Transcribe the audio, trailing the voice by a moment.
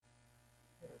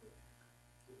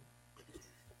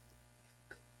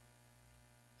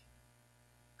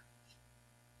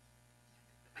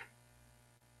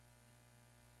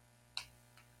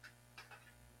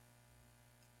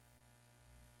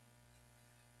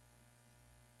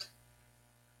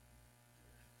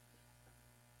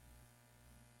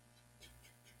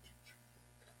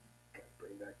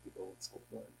old school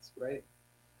ones, right?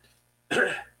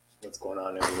 What's going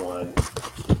on, everyone?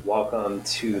 Welcome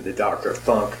to the Dr.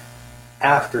 Funk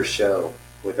after show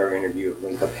with our interview of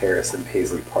Lenka Paris and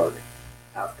Paisley Park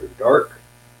after dark.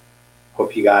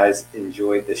 Hope you guys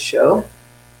enjoyed the show.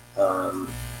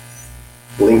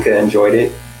 Lenka enjoyed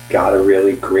it, got a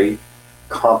really great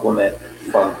compliment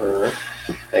from her.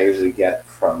 I usually get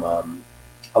from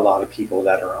a lot of people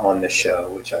that are on the show,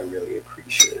 which I really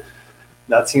appreciate.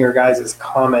 Not seeing your guys'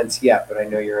 comments yet, but I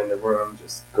know you're in the room.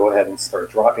 Just go ahead and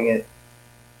start dropping it.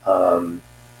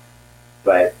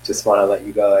 But just want to let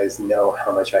you guys know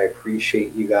how much I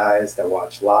appreciate you guys that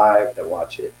watch live, that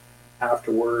watch it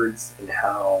afterwards, and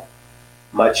how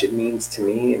much it means to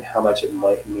me and how much it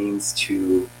means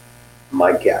to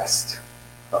my guest.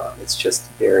 It's just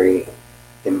very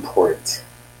important.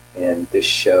 And this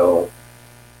show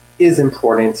is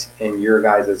important, and your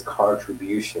guys'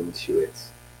 contribution to it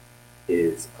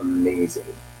is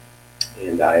amazing.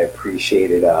 And I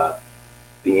appreciated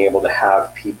being able to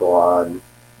have people on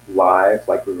live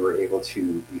like we were able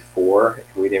to before,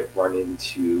 and we didn't run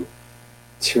into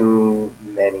too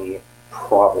many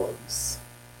problems.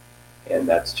 And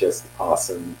that's just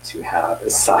awesome to have,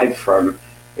 aside from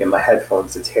in my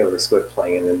headphones the Taylor Swift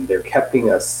playing, and then there kept being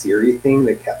a Siri thing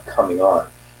that kept coming on.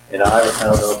 And I don't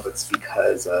know if it's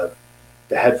because of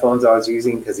the headphones I was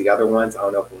using, because the other ones, I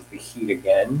don't know if it was the heat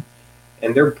again.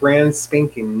 And they're brand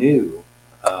spanking new.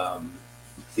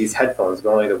 These headphones,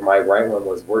 only my right one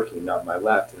was working, not my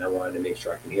left, and I wanted to make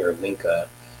sure I can hear Lenka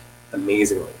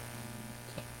amazingly.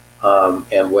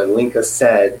 And what Lenka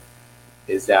said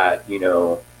is that,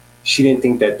 she didn't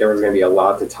think that there was going to be a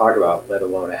lot to talk about, let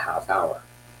alone a half hour.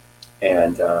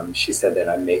 And she said that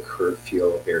I make her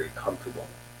feel very comfortable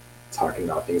talking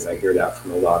about things. I hear that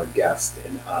from a lot of guests,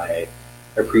 and I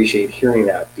appreciate hearing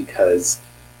that, because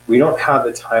we don't have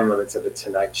the time limits of a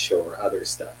Tonight Show or other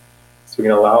stuff. So we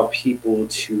can allow people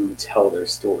to tell their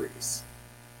stories.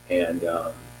 And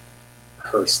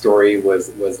her story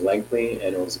was lengthy,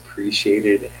 and it was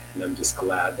appreciated, and I'm just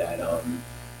glad that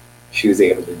she was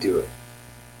able to do it.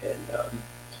 And,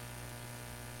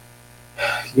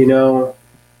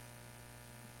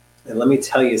 and let me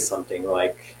tell you something,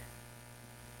 like,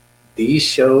 these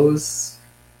shows,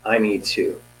 I need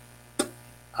to.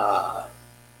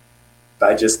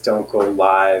 I just don't go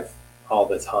live all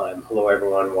the time. Hello,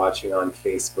 everyone watching on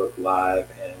Facebook Live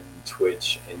and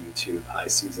Twitch and YouTube. Hi,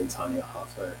 Susan, Tanya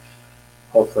Hoffler.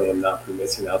 Hopefully I'm not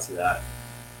missing out to that.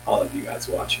 All of you guys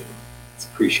watching, it's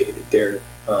appreciated there.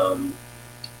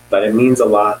 But it means a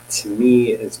lot to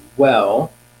me as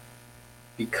well,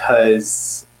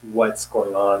 because what's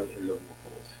going on in the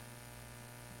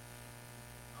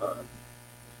world.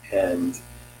 And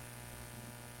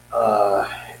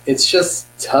it's just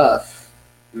tough,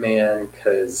 man,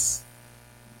 because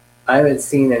I haven't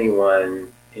seen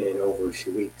anyone in over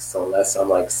 2 weeks. So unless I'm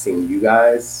like seeing you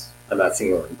guys, I'm not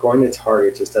seeing anyone. Going to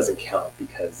Target just doesn't count,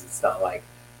 because it's not like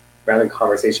random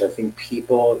conversation. I think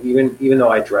people, even though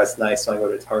I dress nice, so I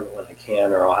go to Target when I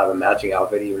can, or I'll have a matching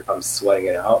outfit even if I'm sweating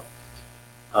it out.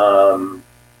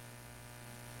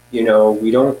 We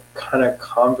don't kind of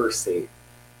conversate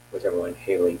with everyone.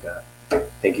 Hey, Lenka,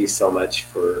 thank you so much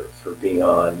for being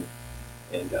on,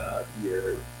 and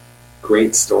your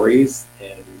great stories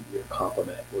and your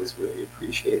compliment was really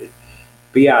appreciated.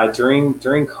 But yeah, during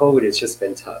COVID, it's just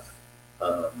been tough.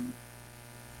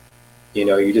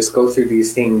 You just go through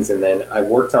these things, and then I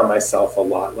worked on myself a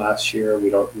lot last year. We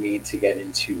don't need to get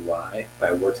into why, but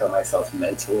I worked on myself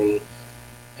mentally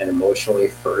and emotionally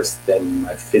first. Then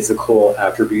my physical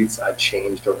attributes I've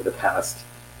changed over the past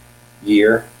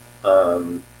year.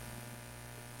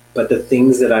 But the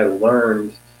things that I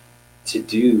learned to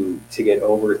do to get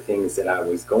over things that I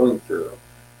was going through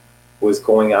was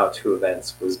going out to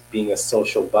events, was being a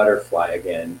social butterfly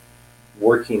again,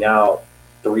 working out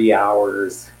 3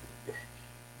 hours,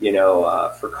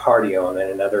 for cardio, and then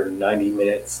another 90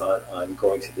 minutes on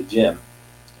going to the gym.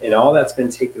 And all that's been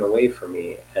taken away from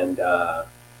me. And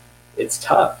it's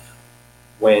tough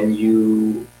when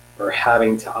you are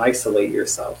having to isolate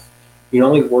yourself. You can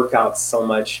only work out so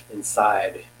much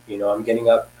inside. I'm getting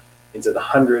up into the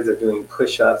hundreds of doing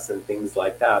push-ups and things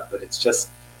like that, but it's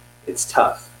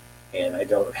tough. And I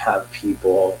don't have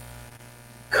people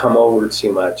come over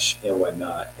too much and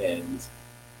whatnot. And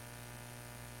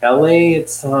LA,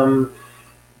 it's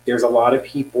there's a lot of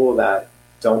people that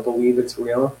don't believe it's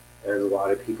real. There's a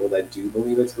lot of people that do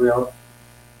believe it's real.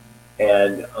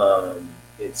 And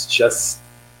it's just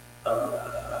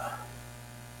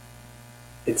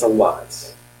it's a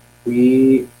lot.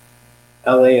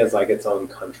 LA is like its own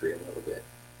country a little bit.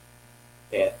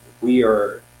 And we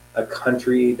are a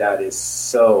country that is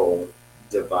so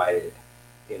divided.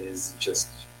 It is just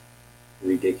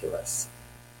ridiculous.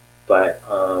 But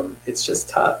it's just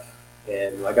tough.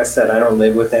 And like I said, I don't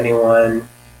live with anyone.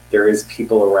 There is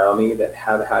people around me that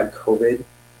have had COVID,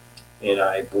 and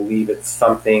I believe it's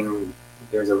something.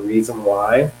 There's a reason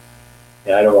why,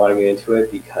 and I don't want to get into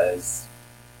it because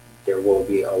there will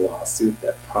be a lawsuit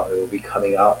that probably will be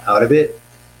coming out of it.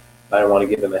 I don't want to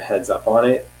give them a heads up on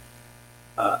it.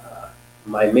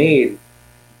 My maid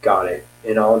got it,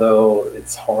 and although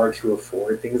it's hard to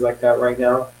afford things like that right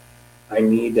now, I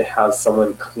need to have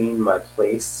someone clean my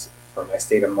place for my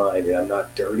state of mind, and I'm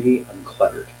not dirty, I'm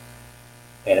cluttered.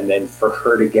 And then for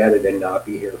her to get it and not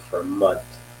be here for a month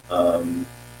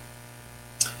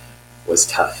was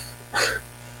tough.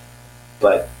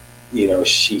 But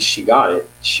she got it.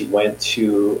 She went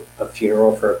to a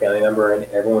funeral for a family member, and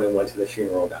everyone who went to the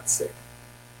funeral got sick.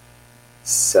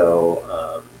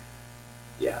 So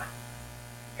yeah,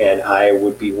 and I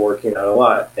would be working out a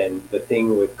lot. And the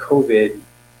thing with COVID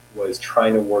was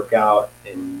trying to work out,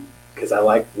 and because I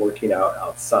like working out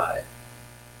outside,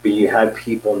 but you had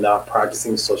people not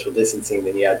practicing social distancing,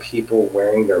 then you had people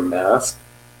wearing their mask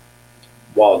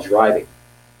while driving.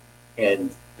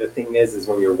 And the thing is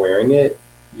when you're wearing it,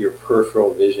 your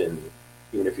peripheral vision,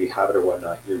 even if you have it or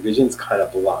whatnot, your vision's kind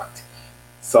of blocked.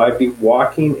 So I'd be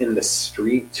walking in the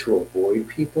street to avoid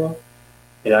people,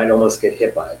 and I'd almost get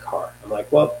hit by a car. I'm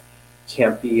like, well,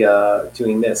 can't be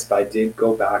doing this. But I did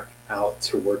go back out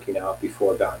to working out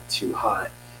before it got too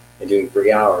hot and doing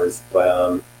 3 hours,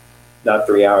 but not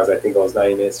 3 hours. I think it was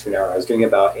 90 minutes to an hour. I was doing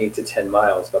about 8 to 10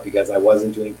 miles, but because I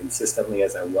wasn't doing consistently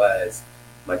as I was,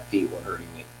 my feet were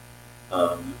hurting me.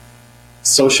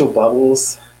 Social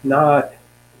bubbles, not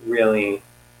really.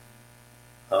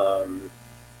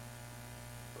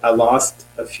 I lost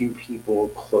a few people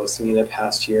close to me in the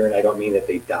past year, and I don't mean that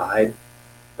they died,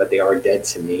 but they are dead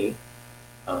to me.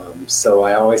 So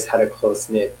I always had a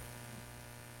close-knit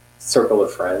circle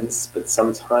of friends, but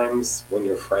sometimes when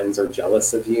your friends are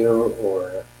jealous of you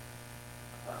or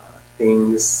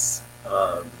things,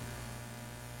 it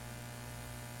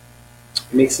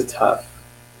makes it tough.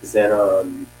 Because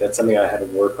then that's something I had to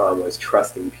work on, was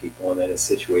trusting people, and then a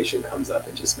situation comes up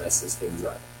and just messes things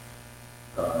up.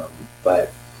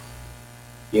 But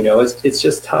it's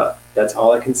just tough. That's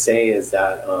all I can say is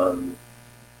that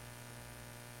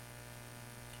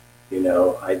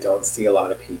I don't see a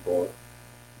lot of people,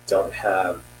 don't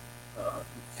have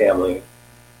family,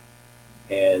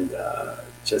 and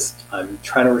just I'm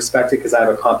trying to respect it because I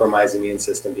have a compromised immune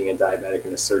system, being a diabetic,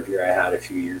 and a surgery I had a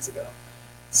few years ago.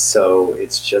 So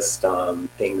it's just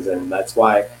things, and that's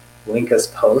why Lenka's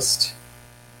post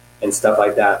and stuff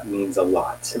like that means a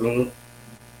lot to me.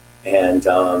 And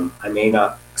I may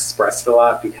not express it a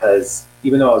lot because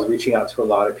even though I was reaching out to a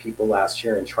lot of people last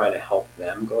year and trying to help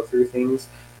them go through things,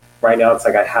 right now it's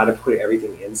like I had to put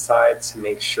everything inside to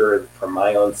make sure for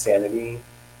my own sanity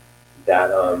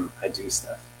that I do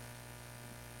stuff.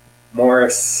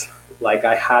 Morris, like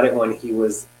I had it when he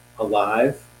was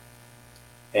alive,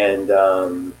 and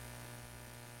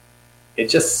it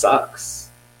just sucks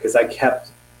because I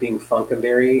kept being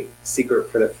Funkenberry secret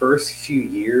for the first few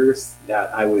years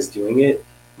that I was doing it.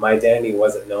 My identity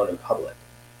wasn't known in public,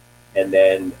 and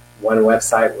then one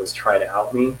website was trying to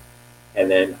out me,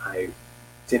 and then I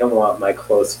didn't want my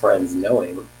close friends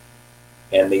knowing,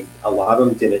 and a lot of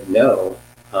them didn't know.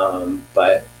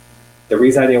 But the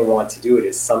reason I didn't want to do it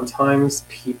is sometimes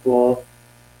people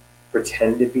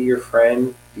pretend to be your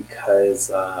friend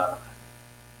because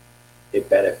it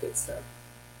benefits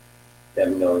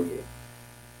them knowing you.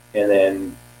 And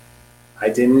then I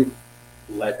didn't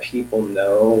let people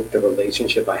know the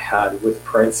relationship I had with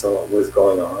Prince and what was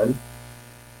going on.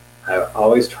 I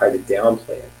always tried to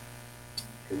downplay it.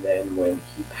 And then when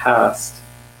he passed,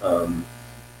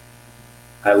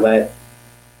 I let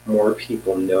more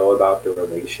people know about the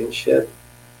relationship,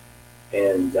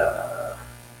 and that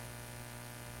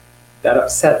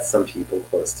upset some people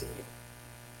close to me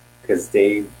because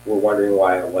they were wondering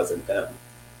why it wasn't them.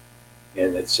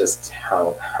 And it's just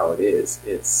how it is.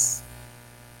 It's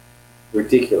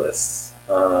ridiculous,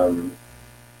 and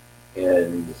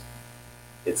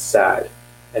it's sad.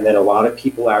 And then a lot of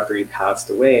people after he passed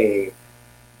away,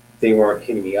 they weren't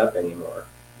hitting me up anymore.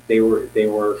 They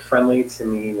were friendly to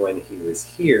me when he was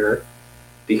here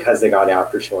because they got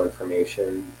after show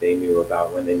information. They knew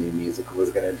about when the new music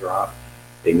was going to drop.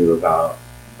 They knew about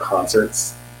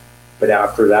concerts. But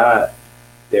after that,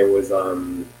 there was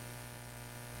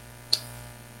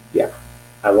yeah,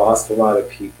 I lost a lot of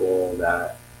people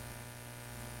that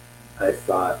I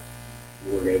thought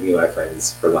were going to be my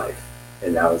friends for life.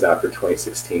 And that was after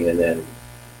 2016 and then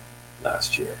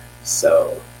last year.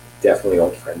 So definitely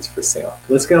old friends for sale.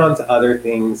 Let's get on to other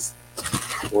things.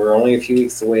 We're only a few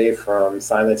weeks away from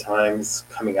Sign of the Times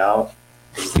coming out.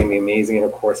 It's going to be amazing. And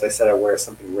of course, I said I wear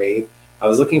something rave. I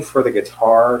was looking for the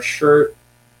guitar shirt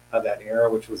of that era,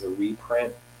 which was a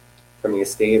reprint from the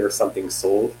estate or something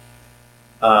sold.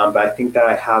 But I think that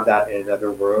I have that in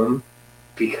another room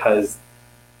because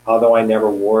although I never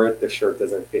wore it, the shirt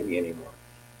doesn't fit me anymore.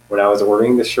 When I was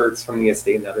ordering the shirts from the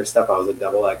estate and other stuff, I was a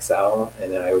double XL,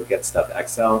 and then I would get stuff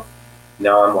XL.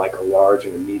 Now I'm like a large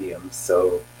and a medium,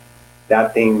 so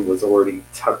that thing was already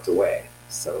tucked away.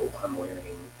 So I'm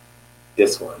wearing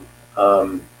this one.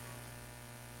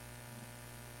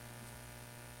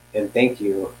 And thank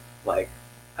you. Like,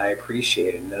 I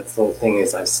appreciate it. And that's the whole thing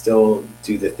is I still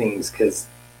do the things because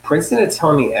Prince didn't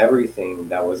tell me everything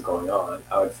that was going on.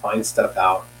 I would find stuff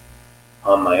out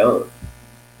on my own.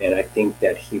 And I think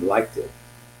that he liked it.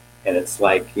 And it's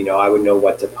like, you know, I would know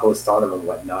what to post on him and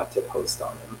what not to post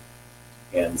on him.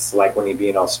 And it's like when he'd be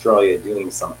in Australia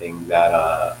doing something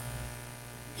that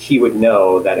he would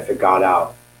know that if it got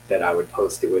out, that I would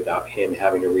post it without him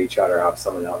having to reach out or have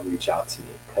someone else reach out to me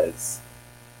because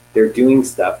they're doing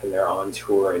stuff and they're on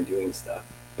tour and doing stuff.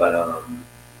 But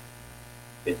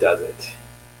it doesn't.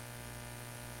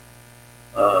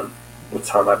 What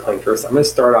time am I playing first? I'm going to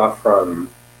start off from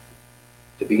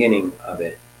the beginning of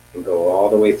it and go all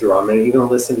the way through. I'm going to even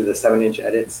listen to the 7-inch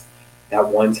edits that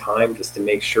one time just to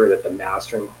make sure that the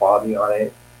mastering quality on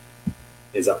it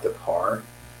is up to par.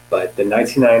 But the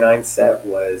 1999 set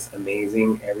was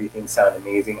amazing. Everything sounded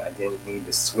amazing. I didn't need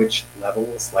to switch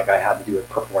levels like I had to do with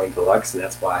Purple Rain Deluxe, and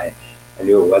that's why I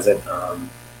knew it wasn't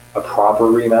a proper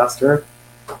remaster.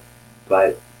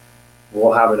 But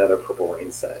we'll have another Purple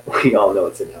Rain set. We all know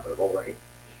it's inevitable, right?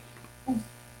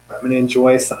 I'm going to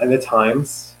enjoy Sign of the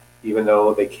Times, even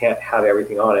though they can't have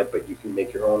everything on it, but you can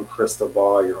make your own crystal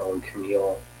ball, your own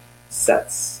Camille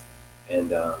sets.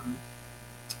 And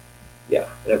yeah,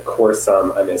 and of course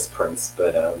I miss Prince,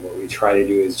 but what we try to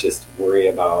do is just worry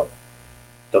about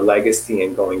the legacy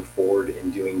and going forward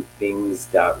and doing things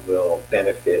that will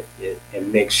benefit it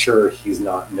and make sure he's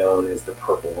not known as the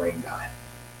Purple Rain guy.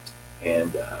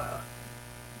 And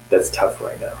that's tough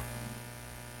right now.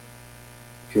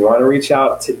 If you want to reach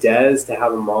out to Dez to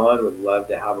have him on, would love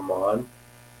to have him on.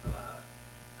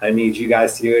 I need you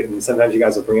guys to do it, and sometimes you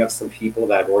guys will bring up some people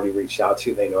that I've already reached out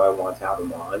to. They know I want to have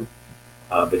them on,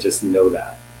 but just know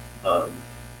that.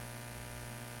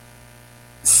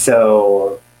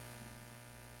 So,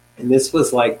 and this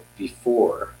was like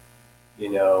before, you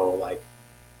know, like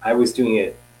I was doing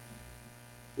it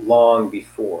long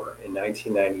before in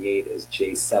 1998 as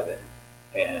J7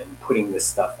 and putting this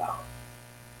stuff out.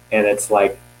 And it's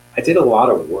like, I did a lot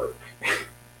of work.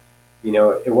 You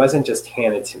know, it wasn't just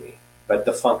handed to me, but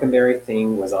the Funkenberry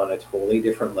thing was on a totally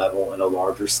different level and a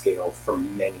larger scale for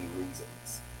many reasons.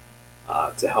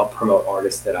 To help promote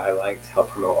artists that I liked, to help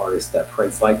promote artists that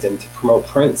Prince liked, and to promote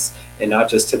Prince, and not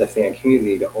just to the fan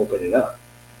community, to open it up.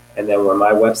 And then when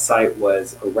my website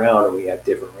was around and we had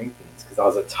different rankings, because I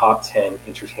was a top 10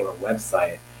 entertainment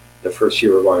website the first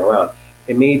year we were going around,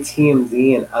 it made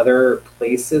TMZ and other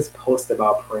places post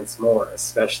about Prince more,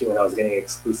 especially when I was getting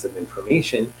exclusive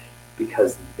information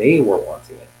because they were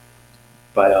wanting it.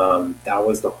 But that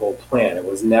was the whole plan. It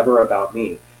was never about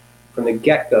me. From the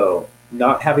get-go,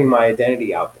 not having my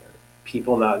identity out there,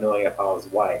 people not knowing if I was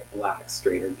white, black,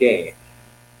 straight, or gay,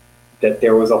 that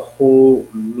there was a whole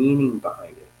meaning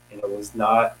behind it. And it was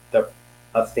not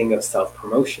a thing of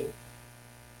self-promotion.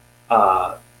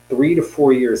 3 to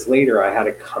 4 years later, I had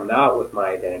to come out with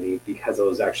my identity because it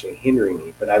was actually hindering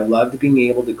me. But I loved being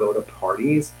able to go to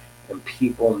parties and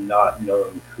people not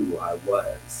knowing who I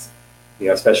was. You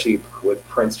know, especially with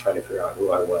Prince trying to figure out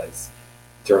who I was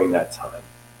during that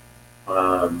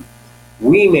time.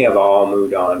 We may have all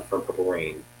moved on from Purple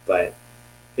Rain, but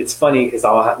it's funny because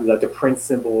I'll have the Prince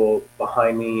symbol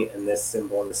behind me and this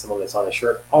symbol and the symbol that's on the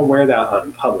shirt. I'll wear that out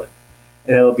in public.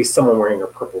 And it'll be someone wearing a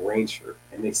Purple Rain shirt,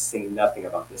 and they say nothing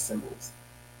about the symbols.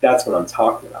 That's what I'm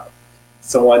talking about.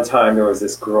 So one time there was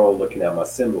this girl looking at my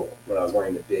symbol when I was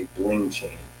wearing the big bling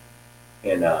chain.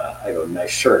 And I go, nice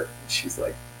shirt. And she's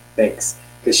like, thanks.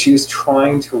 Because she was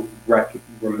trying to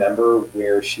remember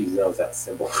where she knows that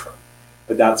symbol from.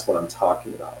 But that's what I'm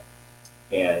talking about.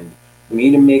 And we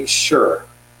need to make sure,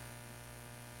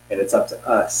 and it's up to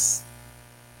us,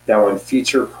 that when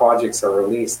future projects are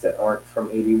released that aren't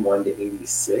from 81 to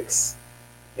 86,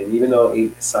 and even though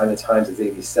Sign of the Times is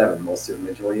 87, most of the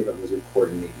majority of it was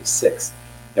recorded in 86,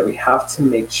 that we have to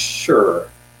make sure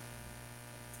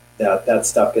that that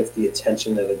stuff gets the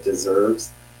attention that it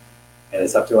deserves, and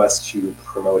it's up to us to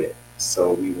promote it.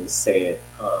 So we will say it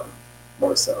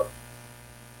more so.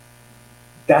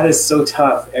 that is so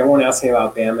tough. Everyone asks me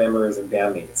about band members and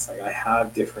bandmates. Like, I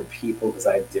have different people because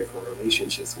I have different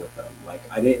relationships with them. Like,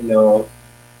 I didn't know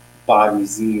Bobby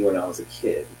Z when I was a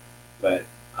kid, but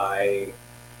I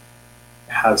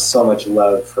have so much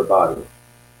love for Bobby,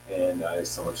 and I have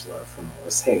so much love for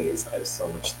Morris Hayes. I have so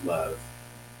much love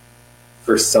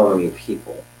for so many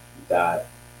people that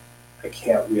I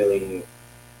can't really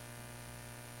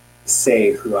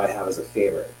say who I have as a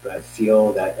favorite, but I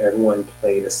feel that everyone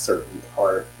played a certain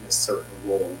part and a certain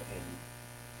role in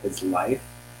his life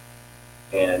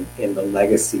and in the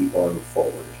legacy going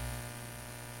forward.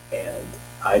 And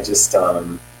I just,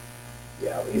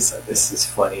 yeah, Lisa, this is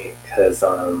funny because,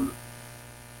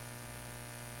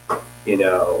 you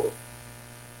know,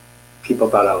 people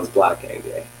thought I was Black Gang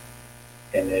Day.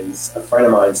 And then a friend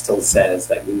of mine still says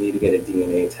that you need to get a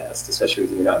DNA test, especially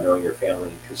with you not knowing your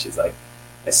family, because she's like,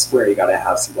 I swear you got to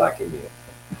have some Black Indian.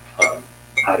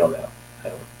 I don't know. I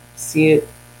don't see it.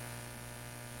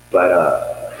 But,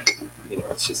 you know,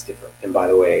 it's just different. And by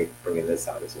the way, bringing this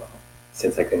out as well,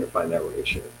 since I couldn't find that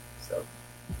ratio. So,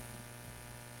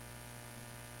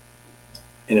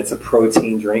 and it's a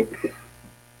protein drink,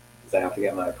 because I have to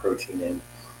get my protein in,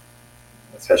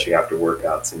 especially after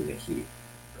workouts in the heat.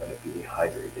 Got to be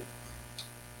hydrated.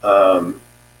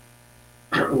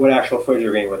 What actual footage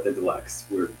are we getting with the deluxe?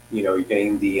 We're, you know, you're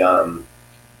getting the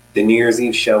New Year's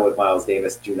Eve show with Miles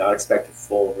Davis. Do not expect a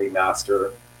full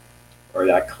remaster or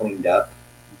that cleaned up,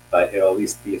 but it'll at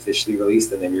least be officially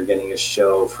released. And then you're getting a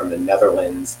show from the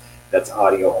Netherlands that's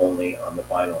audio only on the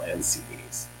vinyl and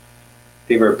CDs.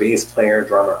 Favorite bass player,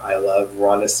 drummer, I love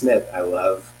Rhonda Smith. I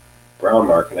love Brown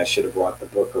Mark, and I should have brought the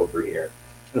book over here.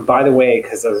 And by the way,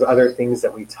 because there's other things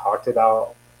that we talked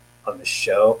about on the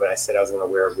show, but I said I was going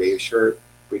to wear a rave shirt.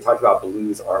 We talked about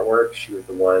Blue's artwork. She was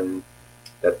the one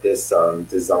that this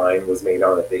design was made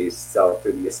on that they sell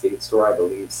through the estate store, I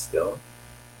believe, still.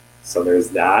 So there's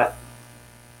that.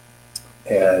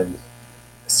 And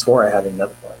I swore I had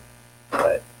another one,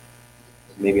 but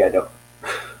maybe I don't.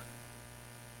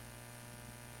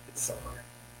 It's somewhere.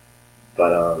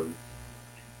 But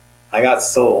I got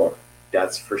soul,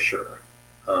 that's for sure.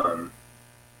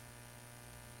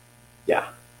 Yeah.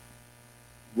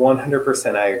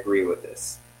 100% I agree with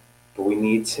this, but we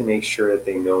need to make sure that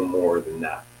they know more than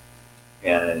that.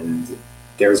 And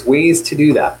there's ways to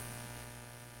do that.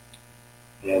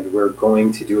 And we're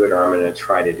going to do it, or I'm going to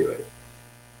try to do it.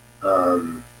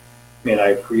 And I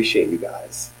appreciate you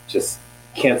guys. Just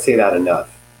can't say that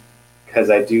enough. Because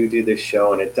I do this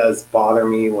show, and it does bother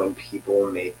me when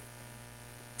people make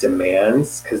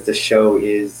demands, because the show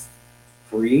is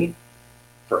free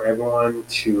for everyone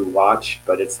to watch,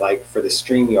 but it's like for the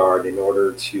StreamYard, in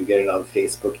order to get it on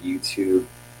Facebook, YouTube,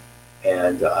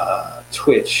 and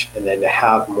Twitch, and then to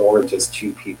have more than just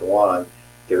 2 people on,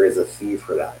 there is a fee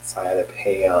for that. So I had to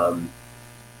pay, I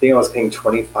think I was paying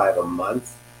 $25 a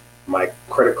month. My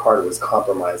credit card was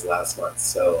compromised last month,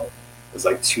 so it was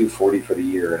like $240 for the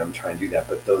year, and I'm trying to do that.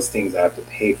 But those things I have to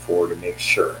pay for to make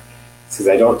sure, because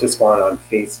I don't just want it on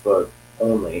Facebook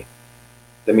only.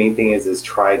 The main thing is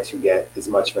try to get as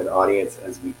much of an audience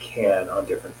as we can on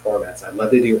different formats. I'd love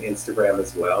to do Instagram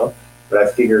as well, but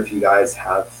I figure if you guys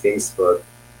have Facebook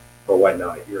or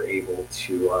whatnot, you're able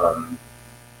to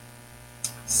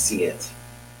see it.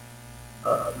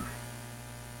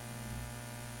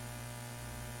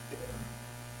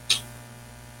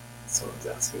 Someone's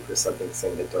asking for something,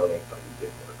 saying the donate button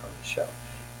didn't work on the show.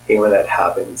 Hey, when that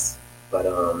happens, but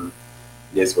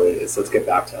it is what it is. Let's get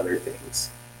back to other things.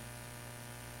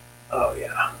 Oh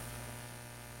yeah,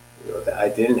 you know, I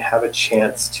didn't have a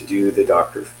chance to do the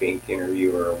Dr. Fink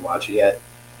interview or watch it yet,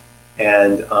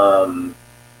 and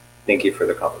thank you for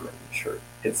the compliment. Sure,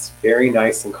 it's very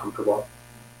nice and comfortable.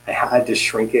 I had to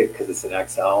shrink it because it's an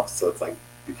XL, so it's like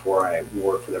before I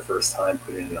wore it for the first time,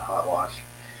 put it in a hot wash.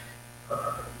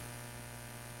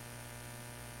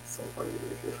 So funny to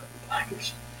hear from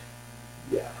Blackish.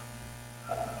 Yeah.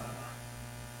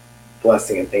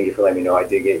 Blessing, and thank you for letting me know. I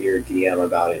did get your DM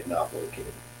about it not working.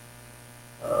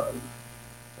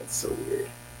 That's so weird.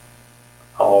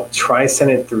 I'll try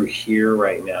send it through here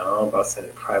right now. I'll send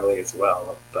it privately as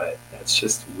well, but that's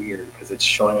just weird because it's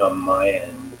showing on my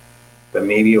end. But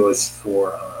maybe it was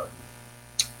for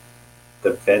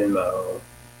the Venmo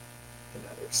and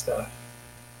other stuff.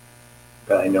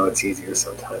 But I know it's easier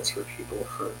sometimes for people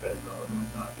for Venmo and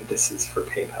whatnot, but this is for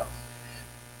PayPal.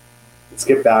 Let's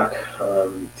get back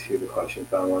to the question,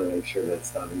 but I want to make sure that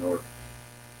it's not ignored.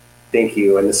 Thank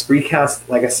you. And the Spreecast,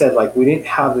 like I said, like we didn't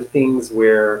have the things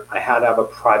where I had to have a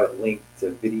private link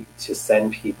to video to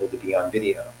send people to be on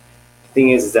video. The thing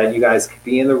is that you guys could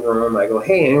be in the room. I go,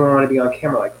 hey, anyone want to be on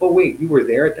camera? Like, oh wait, you were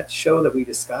there at that show that we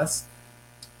discussed?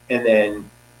 and then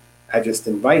I just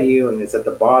invite you, and it's at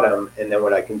the bottom. And then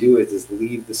what I can do is just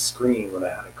leave the screen when I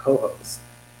have a co-host.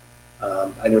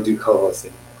 I don't do co-hosts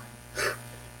anymore.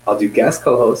 I'll do guest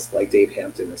co-hosts like Dave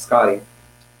Hampton or Scotty,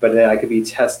 but then I could be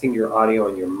testing your audio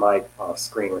and your mic off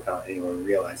screen without anyone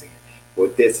realizing it.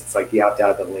 With this, it's like you have to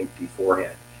have the link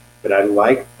beforehand. But I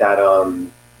like that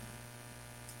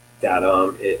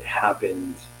it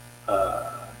happened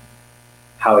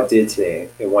how it did today.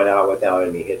 It went out without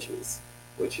any hitches,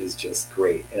 which is just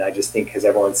great. And I just think because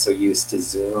everyone's so used to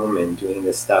Zoom and doing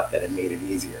this stuff that it made it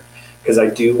easier. Because I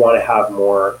do want to have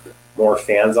more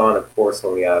fans on. Of course,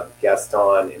 when we have guests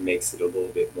on, it makes it a little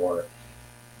bit more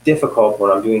difficult.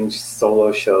 When I'm doing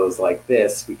solo shows like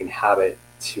this, we can have it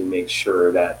to make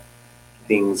sure that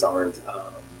things aren't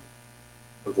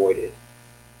avoided.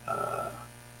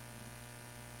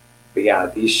 But yeah,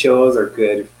 these shows are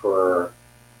good for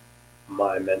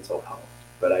my mental health,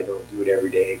 but I don't do it every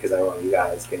day because I don't want you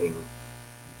guys getting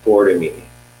bored of me.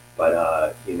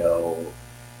 But you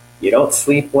don't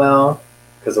sleep well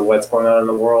because of what's going on in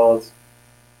the world.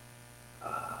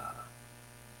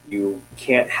 You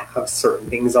can't have certain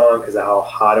things on because of how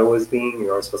hot it was being.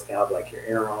 You're only supposed to have like your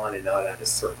air on and not at a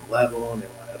certain level, and they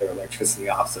want other electricity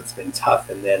off, so it's been tough.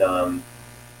 And then,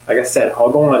 like I said, I'll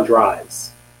go on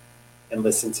drives and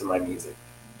listen to my music,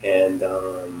 and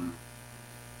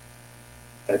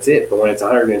that's it. But when it's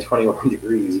 121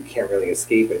 degrees, you can't really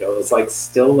escape it. It was like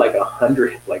still like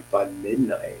 100 like by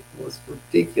midnight. It was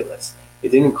ridiculous. It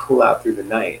didn't cool out through the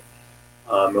night.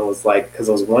 It was like, because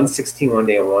it was 116 one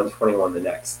day and 121 the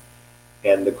next.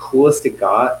 And the coolest it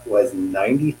got was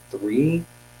 93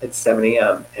 at 7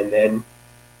 a.m. And then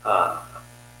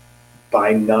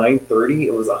by 9:30,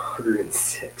 it was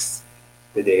 106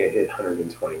 the day it hit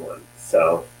 121.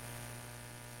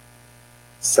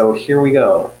 So here we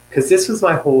go. Because this was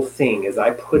my whole thing, is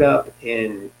I put up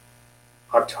in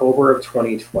October of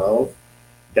 2012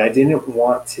 that I didn't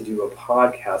want to do a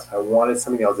podcast. I wanted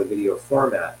something else, a video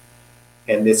format.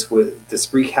 And this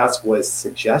Spreecast was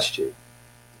suggested.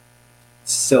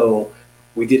 So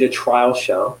we did a trial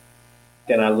show.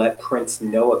 Then I let Prince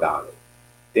know about it.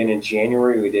 Then in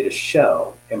January, we did a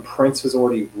show. And Prince was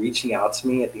already reaching out to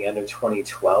me at the end of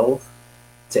 2012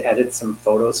 to edit some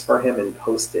photos for him and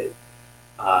post it.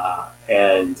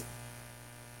 And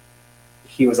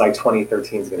he was like,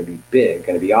 2013 is going to be big,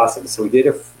 going to be awesome. So we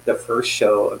did the first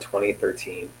show of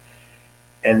 2013.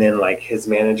 And then like his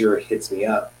manager hits me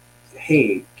up.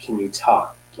 Hey, can you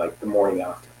talk like the morning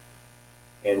after?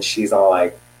 And she's all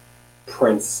like,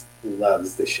 Prince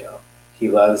loves the show. He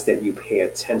loves that you pay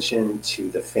attention to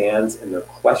the fans and their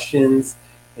questions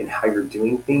and how you're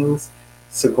doing things.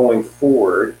 So going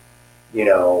forward,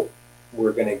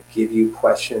 we're going to give you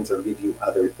questions or give you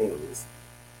other things.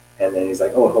 And then he's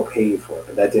like, oh, he'll pay you for it.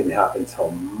 But that didn't happen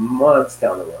until months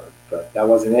down the road. But that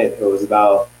wasn't it. It was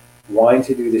about wanting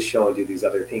to do the show and do these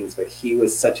other things. But he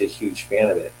was such a huge fan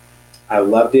of it. I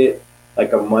loved it.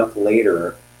 Like a month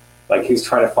later, like he was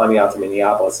trying to fly me out to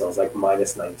Minneapolis, and I was like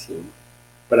 -19.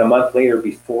 But a month later,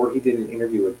 before he did an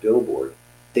interview with Billboard,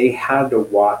 they had to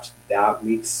watch that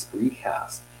week's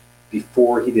Spreecast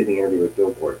before he did the interview with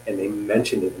Billboard, and they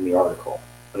mentioned it in the article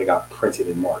when it got printed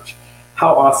in March.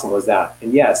 How awesome was that?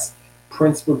 And yes,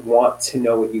 Prince would want to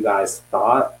know what you guys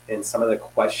thought, and some of the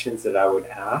questions that I would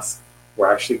ask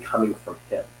were actually coming from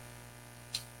him.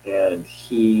 And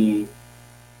he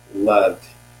loved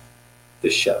the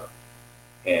show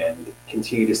and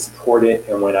continued to support it.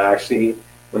 And when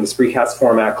the Spreecast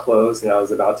format closed and I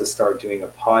was about to start doing a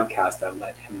podcast, I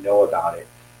let him know about it.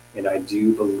 And I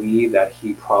do believe that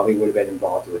he probably would have been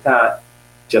involved with that,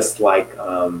 just like,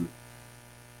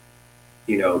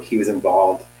 he was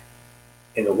involved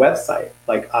in the website.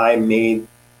 Like I made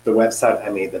the website, I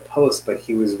made the post, but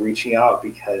he was reaching out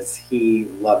because he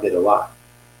loved it a lot.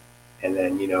 And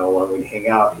then, when we hang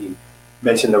out, he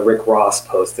mentioned the Rick Ross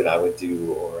post that I would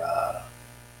do, or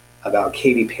about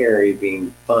Katy Perry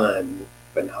being fun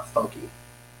but not funky.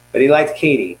 But he liked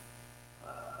Katy.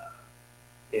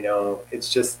 It's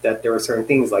just that there were certain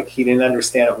things, like he didn't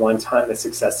understand at one time the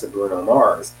success of Bruno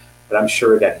Mars, but I'm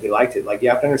sure that he liked it. Like you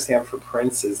have to understand for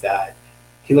Prince is that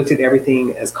he looked at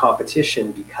everything as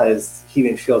competition because he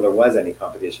didn't feel there was any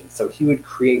competition. So he would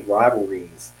create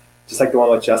rivalries, just like the one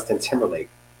with Justin Timberlake,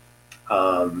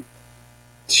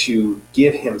 to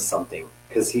give him something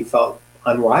because he felt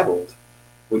unrivaled,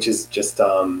 which is just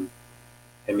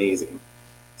amazing.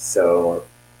 So,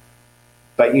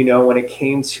 but when it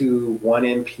came to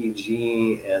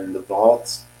 1MPG and the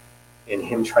Vault and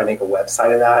him trying to make a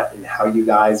website of that and how you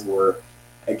guys were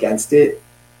against it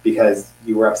because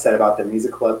you were upset about the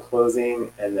music club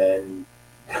closing, and then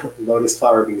Lotus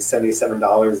Flower being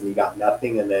 $77 and you got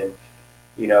nothing, and then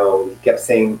he kept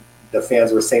saying the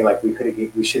fans were saying like we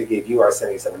should have gave you our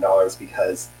 $77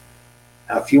 because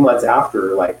a few months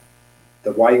after, like,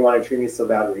 the Why You Want to Treat Me So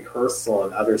Bad rehearsal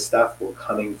and other stuff were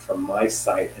coming from my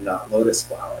site and not Lotus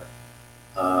Flower.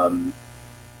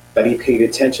 But he paid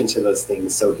attention to those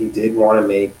things, so he did want to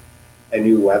make a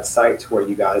new website to where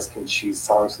you guys can choose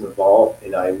songs from the vault,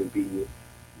 and I would be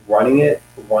running it.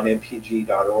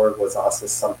 1mpg.org was also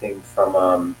something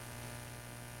from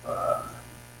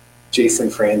Jason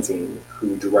Franzine,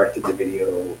 who directed the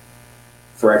video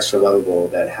for Extra Lovable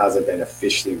that hasn't been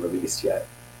officially released yet.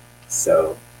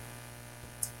 So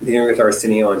Dinner with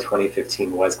Arsenio in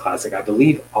 2015 was classic. I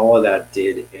believe all of that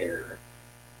did air.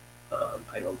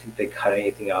 I don't think they cut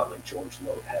anything out like George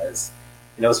Lopez.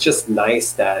 It's just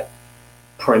nice that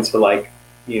Prince would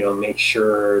make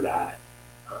sure that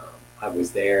I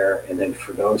was there. And then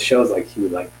for those shows, like he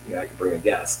would I could bring a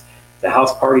guest. The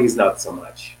house parties, not so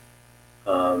much.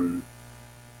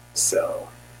 So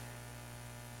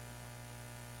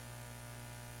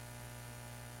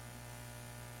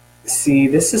see,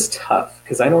 this is tough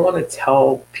because I don't want to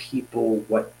tell people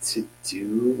what to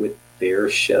do with their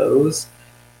shows.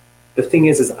 The thing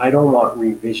is I don't want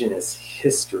revisionist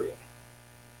history.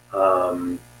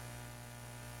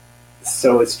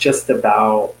 So it's just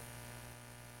about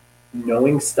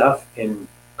knowing stuff and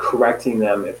correcting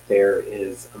them if there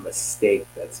is a mistake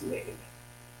that's made.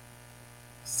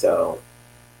 So,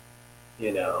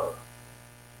 and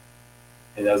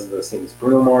those are those things.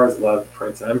 Bruno Mars loved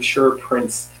Prince, and I'm sure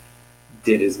Prince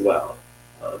did as well.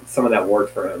 Someone that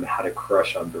worked for him had a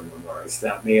crush on Bruno Mars.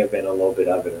 That may have been a little bit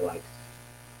of it, like,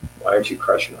 why aren't you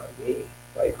crushing on me?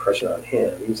 Why are you crushing on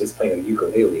him? He was just playing a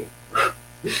ukulele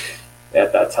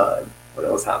at that time when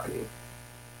it was happening.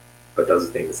 But those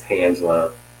things. Hey,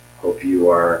 Angela, hope you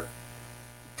are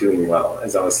doing well.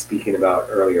 As I was speaking about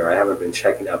earlier, I haven't been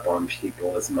checking up on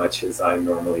people as much as I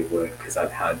normally would because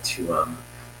I've had to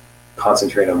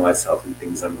concentrate on myself and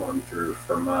things I'm going through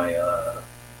for my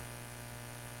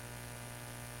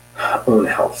own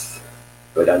health.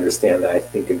 But understand that I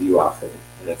think of you often,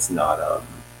 and it's not a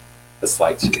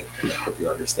slight to you. I hope you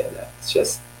understand that. It's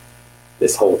just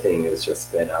this whole thing has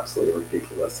just been absolutely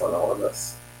ridiculous on all of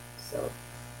us. So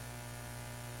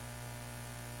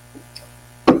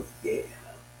yeah,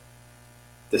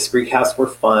 the screencasts were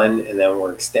fun, and then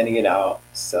we're extending it out.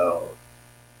 So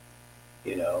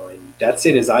and that's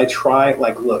it. As I try,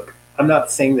 look, I'm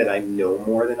not saying that I know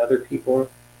more than other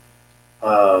people,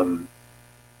 but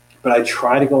I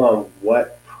try to go on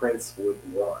what Prince would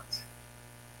want,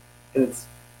 and it's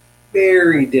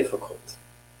very difficult.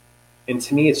 And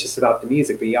to me, it's just about the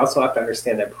music, but you also have to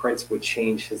understand that Prince would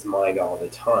change his mind all the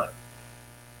time.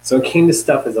 So it came to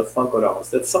stuff as a Funko Dolls.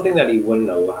 That's something that he wouldn't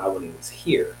allow when he was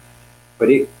here. But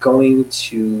it going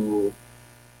to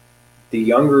the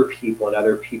younger people and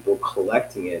other people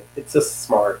collecting it, it's a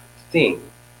smart thing.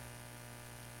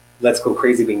 Let's Go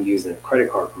Crazy being used in a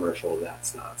credit card commercial,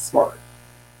 that's not smart.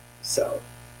 So,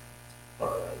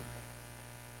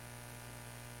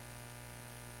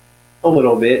 a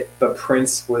little bit, but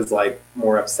Prince was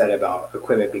more upset about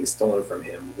equipment being stolen from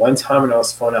him. One time when I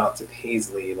was flown out to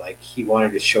Paisley, he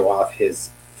wanted to show off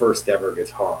his first ever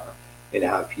guitar and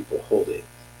have people hold it.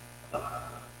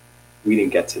 We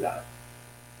didn't get to that.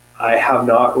 I have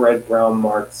not read Brown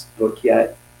Mark's book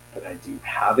yet, but I do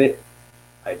have it.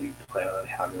 I do plan on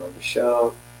having it on the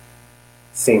show.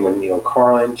 Same with Neil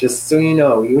Carlin. Just so you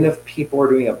know, even if people are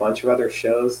doing a bunch of other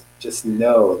shows, just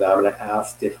know that I'm going to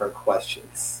ask different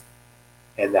questions.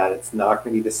 And that it's not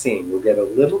going to be the same. You'll get a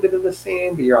little bit of the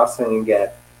same, but you're also going to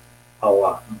get a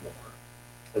lot more.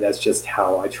 And that's just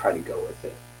how I try to go with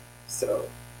it. So,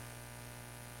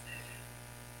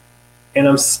 and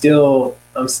I'm still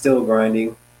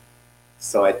grinding.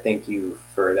 So I thank you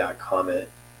for that comment.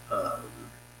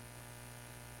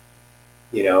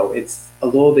 It's a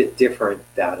little bit different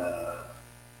that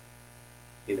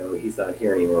he's not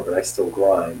here anymore, but I still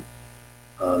grind.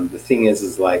 The thing is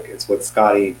it's what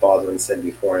Scotty Baldwin said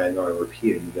before, and I know I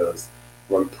repeat it. He goes,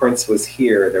 when Prince was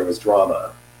here, there was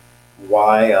drama.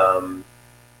 Why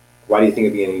do you think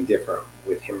it'd be any different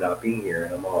with him not being here?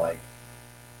 And I'm all like,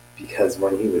 because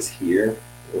when he was here,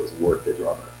 it was worth the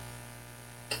drama.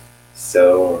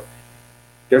 So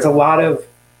there's a lot of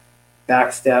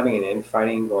backstabbing and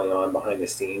infighting going on behind the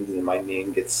scenes, and my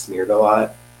name gets smeared a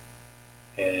lot.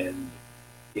 And,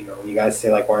 when you guys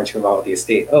say, why aren't you involved with the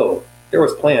estate? Oh, there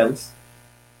was plans,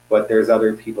 but there's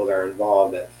other people that are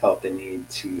involved that felt the need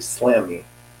to slam me.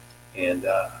 And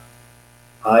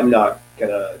I'm not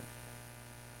going to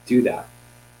do that.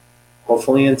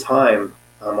 Hopefully in time,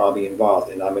 I'll be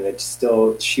involved, and I'm going to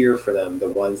still cheer for them, the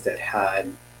ones that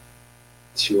had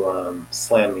to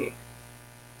slam me.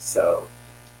 So,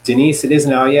 Denise, it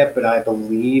isn't out yet, but I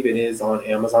believe it is on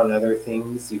Amazon and other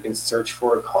things. You can search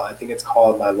for it. I think it's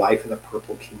called My Life in the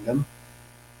Purple Kingdom.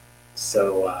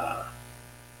 So,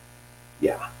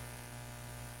 yeah.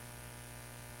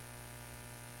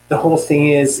 The whole thing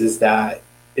is that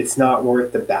it's not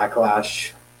worth the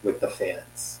backlash with the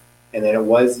fans. And then it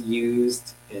was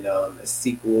used in a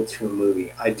sequel to a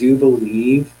movie. I do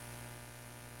believe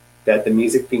that the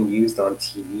music being used on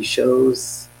TV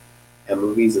shows and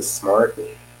movies is smart.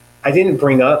 I didn't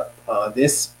bring up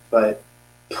this, but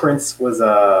Prince was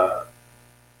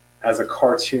as a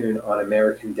cartoon on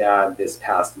American Dad this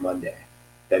past Monday.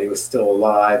 That he was still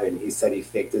alive, and he said he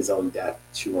faked his own death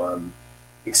to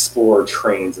explore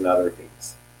trains and other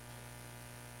things.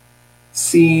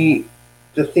 See,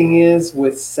 the thing is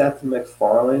with Seth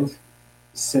MacFarlane,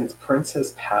 since Prince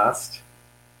has passed,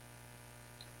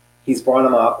 he's brought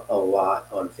him up a lot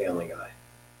on Family Guy,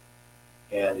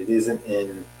 and it isn't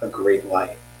in a great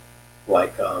light.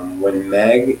 Like when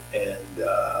Meg and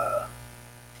the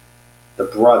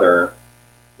brother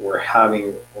were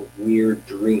having weird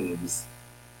dreams,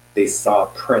 they saw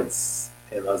Prince,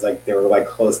 and I was like, they were like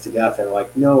close to death, and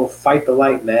like, no, fight the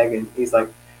light, Meg, and he's like,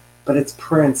 but it's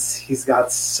Prince. He's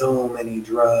got so many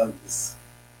drugs.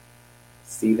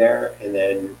 See there, and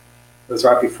then it was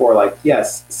right before, like,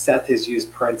 yes, Seth has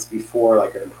used Prince before,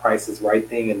 like in Price is Right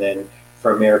thing, and then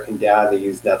for American Dad, they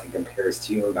used Nothing Compares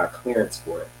to You and got clearance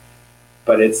for it.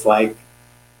 But it's like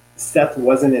Seth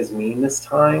wasn't as mean this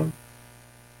time,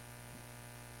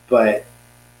 but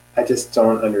I just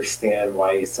don't understand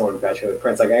why he's so infatuated with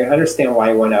Prince. Like, I understand why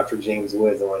he went after James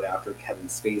Woods and went after Kevin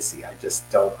Spacey. I just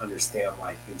don't understand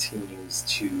why he continues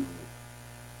to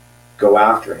go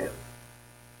after him.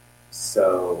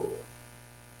 So,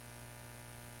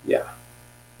 yeah.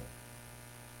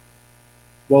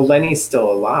 Well, Lenny's still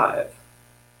alive.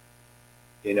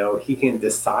 You know, he can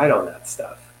decide on that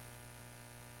stuff.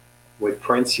 With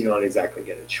Prince, you don't exactly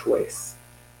get a choice.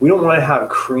 We don't want to have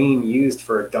cream used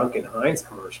for a Duncan Hines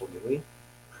commercial, do we?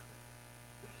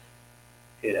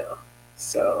 You know,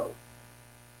 so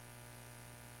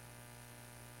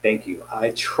thank you.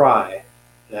 I try,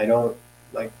 and I don't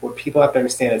like what people have to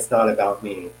understand. It's not about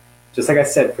me. Just like I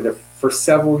said, for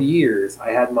several years, I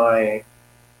had no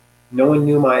one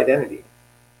knew my identity,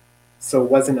 so it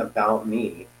wasn't about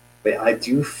me. But I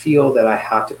do feel that I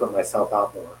have to put myself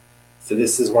out more. So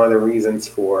this is one of the reasons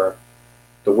for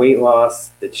the weight loss,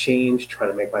 the change,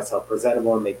 trying to make myself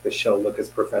presentable and make the show look as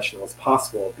professional as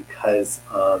possible, because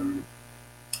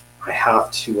I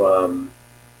have to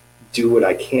do what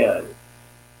I can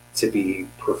to be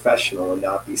professional and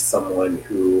not be someone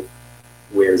who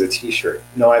wears a t-shirt.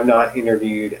 No, I've not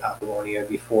interviewed Apollonia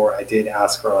before. I did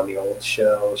ask her on the old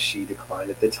show. She declined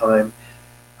at the time.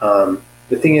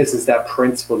 The thing is that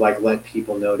Prince would like let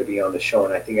people know to be on the show,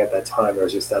 and I think at that time there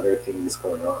was just other things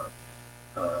going on.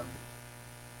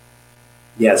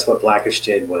 Yes, what Blackish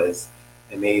did was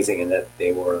amazing in that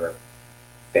they were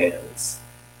fans,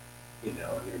 you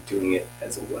know, and they're doing it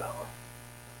as well.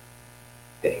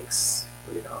 Thanks.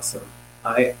 Pretty awesome.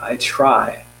 I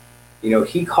try. You know,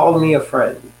 he called me a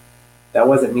friend. That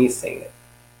wasn't me saying it.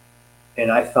 And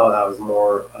I felt I was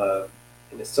more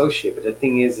an associate. But the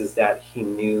thing is that he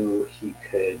knew he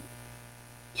could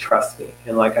trust me.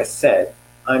 And like I said,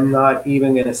 I'm not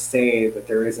even going to say that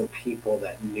there isn't people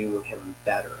that knew him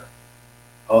better.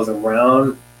 I was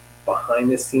around behind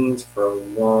the scenes for a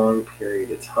long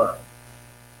period of time.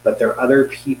 But there are other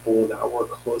people that were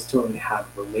close to him and had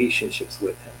relationships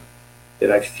with him that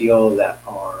I feel that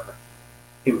are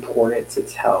important to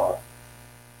tell.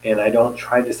 And I don't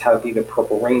try to just have it be the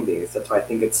Purple Rain days. That's why I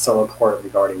think it's so important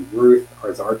regarding Ruth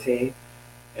Arzate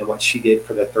and what she did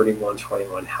for the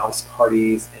 3121 house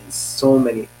parties and so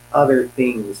many other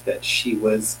things that she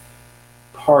was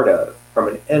part of, from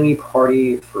an Emmy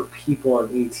party for people on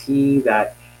ET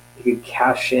that you could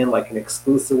cash in like an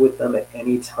exclusive with them at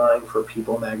any time for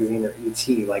People Magazine or ET.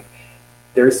 Like,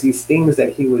 there's these things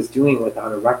that he was doing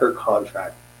without a record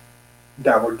contract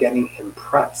that were getting him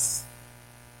press.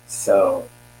 So,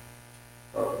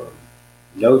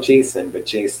 no Jason, but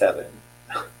J7.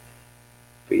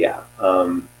 But yeah,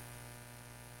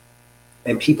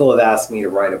 and people have asked me to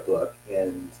write a book,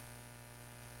 and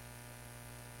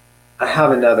I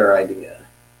have another idea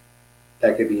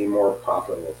that could be more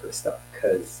profitable for stuff.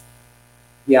 Because,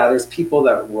 yeah, there's people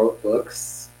that wrote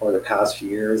books over the past few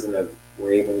years and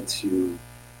were able to,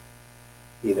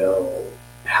 you know,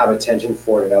 have attention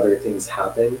for it and other things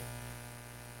happen.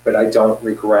 But I don't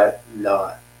regret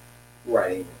not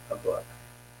writing a book.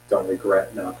 don't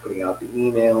regret not putting out the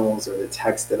emails or the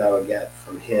texts that I would get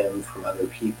from him, from other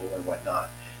people, and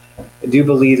whatnot. I do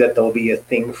believe that there'll be a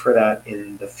thing for that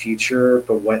in the future,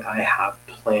 but what I have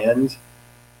planned,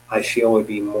 I feel would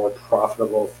be more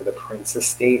profitable for the Prince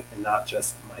estate and not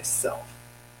just myself.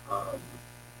 Um,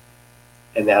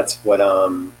 and that's what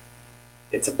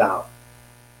it's about.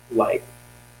 Like,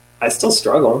 I still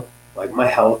struggle. Like, my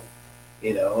health,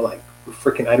 like,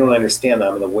 freaking, I don't understand that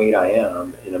I'm in the weight I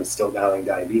am, and I'm still battling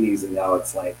diabetes, and now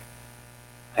it's like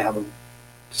I have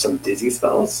some dizzy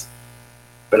spells,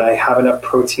 but I have enough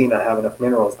protein, I have enough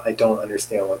minerals. I don't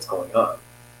understand what's going on.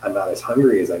 I'm not as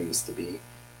hungry as I used to be.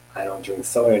 I don't drink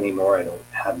soda anymore. I don't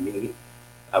have meat.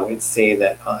 I wouldn't say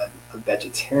that I'm a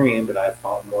vegetarian, but I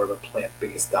follow more of a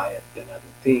plant-based diet than other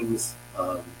things.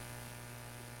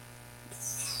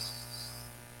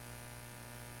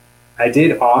 I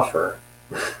did offer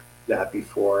that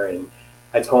before, and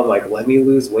I told him, like, let me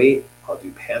lose weight. I'll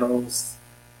do panels.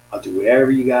 I'll do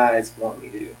whatever you guys want me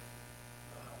to do.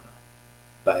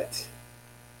 But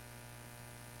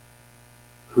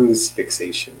whose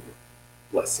fixation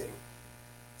blessing?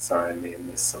 Sorry, I may have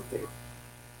missed something.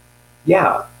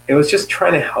 Yeah, it was just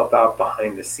trying to help out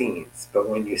behind the scenes. But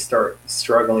when you start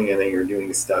struggling and then you're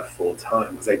doing stuff full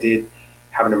time, because I did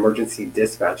have an emergency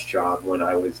dispatch job when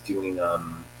I was doing the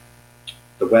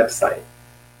website,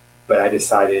 but I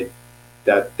decided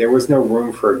that there was no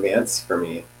room for advance for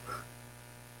me.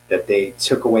 That they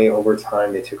took away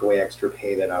overtime, they took away extra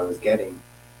pay that I was getting,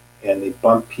 and they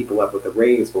bumped people up with a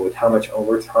raise. But with how much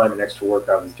overtime and extra work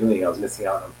I was doing, I was missing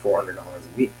out on $400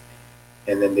 a week.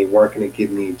 And then they weren't going to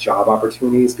give me job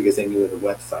opportunities because they knew of the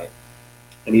website.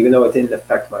 And even though it didn't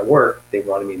affect my work, they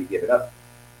wanted me to give it up.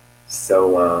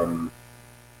 So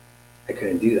I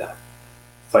couldn't do that.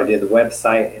 So I did the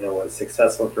website, and it was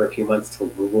successful for a few months till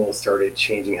Google started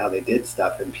changing how they did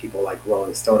stuff, and people like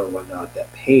Rolling Stone and whatnot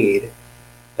that paid,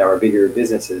 that were bigger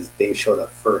businesses, they showed up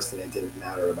first, and it didn't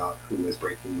matter about who was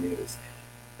breaking news.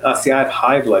 See, I have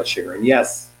high blood sugar, and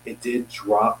yes, it did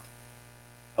drop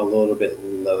a little bit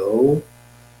low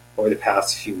over the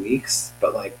past few weeks,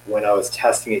 but like when I was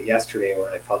testing it yesterday,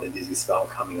 when I felt the dizzy spell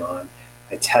coming on,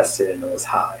 I tested it and it was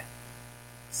high.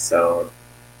 So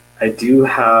I do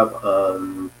have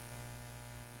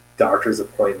doctor's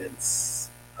appointments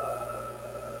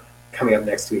coming up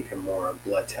next week and more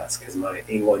blood tests because my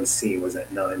A1C was at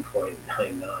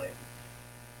 9.99.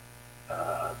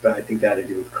 But I think that had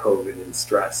to do with COVID and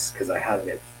stress because I had it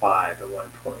at 5 at one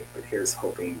point, but here's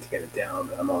hoping to get it down,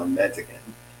 but I'm on meds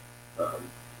again. Um,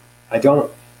 I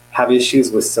don't have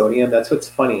issues with sodium. That's what's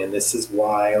funny, and this is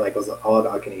why like it was all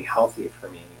about getting healthy for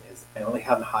me. Is I only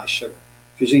have the high sugar.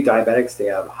 Usually diabetics they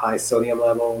have high sodium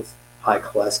levels, high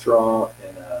cholesterol,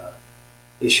 and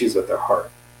issues with their heart.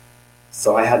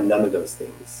 So I had none of those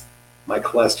things. My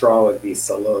cholesterol would be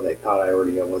so low they thought I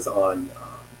already was on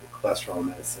cholesterol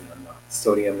medicine. I'm not.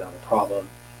 Sodium not a problem.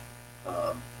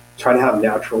 Try to have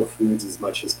natural foods as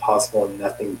much as possible and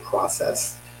nothing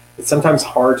processed. It's sometimes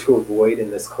hard to avoid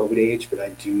in this COVID age, but I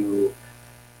do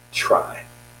try.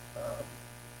 Um,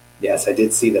 yes, I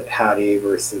did see the Patty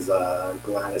versus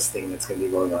Gladys thing that's going to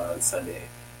be going on Sunday.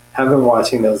 Haven't been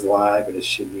watching those live, but it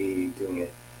should be doing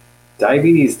it.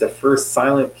 Diabetes, the first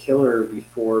silent killer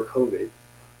before COVID.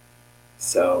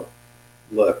 So,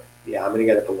 look, yeah, I'm going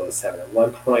to get it below 7. At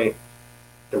one point,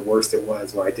 the worst it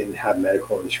was when I didn't have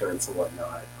medical insurance and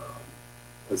whatnot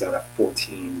was at a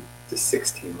 14 to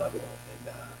 16 level.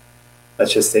 And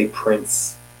let's just say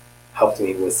Prince helped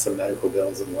me with some medical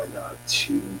bills and whatnot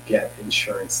to get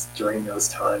insurance during those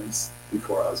times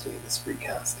before I was doing this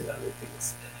recast and other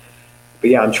things.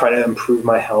 But yeah, I'm trying to improve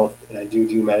my health, and I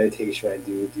do meditation, I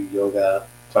do yoga.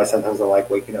 So I sometimes I like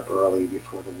waking up early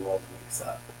before the world wakes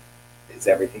up, because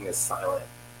everything is silent.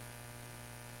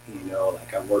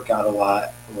 Like I work out a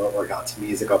lot. I won't work out to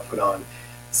music. I'll put on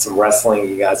some wrestling.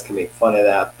 You guys can make fun of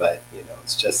that, but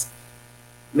it's just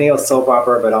male soap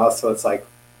opera. But also, it's like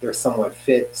they're somewhat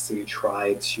fit, so you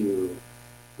try to,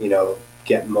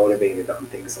 get motivated on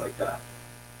things like that.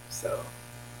 So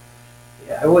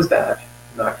yeah, it was bad.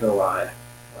 I'm not gonna lie.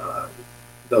 Um,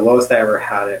 the lowest I ever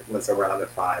had it was around a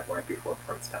 5 right before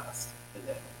Prince passed, and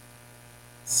then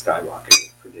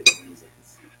skyrocketed for different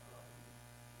reasons.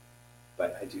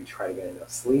 But I do try to get enough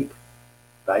sleep.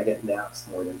 But I get naps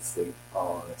more than sleep,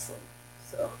 all honestly.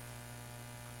 So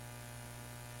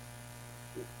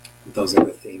those are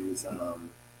the things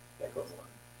that goes on.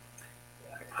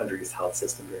 Yeah, the country's health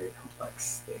system very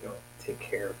complex. They don't take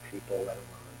care of people, let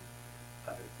alone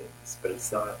other things. But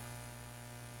it's not,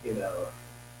 you know,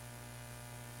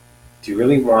 do you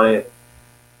really want it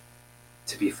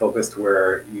to be focused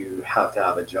where you have to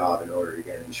have a job in order to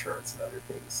get insurance and other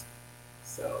things?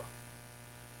 So,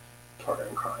 partner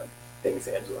in crime. Thanks,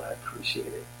 Angela. I appreciate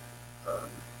it. Um,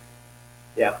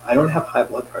 yeah, I don't have high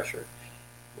blood pressure.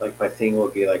 Like my thing will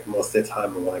be like most of the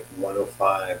time I'm like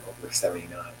 105 over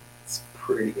 79. It's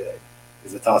pretty good.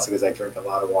 Because it's also because I drink a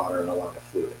lot of water and a lot of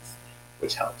fluids,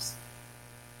 which helps.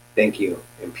 Thank you.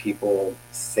 And people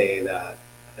say that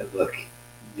I look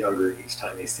younger each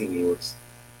time they see me, which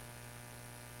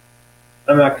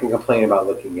I'm not going to complain about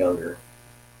looking younger.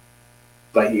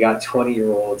 But you got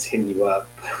 20-year-olds hitting you up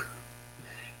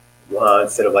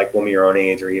instead of like women your own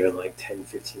age or even like 10,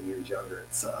 15 years younger.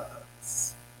 It's a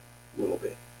little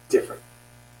bit different.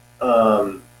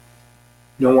 Um,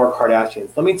 no more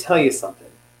Kardashians. Let me tell you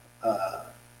something. Uh,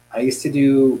 I used to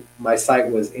do, my site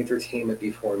was entertainment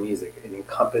before music. It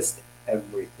encompassed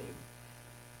everything: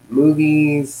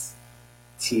 movies,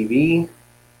 TV,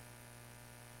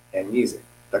 and music.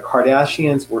 The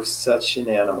Kardashians were such an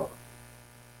animal.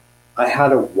 I had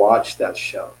to watch that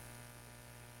show,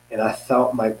 and I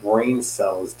felt my brain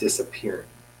cells disappearing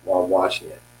while watching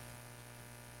it.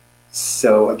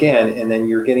 So, again, and then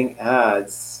you're getting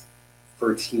ads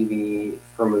for TV,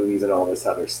 for movies, and all this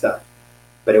other stuff.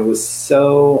 But it was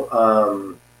so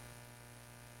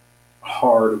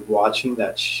hard watching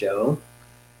that show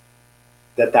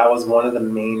that was one of the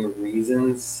main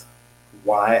reasons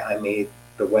why I made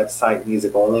the website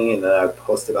music only, and then I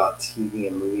post about TV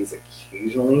and movies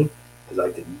occasionally because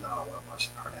I did not want to watch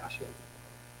the Kardashians.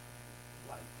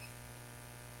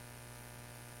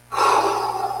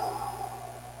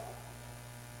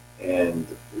 And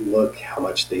look how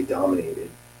much they dominated.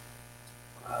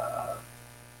 Uh,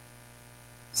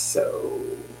 so,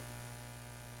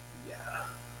 yeah,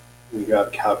 we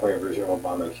got California version of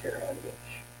Obamacare out of it.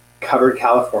 Covered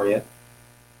California,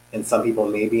 and some people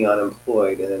may be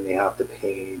unemployed, and then they have to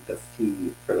pay the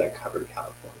fee for that covered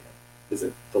California. Is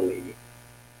it fully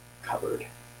covered?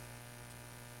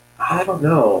 I don't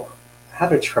know. I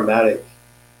had a traumatic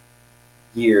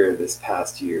year this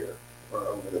past year, or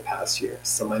over the past year.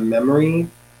 So my memory,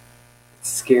 it's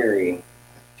scary.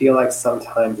 I feel like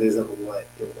sometimes isn't what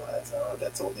it was. Oh,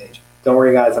 that's old age. Don't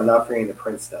worry, guys. I'm not forgetting the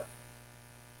Prince stuff.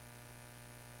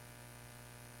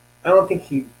 I don't think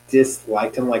he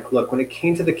disliked him. Like, look, when it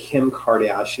came to the Kim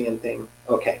Kardashian thing,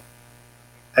 okay,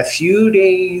 a few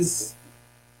days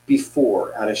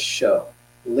before at a show,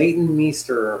 Leighton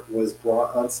Meester was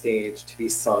brought on stage to be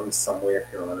sung Somewhere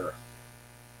Here on Earth.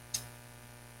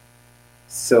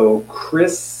 So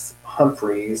Chris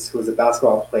Humphries, who was a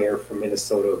basketball player from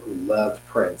Minnesota who loved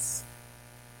Prince,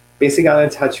 basically got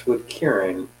in touch with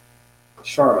Kieran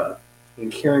Sharma.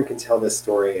 And Kieran can tell this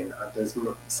story, and there's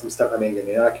some stuff I may get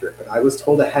inaccurate, but I was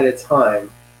told ahead of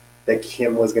time that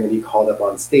Kim was going to be called up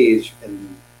on stage,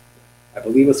 and I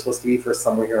believe it was supposed to be for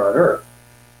Somewhere Here on Earth,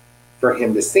 for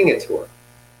him to sing it to her.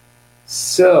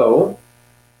 So,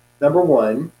 number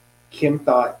one, Kim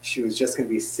thought she was just going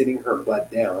to be sitting her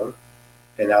butt down,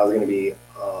 and that was going to be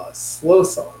a slow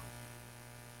song.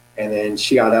 And then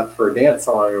she got up for a dance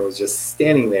song and was just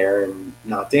standing there and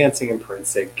not dancing, and Prince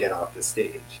said, "Get off the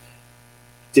stage."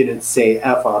 Didn't say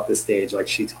F off the stage like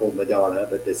she told Madonna,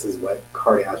 but this is what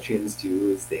Kardashians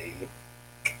do, is they,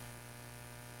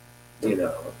 you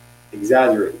know,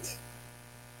 exaggerate.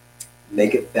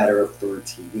 Make it better through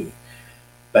TV.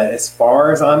 But as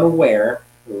far as I'm aware,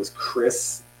 it was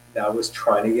Chris that was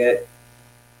trying to get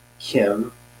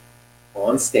Kim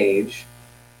on stage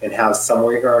and have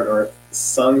Somewhere Here on Earth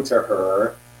sung to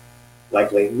her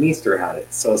like Leighton Meester had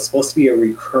it. So it's supposed to be a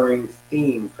recurring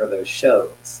theme for those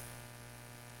shows,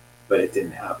 but it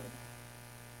didn't happen.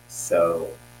 So,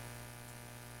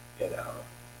 you know,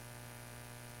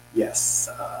 yes,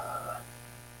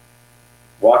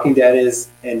 Walking Dead is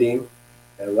ending.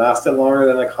 It lasted longer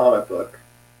than a comic book.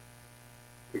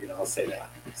 We can all say that.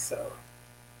 So,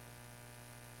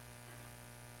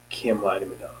 Kim lied to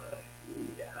Madonna.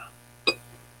 Yeah.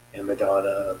 And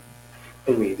Madonna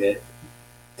believed it,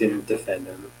 didn't defend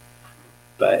him.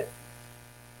 But,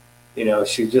 you know,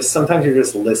 sometimes you're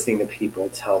just listening to people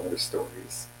tell their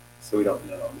stories. So we don't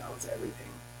know that was everything.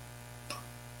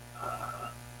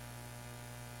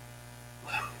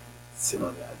 Sit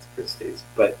on that for states.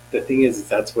 But the thing is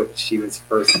that's what she was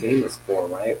first famous for,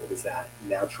 right? Was that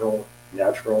natural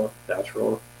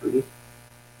beauty?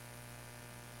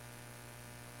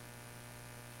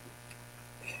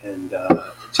 And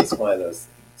just one of those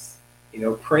things. You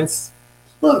know, Prince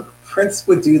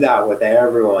would do that with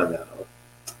everyone, though.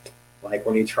 Like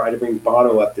when he tried to bring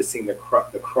Bono up to sing the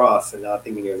cross and not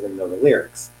thinking he was going to know the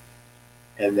lyrics.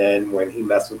 And then when he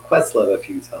messed with Questlove a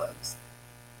few times.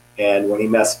 And when he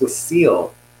messed with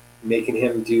Seal, making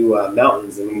him do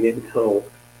Mountains and he didn't know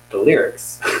the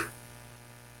lyrics.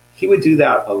 He would do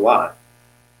that a lot.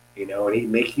 and he'd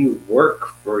make you work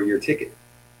for your ticket,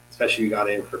 especially if you got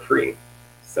in for free.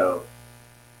 So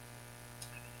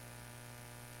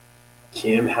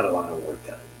Kim had a lot of work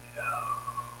done.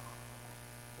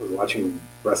 I was watching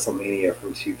WrestleMania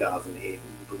from 2008, and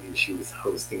I believe she was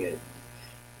hosting it. It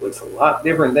looks a lot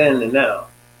different then than now.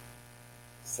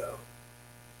 So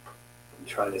I'm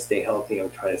trying to stay healthy.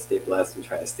 I'm trying to stay blessed. I'm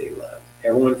trying to stay loved.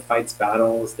 Everyone fights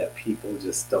battles that people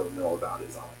just don't know about,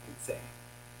 is all I can say.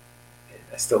 And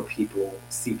I still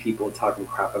see people talking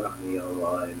crap about me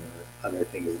online or other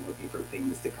things, looking for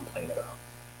things to complain about.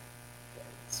 And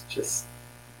it's just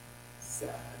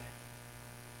sad.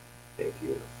 Thank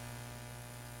you.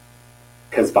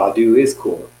 Because Badu is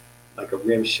cool, like a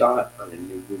rim shot on a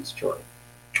new loose joint.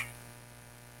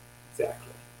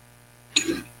 Exactly.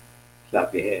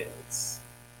 Clap your hands.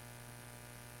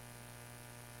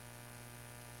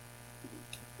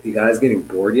 You guys getting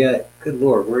bored yet? Good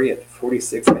Lord, where are you at the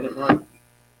 46-minute mark?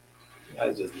 You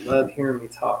guys just love hearing me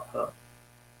talk, huh?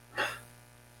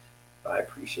 But I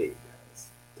appreciate you guys.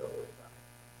 Don't worry about it.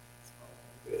 It's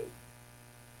all good.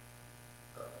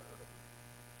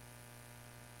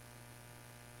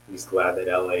 I'm just glad that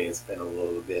LA has been a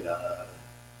little bit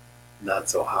not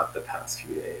so hot the past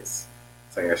few days.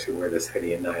 So I can actually wear this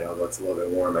hoodie at night, although it's a little bit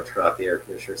warm. I turn off the air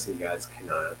conditioner so you guys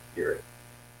cannot hear it.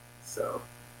 So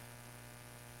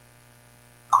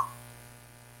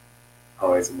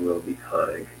always will be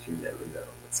kind because you never know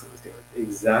what someone's doing.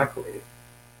 Exactly.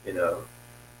 You know,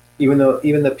 even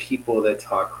the people that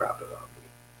talk crap about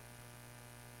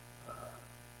me,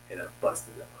 and I've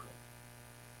busted them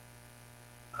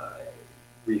on it. I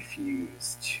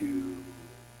refuse to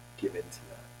give in to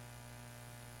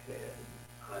that, and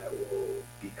I will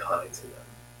be kind to them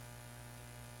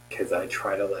because I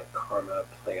try to let karma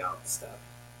play out stuff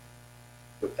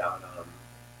without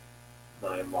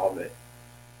my involvement.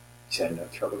 I had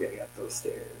enough trouble getting up those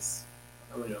stairs.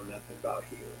 I don't know nothing about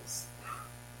heels.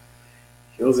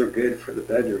 Heels are good for the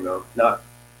bedroom, though. Not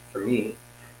for me,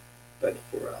 but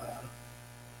for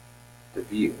the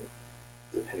view,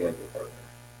 depending on your partner.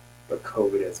 But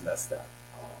COVID has messed up.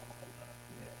 Oh,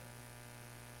 man.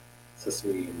 So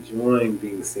we enjoying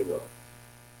being single.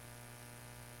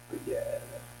 But yeah,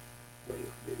 waiting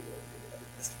for video, maybe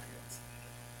guest appearance.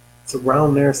 It's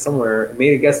around there somewhere. I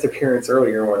made a guest appearance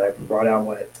earlier when I brought out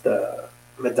the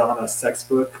Madonna sex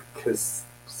book, because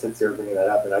since they were bringing that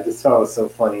up, and I just thought it was so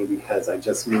funny because I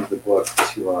just moved the book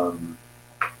to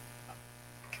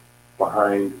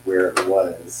behind where it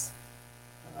was.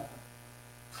 Let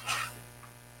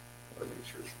me make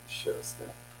sure it shows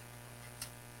stuff.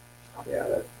 Yeah,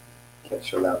 that can't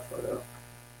show that photo.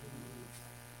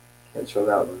 Can't show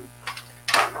that one.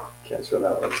 Can't show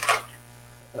that one.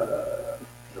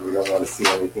 And we don't want to see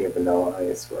anything of Vanilla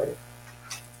Ice, right?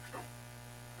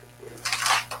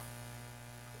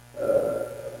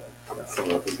 I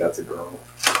don't think that's a girl.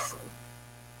 So,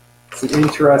 it's an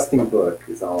interesting book,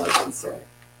 is all I can say.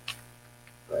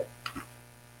 But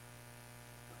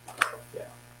yeah.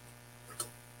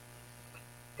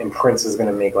 And Prince is going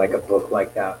to make like a book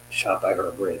like that, shot by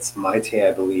her Brits. Maite,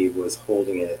 I believe, was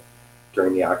holding it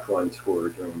during the Act One tour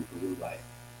during Blue Light.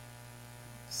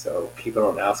 So people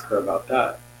don't ask her about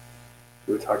that.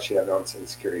 People talk shit about some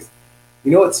insecurities.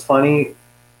 You know what's funny,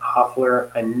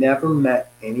 Hoffler? I never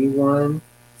met anyone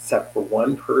except for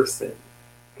one person.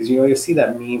 Because you'll see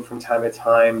that meme from time to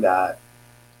time that,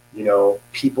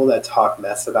 people that talk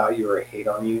mess about you or hate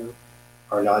on you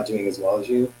are not doing as well as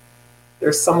you.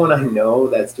 There's someone I know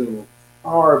that's doing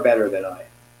far better than I am,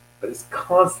 but is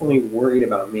constantly worried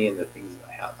about me and the things that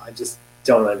I have. I just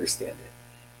don't understand it.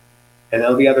 And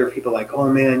there'll be other people like, oh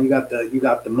man, you got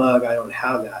the mug, I don't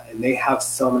have that. And they have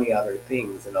so many other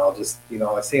things. And I'll just,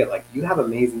 I say it like, you have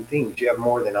amazing things. You have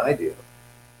more than I do.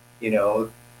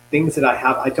 Things that I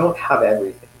have, I don't have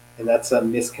everything. And that's a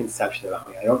misconception about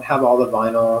me. I don't have all the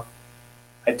vinyl.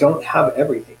 I don't have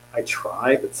everything. I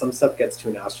try, but some stuff gets to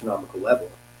an astronomical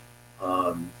level.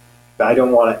 But I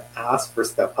don't want to ask for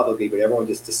stuff publicly, but everyone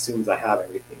just assumes I have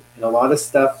everything. And a lot of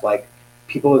stuff, like,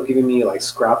 people have given me like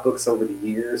scrapbooks over the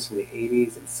years from the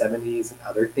 80s and 70s and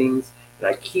other things, and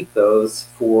I keep those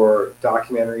for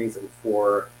documentaries and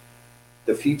for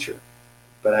the future.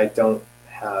 But I don't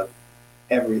have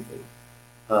everything.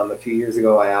 A few years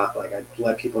ago, I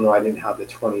let people know I didn't have the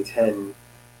 2010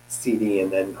 CD,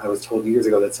 and then I was told years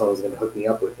ago that someone was going to hook me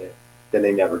up with it. Then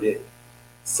they never did.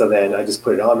 So then I just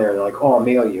put it on there, and they're like, "Oh, I'll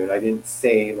mail you," and I didn't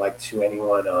say like to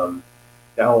anyone,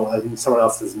 "No, someone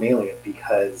else is mailing it,"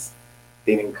 because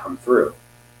they didn't come through.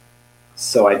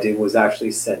 So was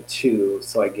actually sent two.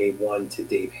 So I gave one to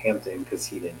Dave Hampton because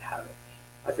he didn't have it.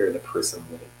 I figured the person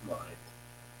wouldn't mind.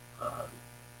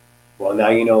 Well, now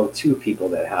you know two people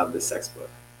that have the sex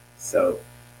book. So,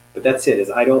 but that's it.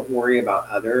 Is I don't worry about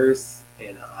others,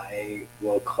 and I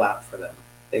will clap for them.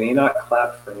 They may not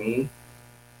clap for me,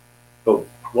 but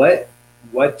what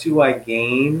do I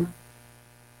gain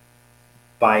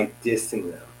by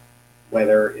dissing them?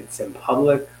 Whether it's in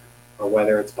public or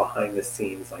whether it's behind the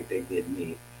scenes like they did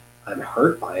me. I'm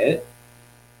hurt by it,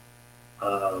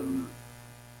 um,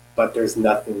 but there's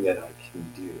nothing that I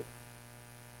can do.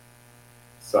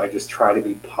 So I just try to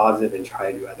be positive and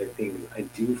try to do other things. I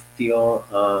do feel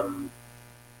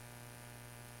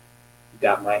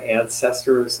that my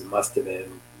ancestors must have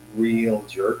been real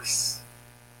jerks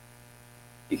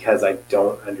because I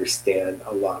don't understand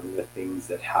a lot of the things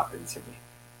that happen to me.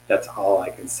 That's all I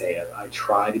can say. I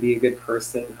try to be a good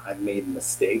person. I've made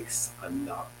mistakes. I'm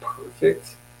not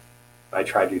perfect. I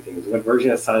try to do things. What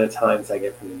version of Sign of Times I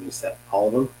get from the new set? All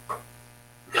of them.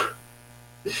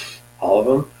 All of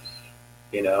them.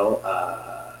 You know,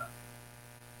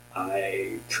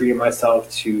 I treated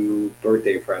myself to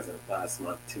birthday present last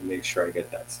month to make sure I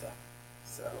get that stuff.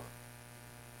 So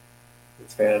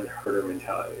it's fan herder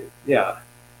mentality. Yeah,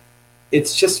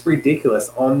 it's just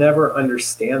ridiculous. I'll never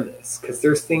understand this because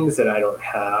there's things that I don't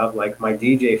have. Like my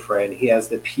DJ friend, he has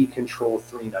the P Control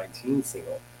 319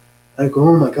 single. I go,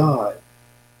 oh my god.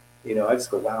 You know, I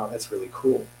just go, wow, that's really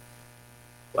cool.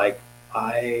 Like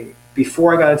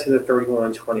before I got into the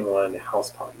 3121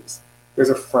 house parties, there's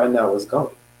a friend that was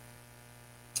going,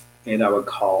 and I would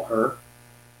call her,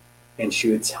 and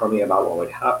she would tell me about what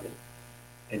would happen.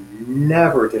 And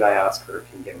never did I ask her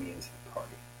to get me into the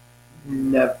party.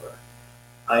 Never.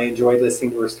 I enjoyed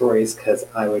listening to her stories because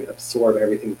I would absorb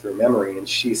everything through memory, and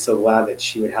she's so glad that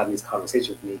she would have these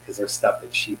conversations with me because there's stuff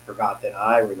that she forgot that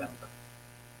I remember.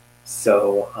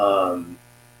 So,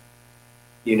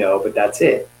 you know, but that's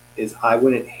it. Is I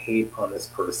wouldn't hate on this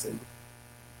person.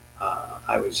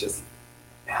 I was just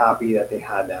happy that they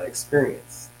had that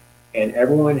experience. And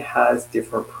everyone has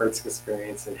different perks of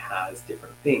experience and has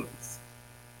different things.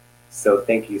 So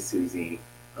thank you, Susie.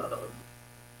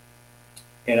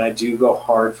 And I do go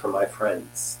hard for my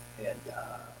friends. And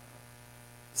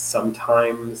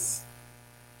sometimes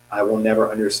I will never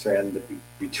understand the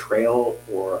betrayal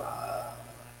or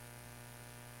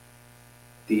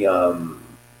the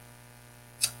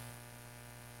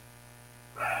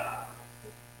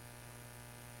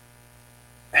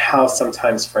how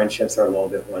sometimes friendships are a little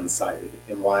bit one-sided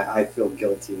and why I feel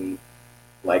guilty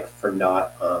like for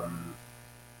not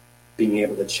being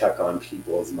able to check on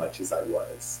people as much as I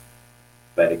was.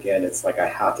 But again, it's like I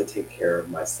have to take care of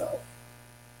myself.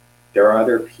 There are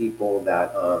other people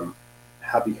that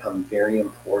have become very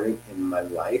important in my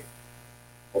life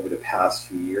over the past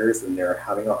few years, and they're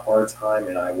having a hard time,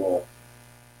 and I will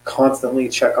constantly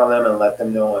check on them and let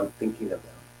them know I'm thinking of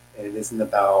them. And it isn't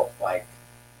about like,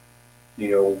 you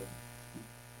know,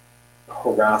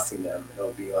 harassing them.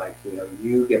 It'll be like, you know,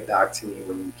 you get back to me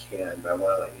when you can, but I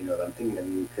want to let you know that I'm thinking of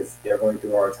you because they're going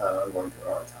through a hard time, I'm going through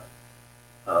a hard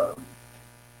time.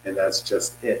 And that's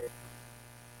just it.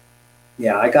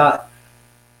 Yeah, I got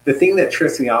the thing that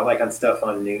trips me out like on stuff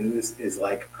on news is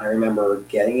like I remember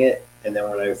getting it, and then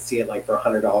when I would see it like for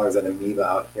 $100 at Amoeba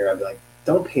out here, I'd be like,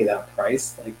 don't pay that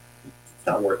price. Like it's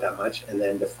not worth that much. And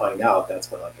then to find out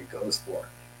that's what like it goes for.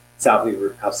 It's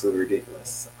absolutely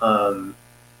ridiculous. Who's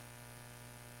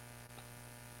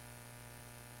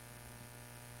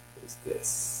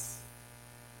this?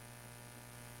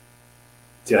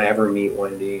 Did I ever meet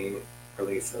Wendy or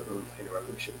Lisa in Plain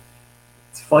Revolution?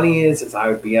 What's funny is I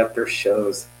would be at their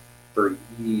shows for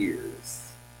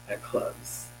years at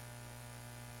clubs,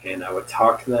 and I would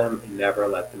talk to them and never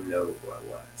let them know who I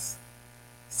was.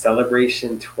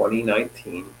 Celebration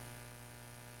 2019,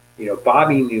 you know,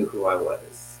 Bobby knew who I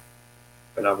was,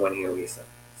 but not Wendy or Lisa.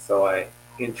 So I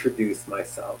introduced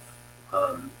myself.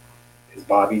 Because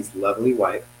Bobby's lovely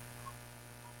wife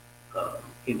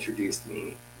introduced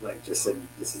me, like just said,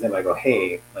 this is him. I go,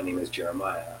 hey, my name is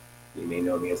Jeremiah. You may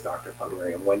know me as Dr.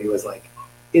 Funnery. And Wendy was like,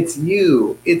 it's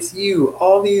you,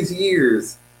 all these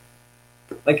years.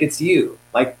 Like, it's you.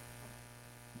 Like,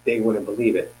 they wouldn't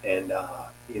believe it. And,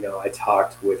 you know, I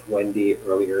talked with Wendy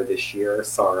earlier this year,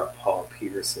 saw her at Paul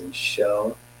Peterson's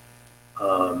show.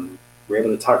 We're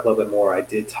able to talk a little bit more. I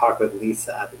did talk with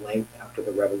Lisa at length after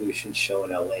the Revolution show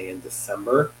in LA in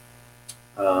December.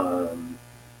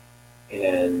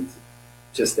 And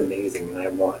just amazing. And I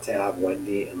want to have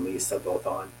Wendy and Lisa both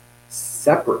on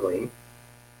separately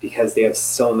because they have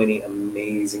so many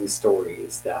amazing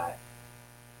stories that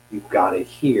you've got to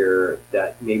hear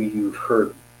that maybe you've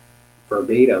heard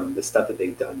verbatim the stuff that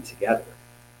they've done together.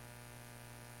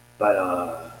 But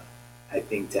I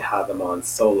think to have them on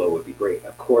solo would be great.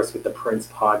 Of course, with the Prince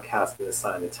podcast and the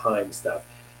Sign of Time stuff,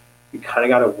 we kind of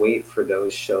got to wait for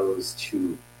those shows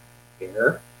to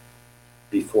air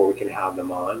before we can have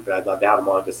them on. But I'd love to have them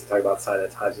on just to talk about Sign of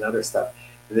the Times and other stuff.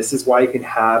 And this is why you can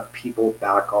have people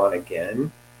back on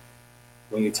again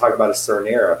when you talk about a certain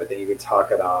era, but then you can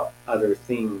talk about other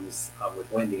things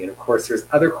with Wendy. And of course, there's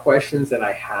other questions that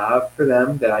I have for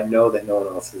them that I know that no one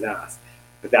else has asked.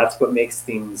 But that's what makes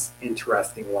things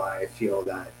interesting, why I feel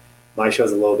that my show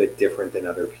is a little bit different than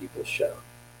other people's show.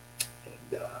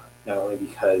 And not only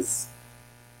because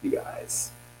you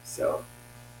guys. So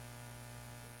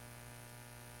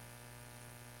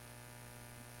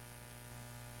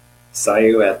saw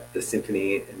you at the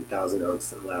Symphony in Thousand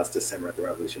Oaks last December at the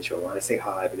Revolution Show. I want to say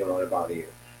hi, but don't want to bother you.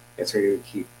 It's ready to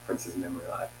keep Prince's memory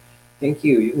alive. Thank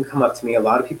you. You can come up to me. A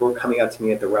lot of people were coming up to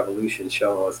me at the Revolution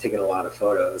Show. I was taking a lot of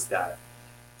photos that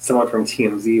someone from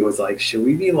TMZ was like, should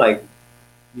we be like,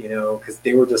 because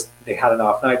they had an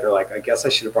off night. They're like, I guess I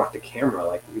should have brought the camera.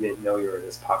 Like, we didn't know you were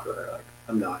this popular. Like,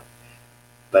 I'm not.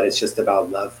 But it's just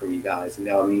about love from you guys. And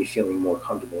now me feeling more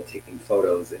comfortable taking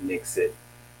photos, it makes it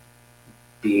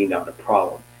be not a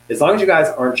problem. As long as you guys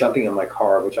aren't jumping in my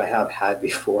car, which I have had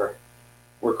before,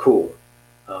 we're cool.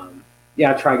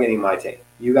 Yeah, try getting my take.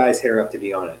 You guys hit her up to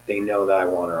be on it. They know that I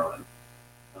want her on.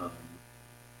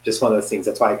 Just one of those things.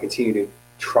 That's why I continue to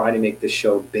try to make the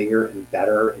show bigger and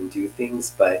better and do things.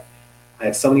 But I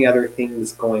have so many other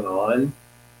things going on,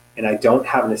 and I don't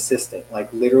have an assistant.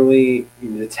 Like literally,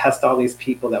 to test all these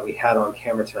people that we had on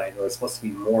camera tonight, there was supposed to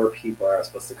be more people that are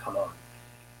supposed to come on.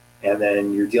 And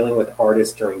then you're dealing with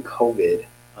artists during COVID.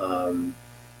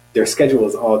 Their schedule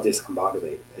is all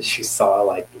discombobulated. As you saw,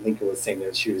 like Lenka was saying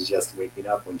that she was just waking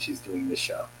up when she's doing the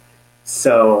show.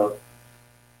 So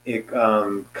it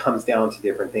comes down to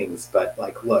different things. But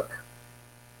like, look,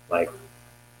 like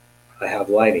I have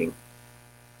lighting.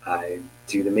 I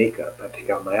do the makeup. I pick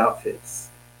out my outfits.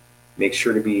 Make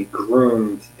sure to be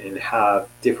groomed and have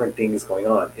different things going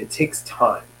on. It takes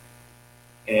time.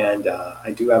 And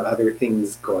I do have other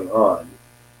things going on.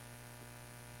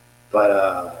 But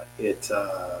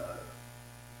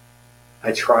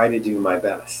I try to do my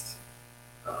best.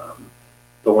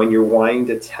 But when you're wanting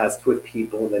to test with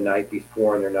people the night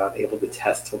before and they're not able to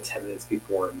test till 10 minutes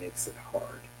before, it makes it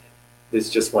hard. It's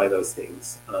just one of those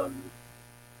things.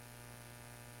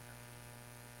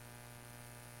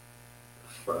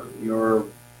 From your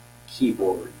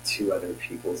keyboard to other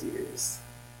people's ears.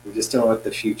 We just don't know what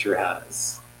the future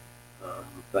has.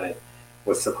 But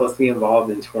was supposed to be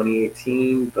involved in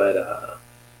 2018, but a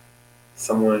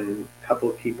couple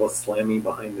of people slammed me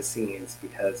behind the scenes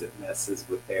because it messes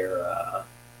with their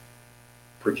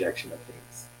projection of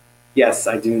things. Yes,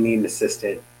 I do need an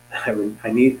assistant. I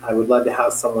would love to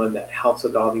have someone that helps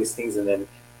with all these things and then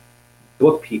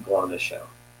book people on the show,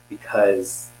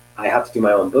 because I have to do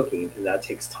my own booking and that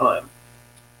takes time.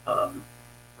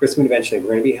 Chris Moon, eventually we're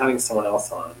going to be having someone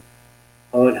else on.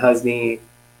 Owen Husney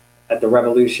at the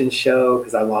Revolution Show,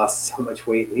 because I lost so much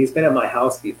weight. And he's been at my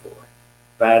house before,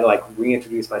 but I had to like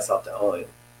reintroduce myself to Owen,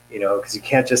 because you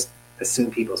can't just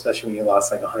assume people, especially when you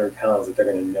lost like 100 pounds, that they're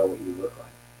going to know what you look like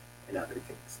and other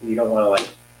things. And you don't want to like,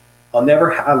 I'll never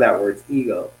have that where it's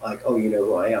ego. Like, oh, you know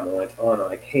who I am. I went on, I'm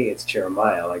like, hey, it's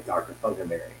Jeremiah, like Dr.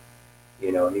 Funkenberry.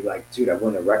 And he's like, dude, I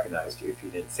wouldn't have recognized you if you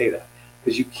didn't say that.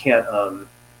 Because you can't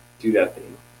do that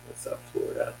thing. What's up,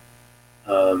 Florida?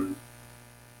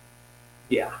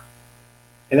 Yeah.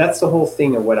 And that's the whole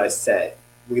thing of what I said.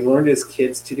 We learned as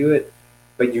kids to do it,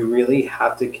 but you really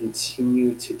have to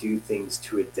continue to do things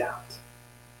to adapt.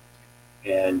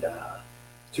 And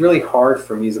it's really hard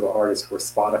for musical artists where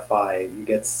Spotify, you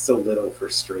get so little for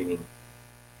streaming.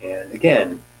 And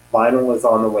again, vinyl is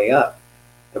on the way up.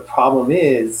 The problem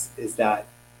is that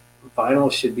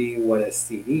vinyl should be what a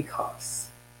CD costs.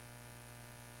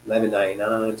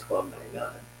 $11.99,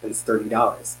 $12.99, but it's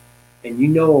 $30. And you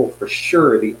know for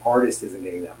sure the artist isn't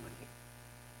getting that money.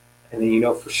 And then you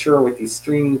know for sure with these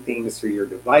streaming things through your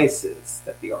devices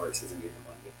that the artist isn't getting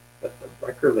money, but the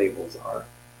record labels are.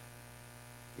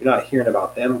 You're not hearing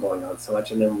about them going on so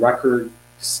much. And then record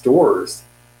stores,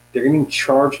 they're getting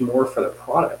charged more for the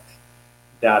product.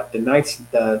 That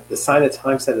the Sign of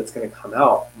Time set that's going to come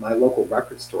out, my local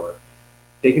record store,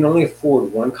 they can only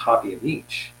afford one copy of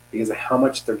each because of how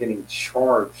much they're getting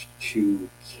charged to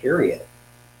carry it.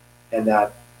 And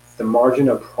that the margin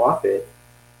of profit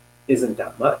isn't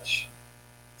that much.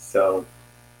 So,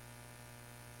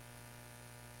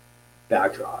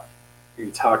 backdrop. You're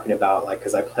talking about, like,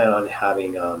 because I plan on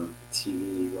having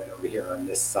TV right over here on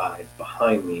this side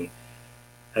behind me.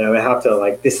 And I would have to,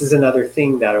 like, this is another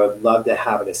thing that I would love to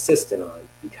have an assistant on,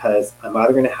 because I'm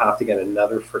either going to have to get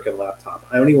another freaking laptop.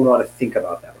 I don't even want to think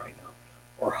about that right now.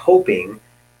 Or hoping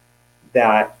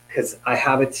that, because I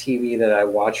have a TV that I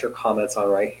watch your comments on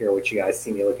right here, which you guys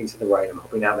see me looking to the right. I'm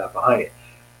hoping to have that behind it.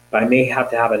 But I may have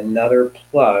to have another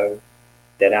plug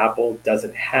that Apple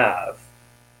doesn't have.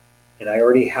 And I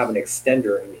already have an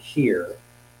extender in here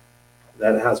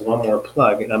that has one more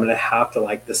plug. And I'm going to have to,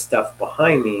 like, the stuff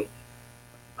behind me,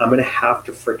 I'm going to have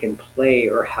to freaking play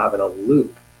or have in a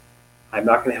loop. I'm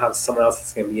not going to have someone else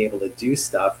that's going to be able to do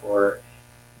stuff, or,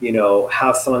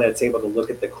 have someone that's able to look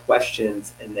at the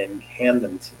questions and then hand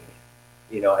them to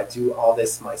me. I do all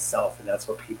this myself, and that's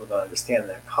what people don't understand.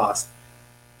 That costs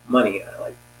money.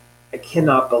 I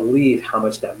cannot believe how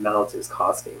much that mount is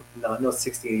costing. Not no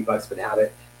 60, $80, but have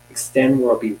it extend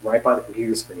where it'll be right by the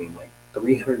computer screen, like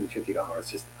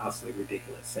 $350. Just absolutely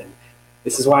ridiculous. And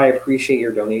this is why I appreciate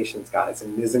your donations, guys.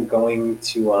 And it isn't going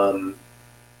to,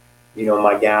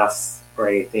 my gas or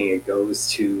anything. It goes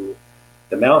to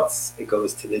the mounts. It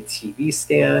goes to the TV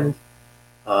stand,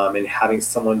 and having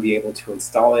someone be able to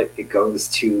install it. It goes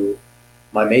to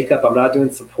my makeup. I'm not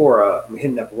doing Sephora. I'm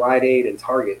hitting up Rite Aid and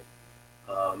Target.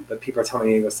 But people are telling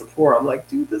me to go to Sephora. I'm like,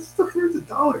 dude, this is hundreds of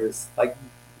dollars. Like,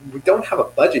 we don't have a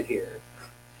budget here.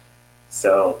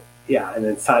 So yeah, and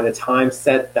then sign the time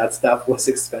set. That stuff was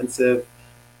expensive.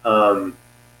 Um,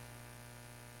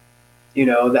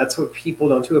 that's what people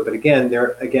don't do it. But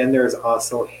there's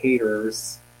also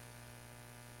haters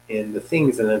in the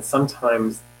things, and then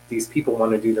sometimes these people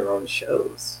want to do their own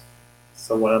shows.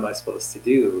 So what am I supposed to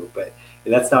do? But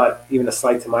that's not even a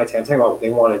slight to my team. I'm talking about they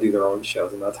want to do their own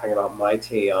shows. I'm not talking about my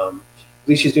team. At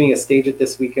least she's doing a stage at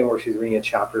this weekend where she's reading a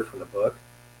chapter from the book,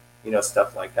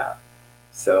 stuff like that.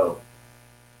 So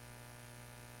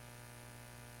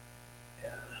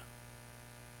yeah,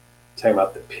 talking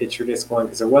about the picture disc one,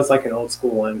 because there was like an old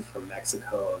school one from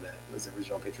Mexico that was the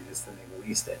original picture disc, and they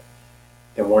released it.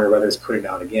 Then Warner Brothers put it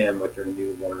out again with their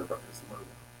new Warner Brothers logo.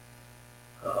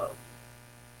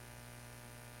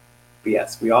 But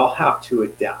yes, we all have to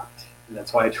adapt, and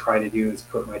that's what I try to do, is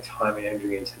put my time and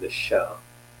energy into the show.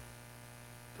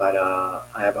 But I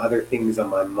have other things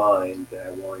on my mind that I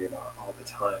worry about all the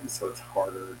time, so it's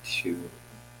harder to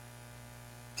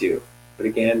do. But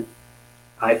again,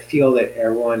 I feel that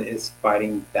everyone is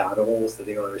fighting battles that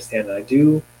they don't understand. And I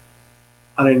do,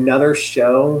 on another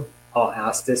show, I'll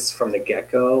ask this from the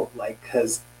get-go,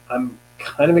 because I'm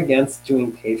kind of against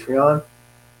doing Patreon,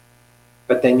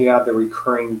 but then you have the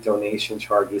recurring donation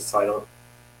charges, so I don't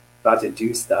about to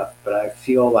do stuff. But I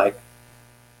feel like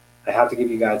I have to give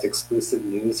you guys exclusive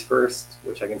news first,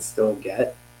 which I can still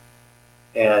get,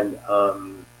 and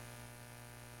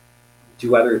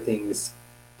do other things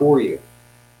for you.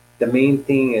 The main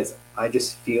thing is I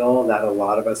just feel that a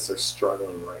lot of us are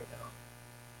struggling right now,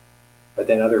 but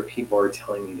then other people are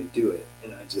telling me to do it,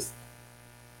 and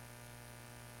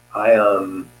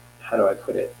how do I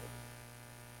put it?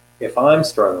 If I'm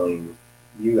struggling,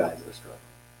 you guys are struggling.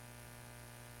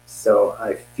 So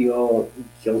I feel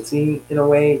guilty in a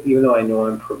way, even though I know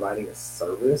I'm providing a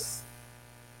service.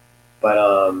 But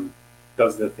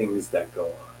those are the things that go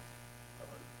on.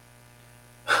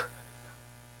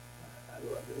 I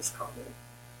love this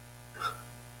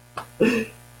comment.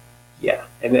 Yeah,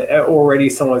 and already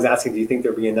someone was asking, do you think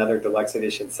there'll be another deluxe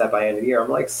edition set by end of the year? I'm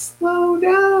like, slow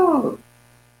down.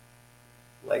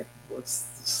 Like, let's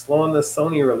slow on the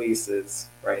Sony releases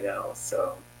right now.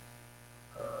 So,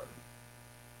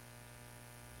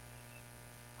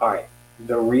 all right.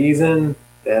 The reason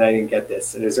that I didn't get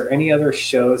this, and is there any other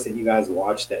shows that you guys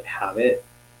watch that have it?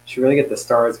 Should really get the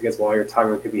stars, because while you're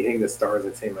talking, we could be hitting the stars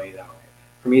and saving money that way.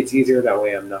 For me, it's easier that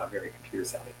way. I'm not very computer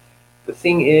savvy. The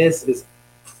thing is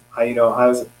I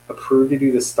was approved to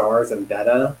do the stars in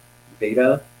beta,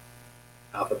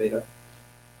 alpha beta,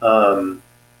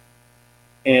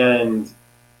 and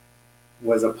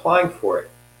was applying for it.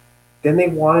 Then they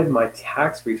wanted my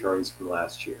tax returns from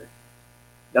last year.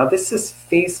 Now this is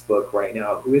Facebook right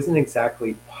now, who isn't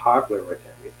exactly popular with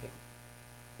everything.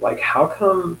 Like, how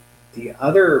come the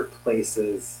other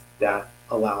places that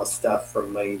allow stuff for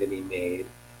money to be made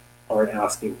aren't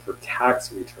asking for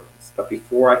tax returns? But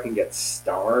before I can get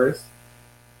stars,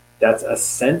 that's a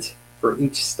cent for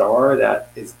each star that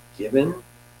is given.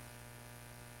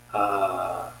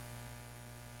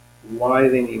 Why do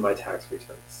they need my tax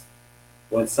returns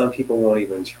when some people won't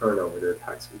even turn over their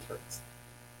tax returns?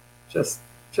 Just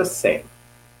saying.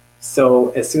 So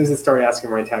as soon as it started asking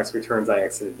for my tax returns, I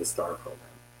exited the star program.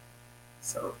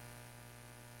 So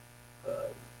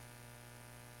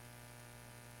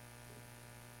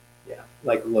yeah,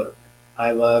 like, look,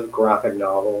 I love graphic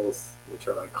novels, which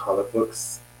are like comic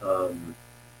books,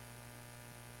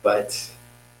 but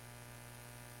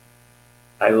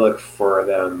I look for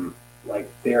them like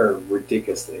they're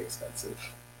ridiculously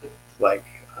expensive. Like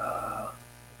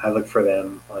I look for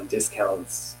them on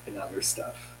discounts and other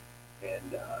stuff,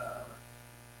 and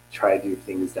try to do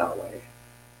things that way.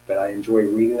 But I enjoy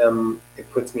reading them.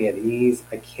 It puts me at ease.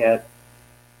 I can't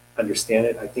understand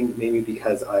it. I think maybe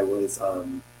because I was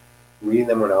reading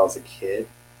them when I was a kid,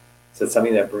 so it's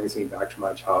something that brings me back to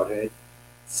my childhood.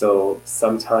 So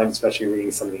sometimes, especially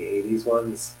reading some of the '80s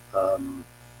ones,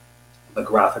 the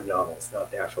graphic novels,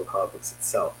 not the actual comic books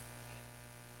itself.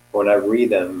 When I read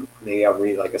them, maybe I'll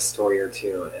read like a story or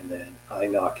two, and then I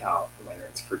knock out, whether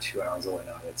it's for 2 hours or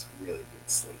whatnot. It's really good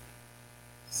sleep.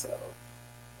 So,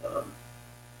 um,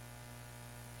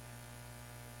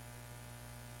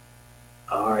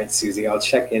 all right, Susie, I'll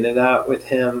check into that with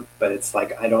him. But it's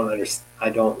like I don't understand. I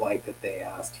don't like that they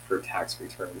asked for tax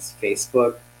returns.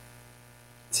 Facebook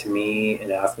to me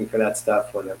and asking for that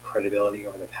stuff when their credibility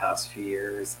over the past few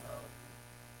years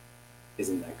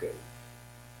isn't that good.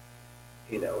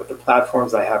 With the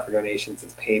platforms I have for donations,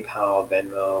 it's PayPal,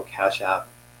 Venmo, Cash App.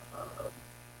 Um,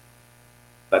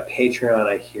 but Patreon,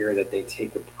 I hear that they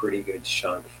take a pretty good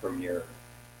chunk from your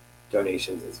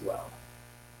donations as well.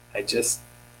 I just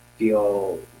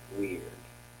feel weird,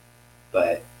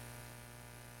 but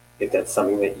if that's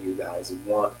something that you guys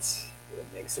want, it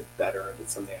makes it better. If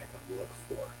it's something I can look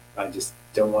for, I just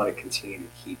don't want to continue to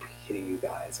keep hitting you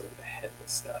guys over the head with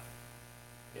stuff.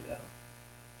 You know,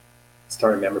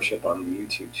 start a membership on the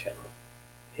YouTube channel.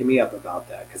 Hit me up about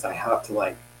that because I have to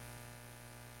like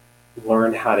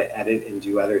learn how to edit and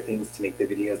do other things to make the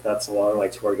videos not so long.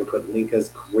 Like to where I can put Lenka's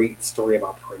great story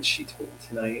about Prince she told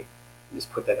tonight and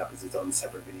just put that up as its own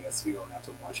separate video so you don't have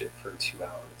to watch it for 2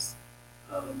 hours.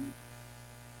 Um,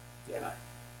 yeah.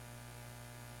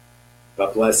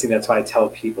 But blessing, that's why I tell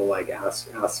people like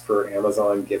ask for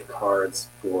Amazon gift cards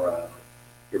for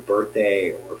your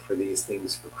birthday or for these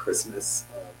things for Christmas.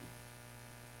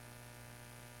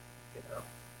 You know,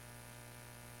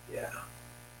 yeah.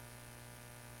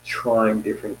 Trying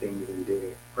different things and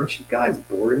doing it. Aren't you guys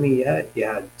bored of me yet? You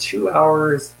had 2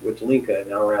 hours with Lenka, and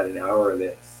now we're at an hour of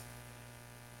this.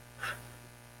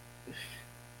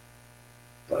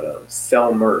 But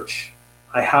sell merch.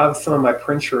 I have some of my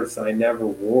print shirts that I never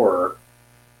wore.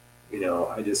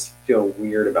 I just feel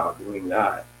weird about doing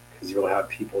that because you'll have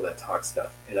people that talk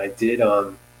stuff. And I did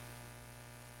want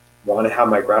to have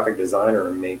my graphic designer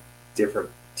make different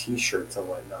T-shirts and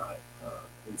whatnot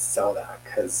and sell that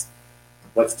because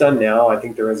what's done now, I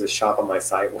think there is a shop on my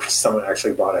site where someone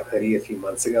actually bought a hoodie a few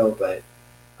months ago, but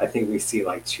I think we see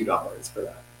like $2 for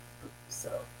that.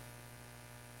 So,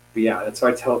 but yeah, that's why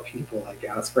I tell people like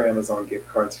ask for Amazon gift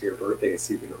cards for your birthday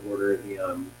so you can order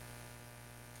the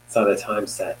Sign of the Time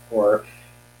set or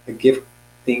a gift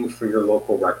thing for your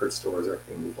local record stores or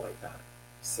things like that.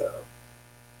 So,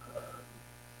 um,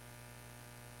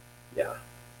 yeah.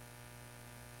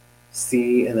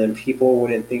 See, and then people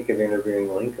wouldn't think of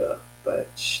interviewing Lenka, but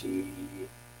she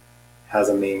has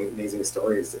amazing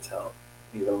stories to tell.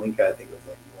 Even Lenka, I think, was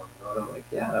like, "You want me on?" I'm like,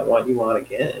 "Yeah, I want you on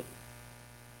again."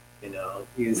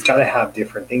 You just got to have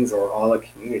different things. We're all a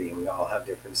community, and we all have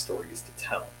different stories to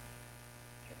tell.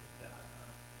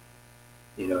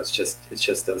 And, it's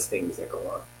just those things that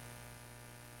go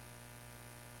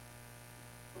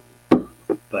on.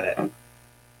 But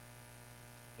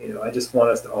I just want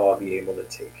us to all be able to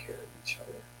take care of each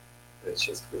other. But it's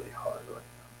just really hard right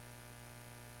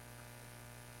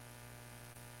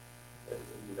now. And,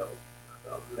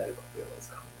 medical bills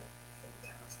coming up,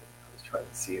 fantastic. I was trying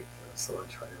to see if there was someone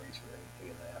trying to reach me or anything,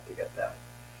 and I have to get that.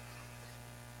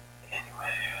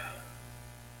 Anyway,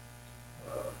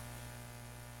 uh,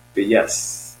 but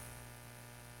yes.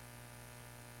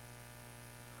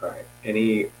 All right.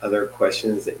 Any other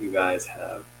questions that you guys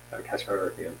have? Gotta catch my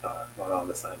everything and thought about all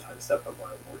the sign time stuff. I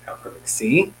want to work out perfect.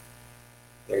 See,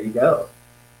 there you go.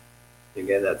 You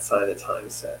get that sign of time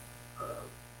set. Um,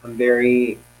 I'm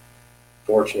very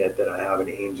fortunate that I have an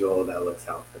angel that looks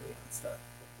out for me and stuff.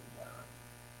 And,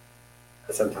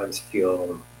 I sometimes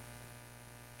feel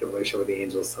the relationship with the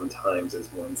angels sometimes is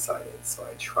one-sided, so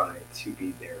I try to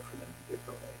be there for them in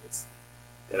different ways.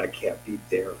 That I can't be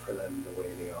there for them the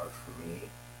way they are for me.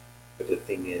 But the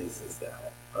thing is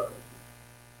that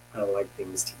I don't like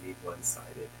things to be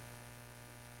one-sided,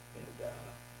 and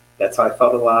that's how I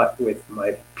felt a lot with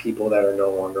my people that are no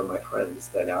longer my friends.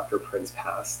 That after Prince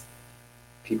passed,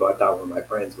 people I thought were my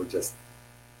friends were just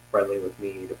friendly with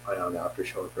me to find out after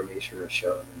show information or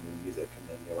shows and new music, and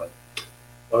then you're like,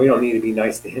 well, we don't need to be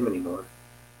nice to him anymore.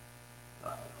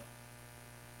 Uh,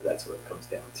 that's what it comes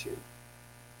down to.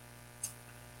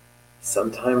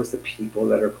 sometimes the people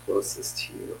that are closest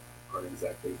to you aren't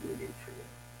exactly rooting for you.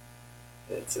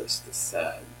 And it's just a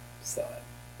sad, sad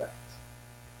fact.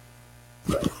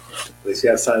 But at least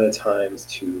you have silent times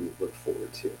to look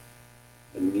forward to.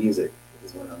 And music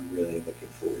is what I'm really looking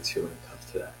forward to when it comes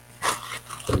to that.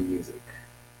 The music.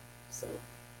 So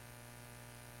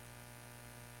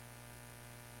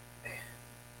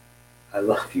I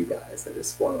love you guys. I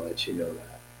just want to let you know that.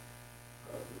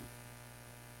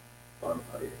 I'm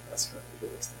probably your best friend if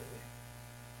you're listening to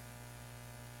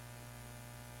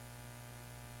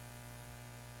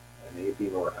me. I may be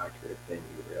more accurate than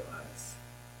you realize.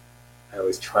 I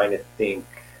was trying to think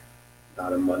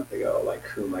about a month ago, like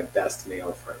who my best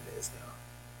male friend is now.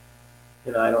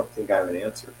 And I don't think I have an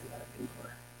answer for that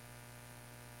anymore.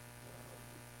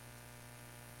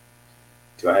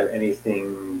 Do I have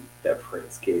anything that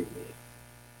Prince gave me?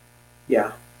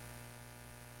 Yeah.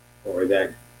 Or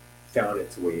that found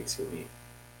its way to me?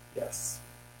 Yes.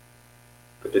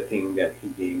 But the thing that he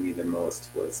gave me the most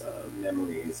was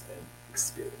memories and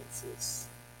experiences.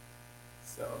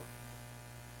 So,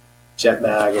 Jet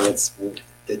Mag, and it's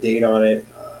the date on it,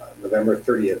 November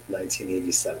 30th,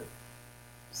 1987.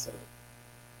 So,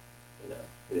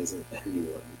 it isn't a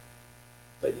new one.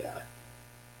 But yeah,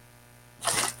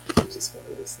 it's just one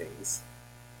of those things.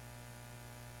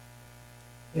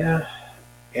 Yeah,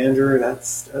 Andrew,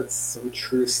 that's some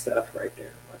true stuff right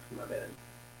there, my man.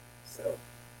 So,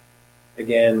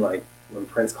 again, like when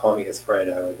Prince called me his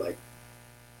friend, I would like,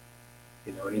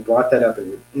 and he brought that up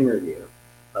in an interview.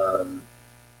 Um,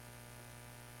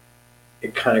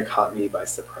 it kind of caught me by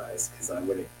surprise because I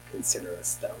wouldn't consider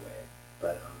us that way.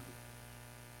 But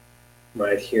when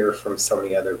I'd hear from so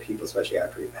many other people, especially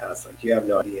after he passed, like you have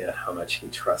no idea how much he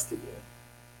trusted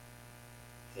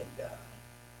you, and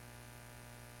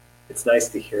it's nice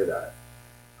to hear that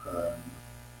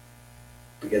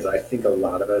because I think a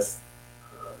lot of us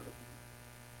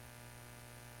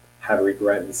have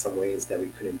regret in some ways that we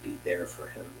couldn't be there for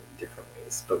him in different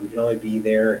ways, but we can only be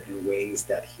there in ways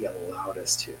that he allowed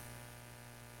us to.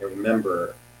 And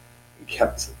remember, he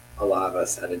kept a lot of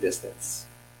us at a distance.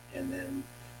 And then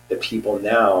the people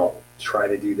now try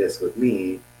to do this with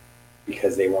me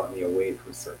because they want me away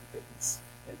from certain things.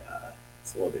 And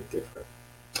it's a little bit different.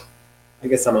 I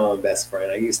guess I'm my own best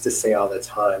friend. I used to say all the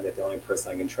time that the only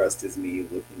person I can trust is me,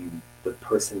 looking the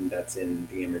person that's in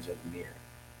the image of the mirror.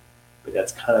 But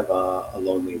that's kind of a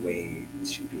lonely way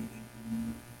to be.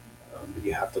 But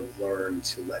you have to learn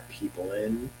to let people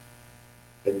in,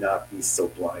 but not be so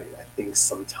blinded. I think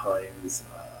sometimes,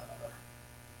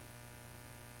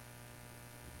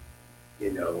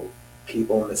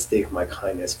 people mistake my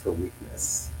kindness for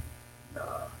weakness.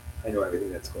 I know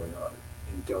everything that's going on,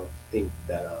 and don't think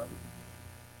that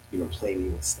you can play me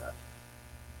with stuff.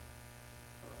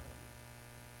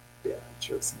 Yeah,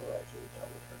 jokes more likely to tell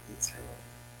with her needs her.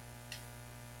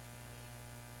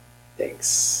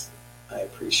 Thanks. I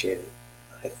appreciate it.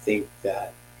 I think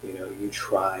that, you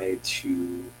try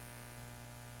to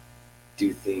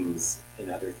do things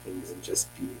and other things and just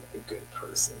be a good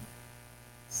person.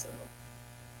 So,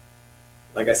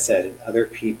 like I said, other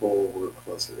people were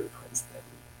closer to Prince than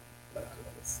what I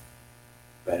was.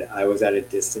 But I was at a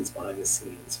distance behind the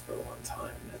scenes for a long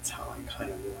time. That's how I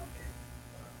kind of loved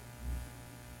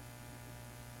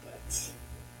it. But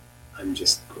I'm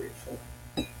just grateful.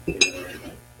 I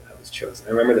was chosen.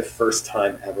 I remember the first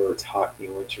time ever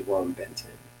talking with Jerome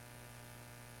Benton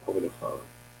over the phone.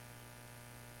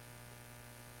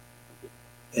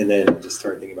 And then I just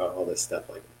started thinking about all this stuff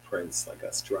like Prince, like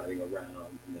us driving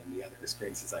around, and then the other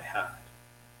experiences I had.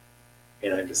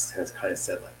 And I just kind of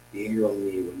said, like, the 8-year-old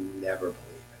me would never believe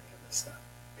any of this stuff.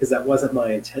 Because that wasn't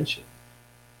my intention.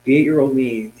 The 8-year-old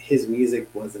me, his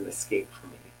music was an escape for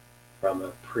me from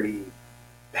a pretty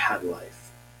bad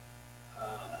life.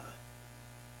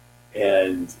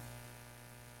 And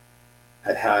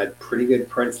I've had pretty good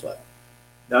Prince love.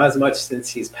 Not as much since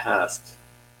he's passed,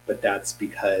 but that's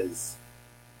because,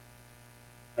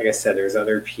 like I said, there's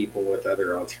other people with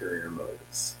other ulterior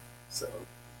motives. So,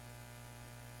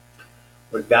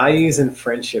 what values and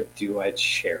friendship do I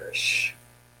cherish?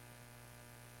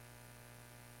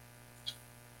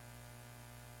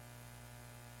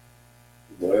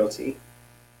 Loyalty.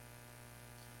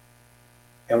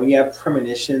 And when you have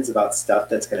premonitions about stuff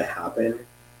that's going to happen,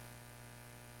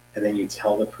 and then you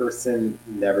tell the person,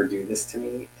 never do this to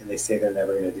me, and they say they're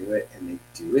never going to do it, and they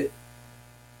do it,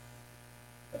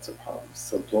 that's a problem.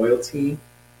 So loyalty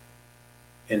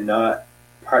and not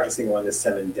practicing one of the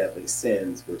 7 deadly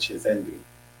sins, which is envy.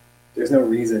 There's no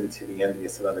reason to be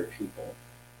envious of other people.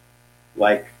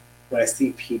 Like, when I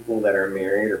see people that are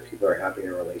married or people are having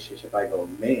a relationship, I go,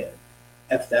 man,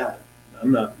 F that.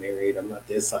 I'm not married. I'm not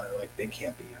this. I'm like, they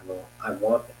can't be. I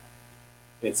want that.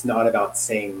 It's not about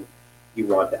saying you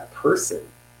want that person.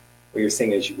 What you're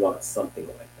saying is you want something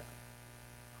like that.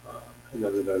 And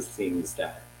those are those things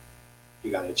that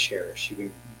you got to cherish.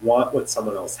 You want what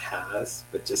someone else has,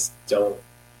 but just don't,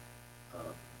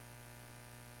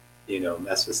 um,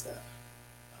 mess with stuff.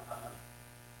 Uh,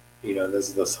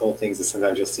 those whole things that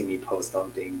sometimes you'll see me post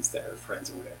on things that are friends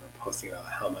or whatever, posting about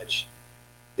how much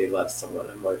they love someone.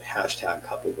 I'm like, hashtag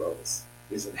couple goals.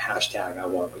 Using hashtag I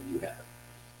want what you have.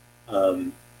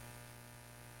 Um,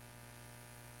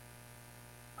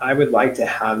 I would like to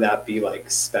have that be like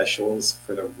specials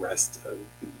for the rest of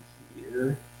the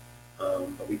year.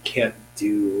 But we can't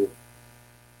do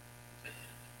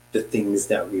the things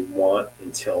that we want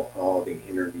until all the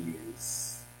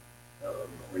interviews, or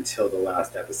until the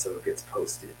last episode gets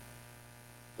posted.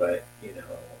 But,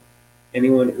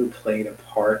 anyone who played a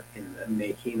part in the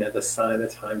making of the Sign of the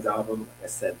Times album, like I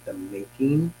said, the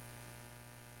making,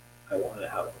 I want to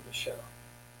have on the show.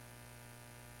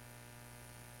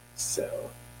 So,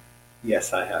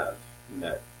 yes, I have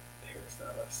met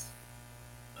hairstylists.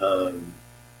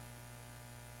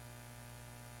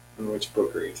 Which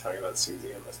book are you talking about,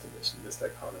 Susie? I must have missed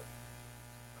that comment.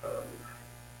 Um,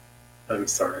 I'm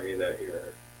sorry that your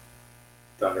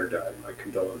daughter died. My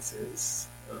condolences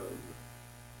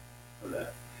on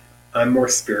that. I'm more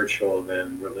spiritual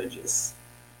than religious.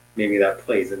 Maybe that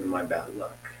plays into my bad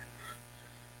luck.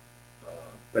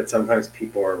 But sometimes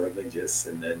people are religious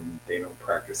and then they don't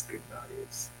practice good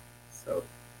values. So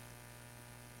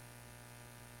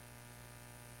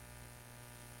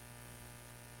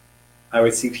I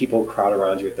would see people crowd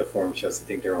around you at the forum shows and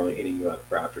think they're only hitting you up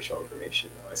for after show information.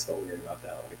 I always felt weird about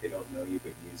that. Like they don't know you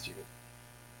but used you.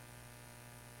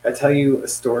 I tell you a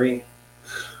story.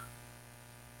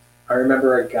 I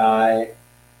remember a guy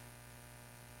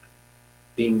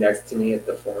being next to me at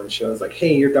the forum shows, like,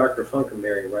 "Hey, you're Dr.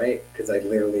 Funkenberry, right?" Because I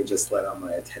literally just let out my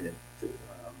my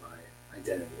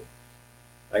identity.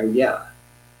 I go, "Yeah."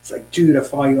 It's like, "Dude, I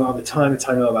follow you all the time. It's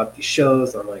telling me about these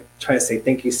shows." I'm like, trying to say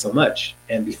thank you so much.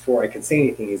 And before I can say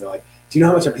anything, he's like, "Do you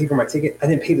know how much I paid for my ticket? I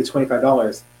didn't pay the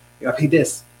 $25. I paid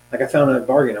this. Like I found a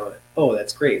bargain on it." "Oh,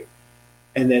 that's great."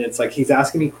 And then it's like he's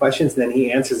asking me questions, and then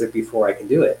he answers it before I can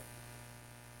do it.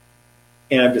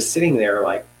 And I'm just sitting there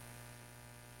like,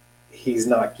 he's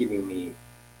not giving me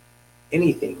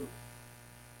anything.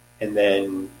 And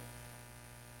then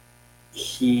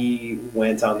he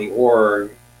went on the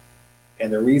org,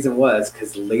 and the reason was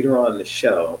because later on in the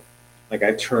show, like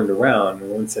I turned around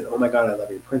and one said, "Oh my God, I love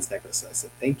your Prince necklace." And I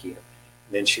said, "Thank you."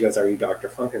 And then she goes, "Are you Dr.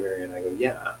 Funkenberry?" And I go,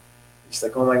 "Yeah." And she's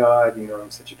like, "Oh my God,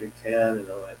 I'm such a big fan." And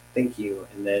I'm like, "Thank you."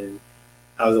 And then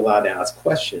I was allowed to ask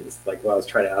questions. Like what I was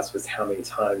trying to ask was how many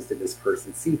times did this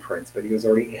person see Prince? But he was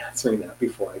already answering that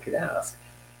before I could ask.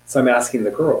 So I'm asking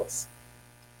the girls,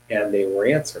 and they were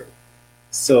answering.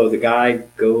 So the guy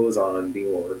goes on the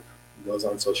org, goes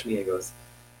on social media, and goes,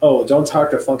 "Oh, don't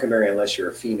talk to Funkenberry unless you're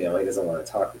a female. He doesn't want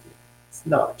to talk with you." It's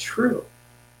not true.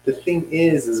 The thing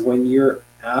is when you're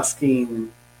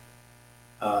asking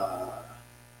uh,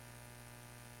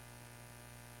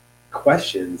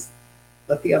 questions,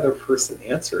 let the other person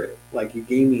answer it. Like you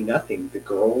gave me nothing. The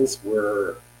girls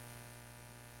were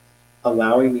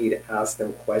allowing me to ask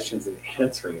them questions and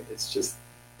answering it. It's just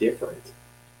different.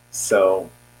 So,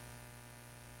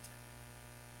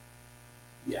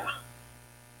 yeah.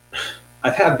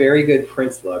 I've had very good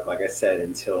Prince luck, like I said,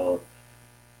 until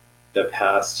the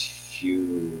past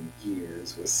few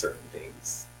years with certain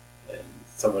things. And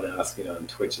someone asked me on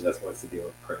Twitch, that's what's the deal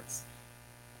with Prince.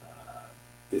 Uh,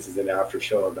 this is an after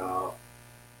show about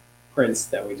Prince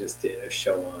that we just did a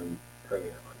show on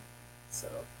earlier on. So,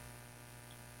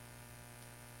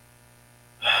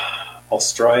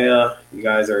 Australia, you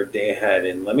guys are a day ahead.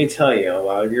 And let me tell you, a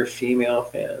lot of your female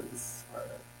fans are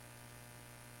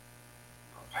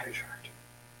quite attractive.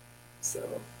 So,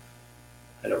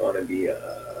 I don't want to be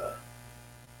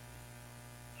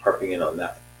harping in on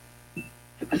that.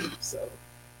 So,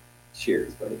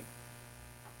 cheers, buddy.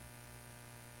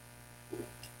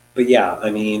 But yeah,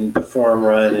 I mean, the forum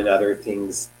run and other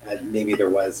things, maybe there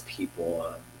was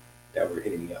people that were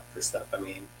hitting me up for stuff. I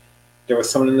mean, there was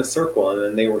someone in the circle, and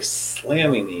then they were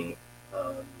slamming me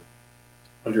um,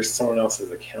 under someone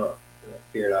else's account, and I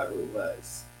figured out who it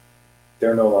was.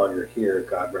 They're no longer here,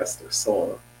 God rest their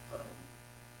soul. Um,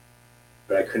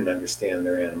 but I couldn't understand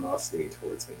their animosity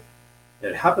towards me.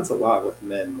 And it happens a lot with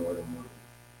men more than women,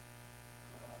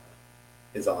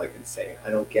 is all I can say. I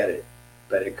don't get it,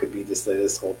 but it could be just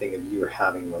this whole thing of you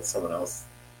having what someone else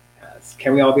has.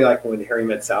 Can we all be like when Harry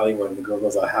met Sally, when the girl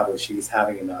goes, "I'll have what she's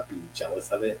having," and not be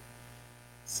jealous of it?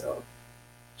 So,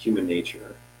 human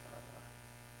nature.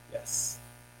 Yes.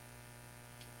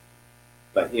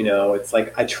 But it's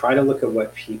like I try to look at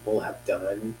what people have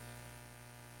done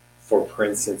for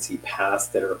instance, he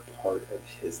passed that are part of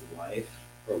his life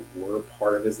or were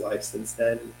part of his life since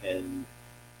then. And,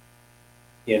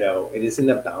 it isn't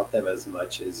about them as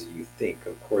much as you think.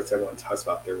 Of course, everyone talks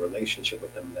about their relationship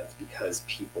with them. That's because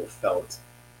people felt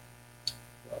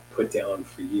put down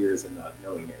for years and not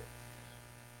knowing it.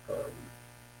 Um,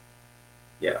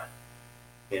 yeah.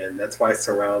 And that's why I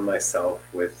surround myself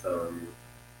with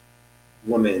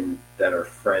women that are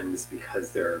friends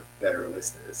because they're better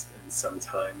listeners. And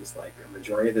sometimes, like a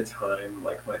majority of the time,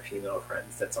 like my female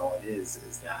friends, that's all it is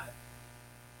that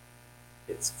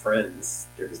it's friends.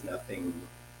 There's nothing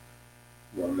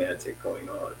romantic going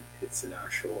on. It's an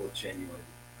actual, genuine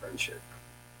friendship.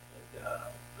 And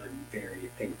I'm very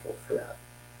thankful for that.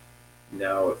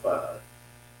 Now, if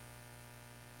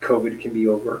COVID can be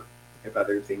over, if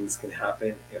other things can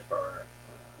happen, if our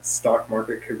stock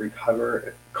market could recover,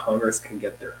 if Congress can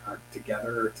get their act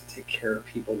together to take care of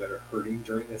people that are hurting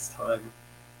during this time,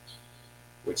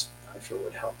 which I feel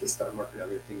would help the stock market and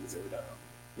other things, it would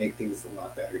make things a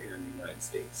lot better here in the United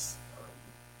States.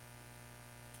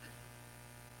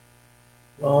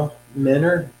 Well, men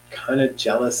are kind of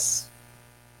jealous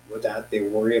with that. They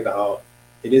worry about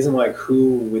it. Isn't like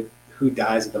who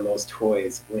dies with the most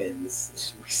toys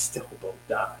wins. We still both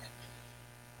die,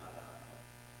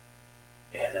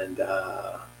 and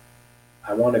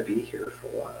I want to be here for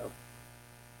a while.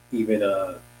 Even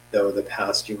though the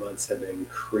past few months have been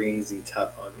crazy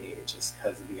tough on me just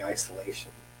because of the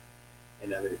isolation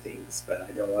and other things. But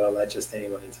I don't want to let just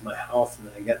anyone into my house and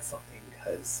then I get something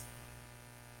because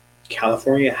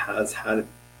California has had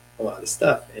a lot of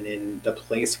stuff. And in the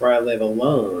place where I live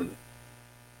alone,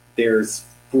 there's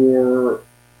 4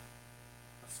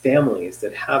 families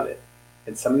that have it.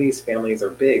 And some of these families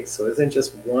are big. So it isn't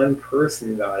just one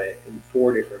person got it and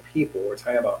 4 different people. We're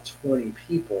talking about 20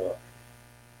 people.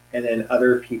 And then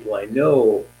other people I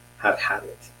know have had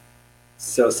it.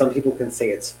 So some people can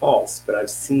say it's false, but I've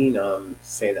seen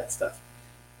say that stuff.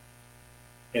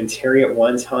 And Terry, at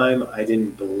one time, I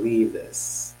didn't believe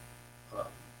this, um,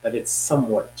 but it's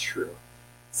somewhat true.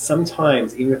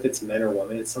 Sometimes, even if it's men or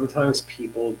women, sometimes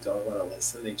people don't want to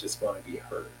listen, they just want to be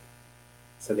heard.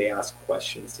 So they ask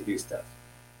questions to do stuff.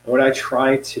 And what I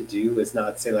try to do is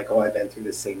not say, like, oh, I've been through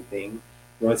the same thing.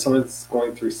 When someone's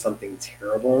going through something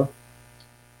terrible,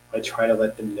 I try to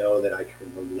let them know that I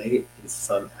can relate in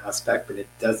some aspect, but it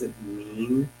doesn't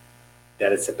mean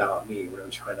that it's about me. What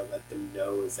I'm trying to let them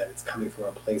know is that it's coming from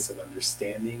a place of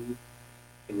understanding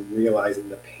and realizing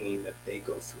the pain that they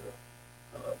go through.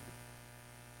 Um,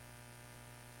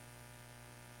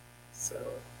 so,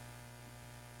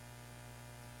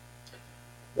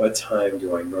 what time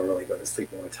do I normally go to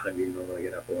sleep, and what time do you normally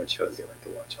get up, and what shows do you like to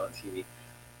watch on TV?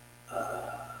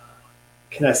 Uh,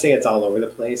 can I say it's all over the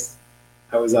place?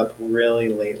 I was up really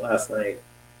late last night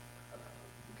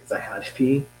because I had to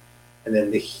be. And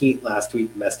then the heat last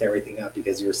week messed everything up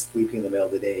because you're sleeping in the middle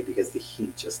of the day because the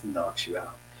heat just knocks you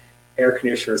out. Air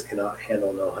conditioners cannot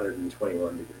handle no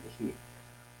 121-degree heat.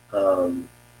 Um,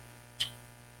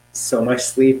 so my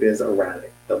sleep is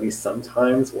erratic. There'll be some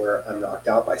times where I'm knocked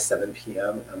out by 7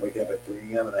 p.m. and I'm waking up at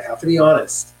 3 a.m. And I have to be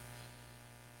honest,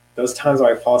 those times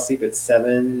where I fall asleep at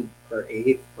 7 or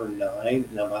 8 or 9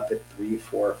 and I'm up at 3,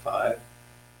 4, or 5,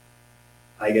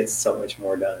 I get so much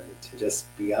more done to just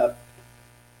be up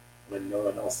when no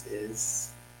one else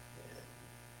is, and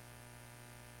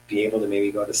be able to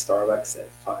maybe go to Starbucks at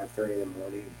 5:30 in the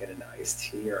morning and get an iced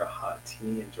tea or a hot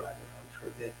tea and drive around for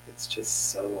a bit. It's just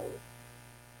so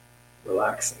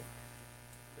relaxing.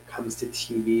 When it comes to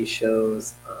TV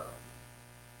shows,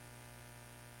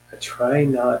 I try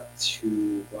not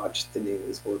to watch the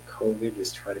news or COVID,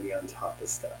 just try to be on top of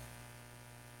stuff.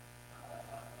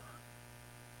 Uh,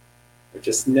 but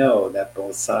just know that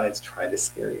both sides try to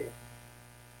scare you.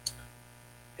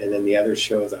 And then the other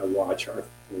shows I watch are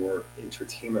for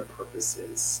entertainment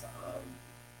purposes.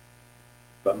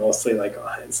 But mostly, like,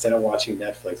 instead of watching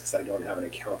Netflix, because I don't have an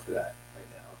account for that right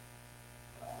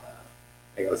now,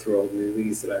 I go through old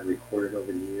movies that I've recorded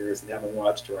over the years and haven't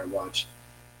watched, or I watch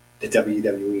the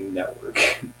WWE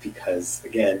network because,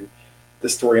 again, the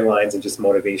storylines and just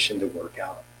motivation to work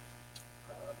out.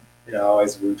 And I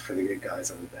always root for the good guys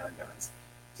over the bad guys.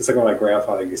 Just like what my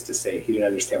grandfather used to say, he didn't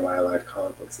understand why I liked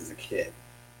comic books as a kid.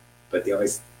 But the only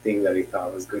thing that he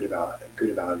thought was good about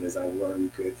it is I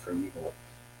learned good from evil.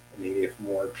 And maybe if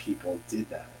more people did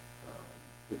that,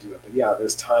 would do it. But yeah,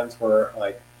 there's times where,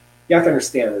 like, you have to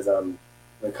understand is when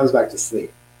it comes back to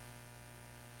sleep,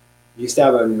 you used to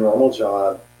have a normal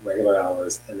job, regular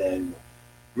hours, and then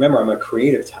remember I'm a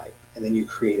creative type, and then you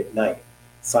create at night.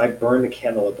 So I burn the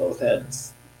candle at both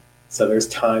ends. So there's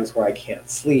times where I can't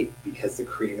sleep because the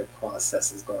creative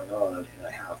process is going on and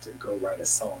I have to go write a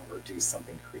song or do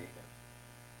something creative.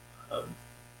 Um,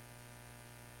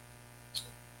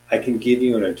 I can give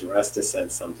you an address to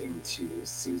send something to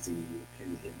Susie. You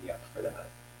can hit me up for that.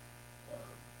 Um,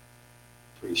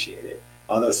 Appreciate it.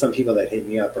 Although some people that hit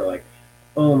me up are like,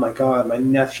 "Oh my God, my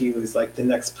nephew is like the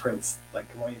next Prince. Like,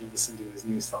 I want you to listen to his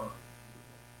new song."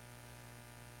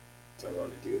 Don't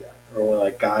want to do that. Or when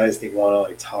like guys, they want to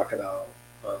like talk about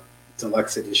um,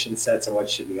 deluxe edition sets and what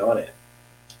should be on it,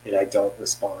 and I don't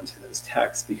respond to those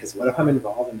texts because what if I'm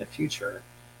involved in the future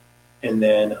and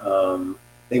then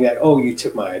they be like, "Oh, you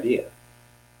took my idea."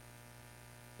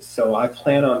 So I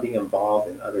plan on being involved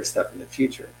in other stuff in the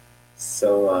future.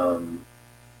 So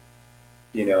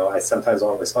I sometimes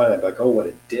won't respond. I'm like, "Oh, what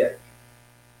a dick."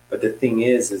 But the thing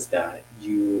is that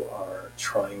you are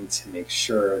trying to make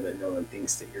sure that no one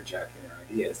thinks that you're jacking their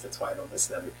ideas. That's why I don't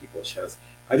listen to other people's shows.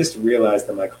 I just realized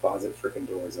that my closet freaking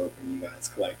door is open. You guys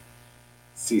could like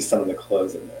see some of the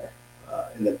clothes in there,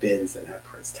 in the bins that have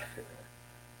Prince stuff in there.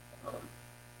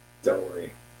 Don't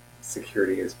worry,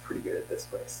 security is pretty good at this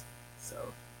place. So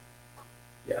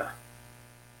yeah,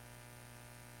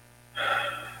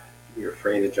 you're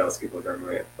afraid of jealous people during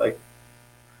my like.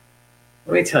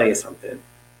 Let me tell you something.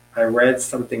 I read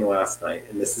something last night,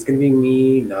 and this is going to be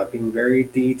me not being very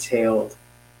detailed,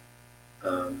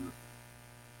 um,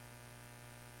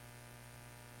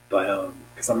 but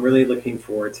because I'm really looking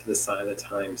forward to the Sign of the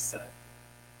Times set.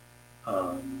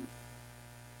 Um,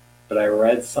 but I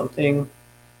read something,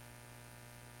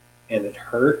 and it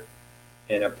hurt,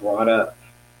 and it brought up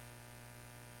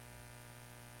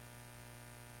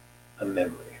a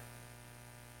memory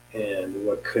and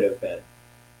what could have been,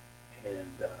 and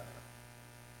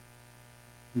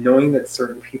knowing that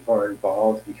certain people are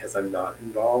involved because I'm not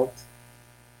involved,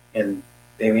 and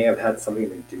they may have had something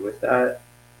to do with that.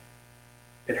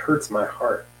 It hurts my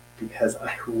heart because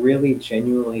I really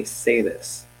genuinely say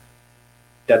this,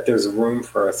 that there's room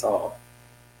for us all.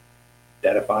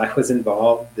 That if I was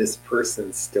involved, this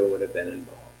person still would have been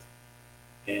involved.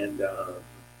 And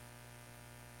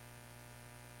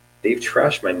they've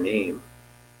trashed my name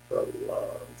for a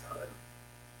long time.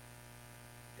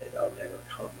 And I'll never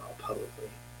come out publicly.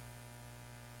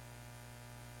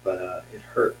 But it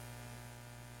hurt.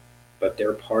 But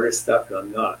they're part of stuff and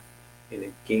I'm not. And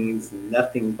it gains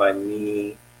nothing by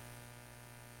me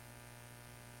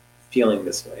feeling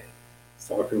this way.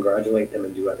 So I'll congratulate them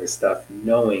and do other stuff,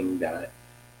 knowing that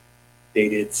they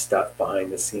did stuff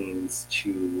behind the scenes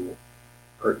to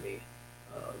hurt me.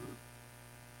 Um,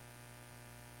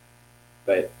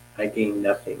 but I gain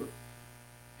nothing.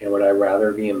 And would I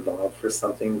rather be involved for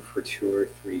something for 2 or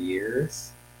 3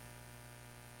 years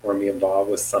or be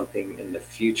involved with something in the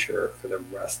future for the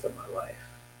rest of my life?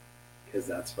 Because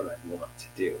that's what I want to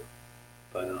do.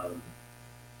 But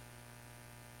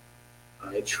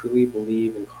I truly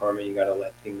believe in karma. You got to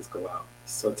let things go out.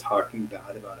 So talking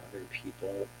bad about other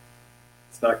people,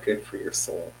 it's not good for your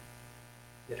soul.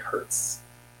 It hurts.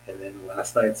 And then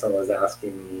last night someone was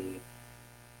asking me,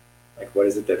 like, what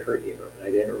is it that hurt you? And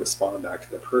I didn't respond back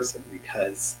to the person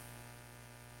because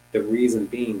the reason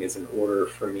being is in order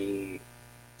for me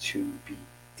to be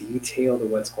detailed of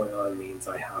what's going on means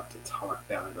I have to talk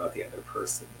bad about the other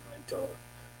person. And I don't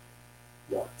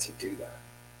want to do that.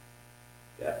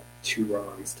 That two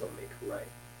wrongs don't make a right.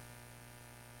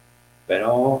 But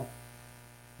I'll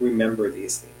remember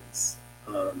these things.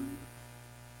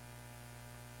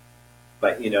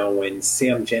 But when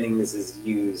Sam Jennings is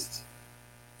used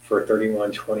for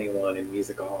 3121 in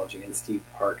musicology and Steve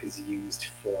Park is used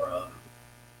for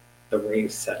the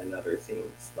rave set and other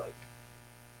things, like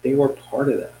they were part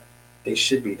of that. They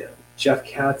should be done. Jeff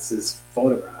Katz's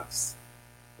photographs.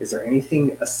 Is there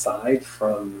anything aside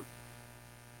from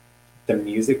the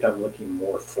music that I'm looking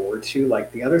more forward to?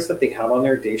 Like the other stuff they have on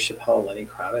there, Dave Chappelle, Lenny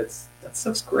Kravitz, that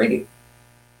stuff's great.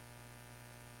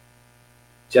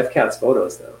 Jeff Katz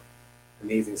photos, though,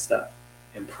 amazing stuff.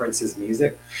 And Prince's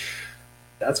music,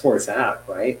 that's where it's at,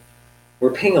 right?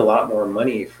 We're paying a lot more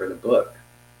money for the book,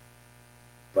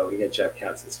 but we get Jeff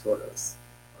Katz's photos.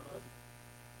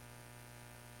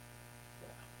 Yeah.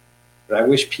 But I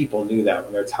wish people knew that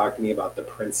when they're talking to me about the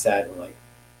Prince set, and like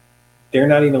they're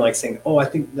not even like saying, "Oh, I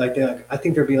think I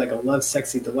think there'd be like a Love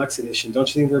Sexy Deluxe Edition. Don't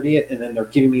you think there'd be it?" And then they're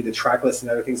giving me the track list and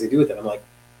other things they do with it. I'm like,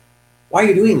 why are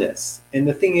you doing this? And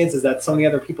the thing is that so many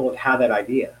other people have had that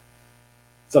idea.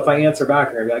 So if I answer back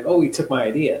and they're like, "Oh, you took my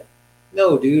idea,"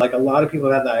 no, dude. Like a lot of people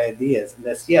have had the ideas, and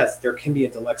that's yes, there can be a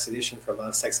deluxe edition for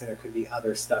Love Sex, and there could be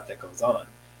other stuff that goes on.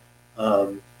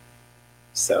 Um,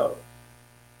 so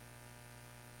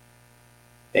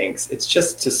Thanks. It's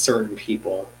just to certain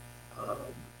people. Um,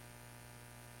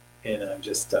 and I'm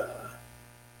just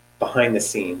behind the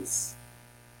scenes.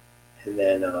 And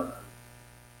then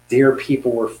dear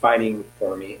people were fighting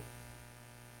for me.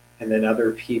 And then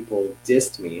other people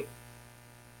dissed me.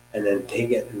 And then they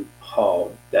get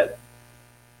involved that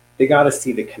they got to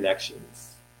see the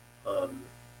connections. Um,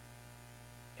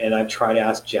 and I've tried to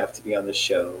ask Jeff to be on the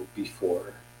show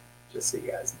before, just so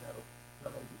you guys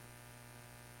know.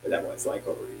 But that was like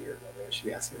over a year ago. Maybe I should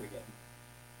be asking him again.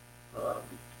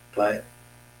 But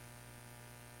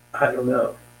I don't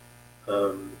know.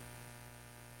 Um,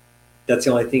 that's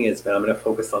the only thing is, but I'm going to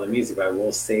focus on the music. But I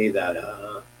will say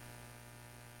that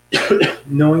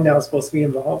knowing that I was supposed to be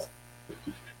involved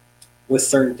with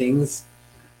certain things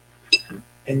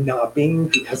and not being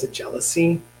because of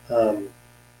jealousy,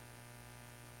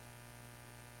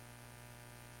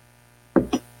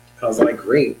 I was like,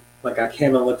 great. Like, I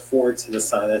can't look forward to the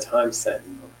Sign of the Times set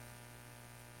anymore.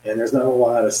 And there's not a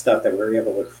lot of stuff that we're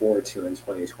able to look forward to in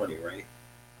 2020, right?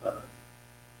 Um,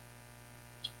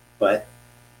 but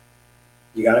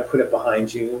you got to put it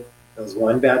behind you. It was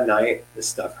one bad night. This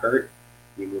stuff hurt.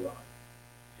 You move on.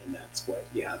 And that's what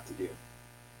you have to do.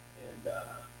 And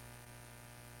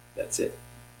that's it.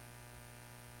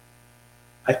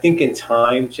 I think in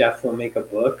time, Jeff will make a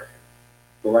book.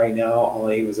 But right now, all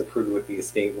he was approved with the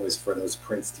estate was for those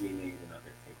prints to be made and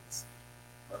other things.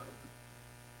 Um,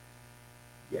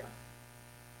 yeah.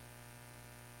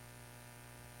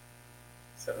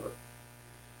 So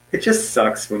it just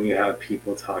sucks when you have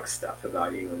people talk stuff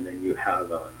about you, and then you have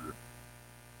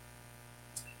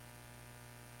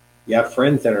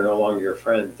friends that are no longer your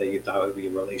friends that you thought would be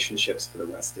relationships for the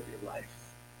rest of your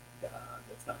life.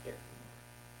 That's not there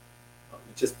anymore.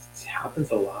 It just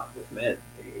happens a lot with men.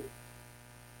 They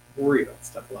worry about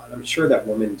stuff a lot. I'm sure that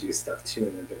women do stuff too,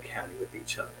 and they're catty with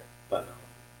each other. But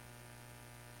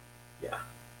yeah.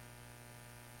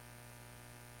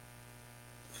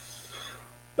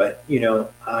 But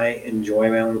I enjoy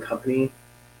my own company.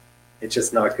 It's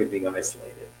just not good being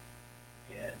isolated,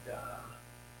 and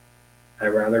I'd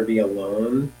rather be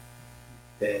alone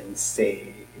than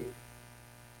say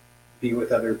be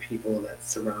with other people that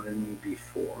surrounded me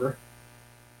before,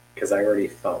 because I already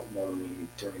felt lonely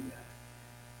during that.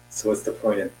 So what's the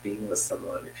point of being with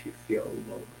someone if you feel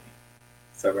lonely?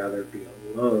 So I'd rather be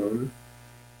alone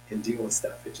and deal with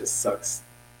stuff. It just sucks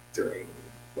during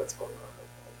what's going on in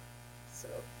the world. So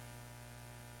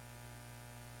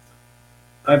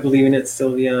I believe in it,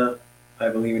 Sylvia. I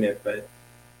believe in it, but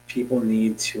people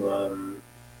need to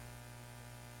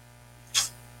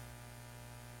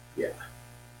yeah.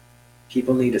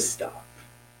 People need to stop.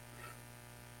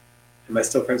 Am I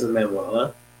still friends with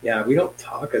Manuela? Yeah, we don't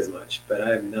talk as much, but I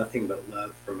have nothing but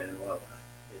love for Manuela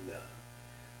and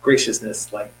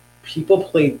graciousness. Like, people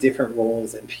play different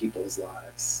roles in people's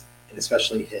lives, and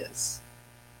especially his.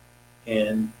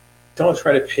 And don't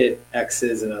try to pit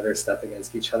exes and other stuff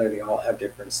against each other. They all have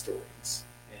different stories,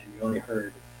 and you only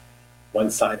heard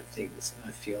one side of things. And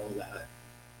I feel that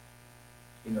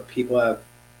people have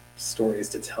stories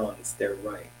to tell, and it's their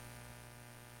right.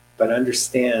 But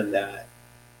understand that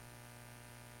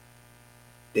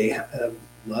they have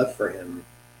love for him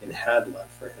and had love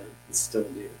for him and still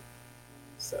do.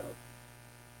 So,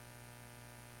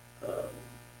 um,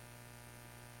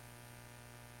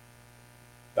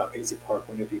 about Paisley Park,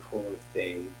 wouldn't it be cool if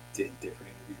they did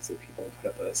different interviews with people and put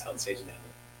up a soundstage and have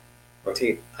it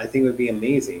rotate? I think it would be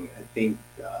amazing. I think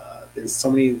there's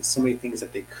so many things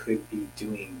that they could be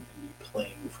doing and be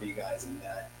playing for you guys in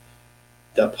that.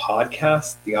 The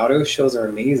podcast, the audio shows are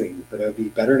amazing, but it would be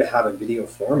better to have a video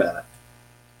format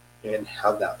and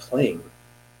have that playing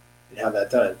and have that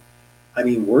done. I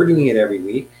mean, we're doing it every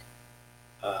week.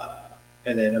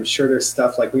 And then I'm sure there's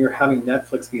stuff like when you're having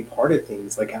Netflix be part of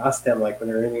things, like ask them, like when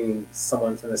they're interviewing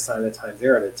someone from the Sign of the Times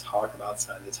era to talk about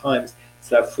Sign of the Times,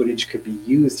 so that footage could be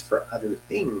used for other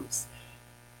things.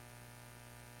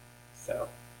 So,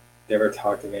 never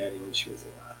talked to Manny when she was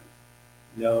alive.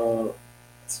 No,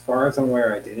 as far as I'm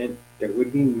aware, I didn't. There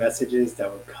would be messages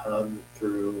that would come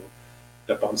through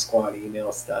the Bump Squad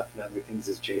email stuff and other things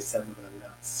as J7, but I'm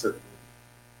not certain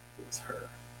it was her.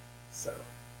 So,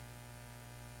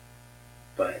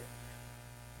 but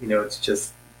it's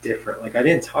just different. Like, I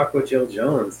didn't talk with Jill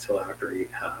Jones till after he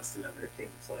passed and other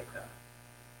things like that.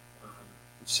 Um,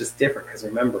 it's just different because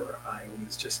remember, I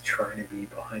was just trying to be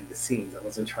behind the scenes. I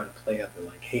wasn't trying to play up and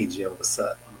like, hey Jill, what's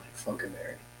up? I'm like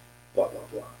Funkenberry, blah blah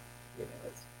blah.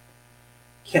 It's,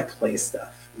 you can't play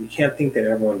stuff. You can't think that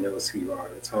everyone knows who you are.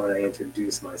 That's why when I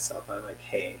introduce myself, I'm like,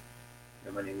 hey,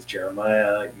 my name is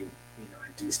Jeremiah. I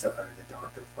do stuff under the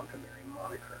Dr. Funkenberry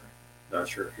moniker. Not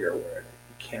sure if you're aware of it.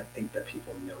 You can't think that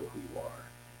people know who you are.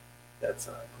 That's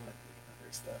gluttony and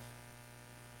other stuff.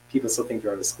 People still think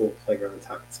they're on the school playground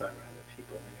talking smack about other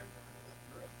people. They never know how to let them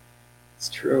grow. It's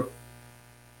true.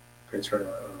 Prince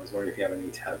Ronald, I was wondering if you have any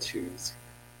tattoos.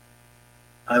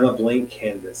 I'm a blank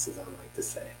canvas, as I like to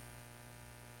say.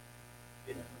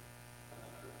 You know,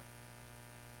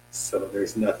 so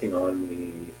there's nothing on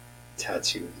me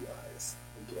tattooed wise.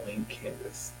 A blank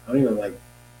canvas. I don't even like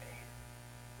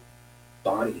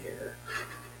body hair.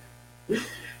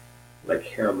 Like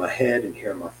hair on my head and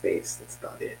hair on my face. That's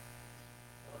about it.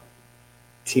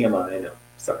 TMI, I know.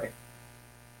 Sorry.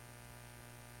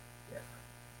 Yeah.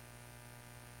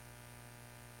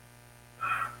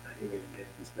 I'm not even gonna get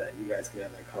into that. You guys can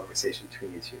have that conversation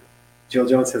between you two. Jill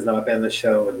Jones has not been on the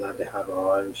show. Would love to have her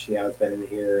on. She has been in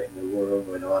here in the room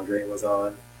when Andre was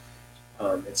on.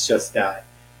 It's just that,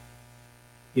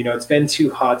 it's been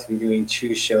too hot to be doing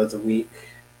 2 shows a week.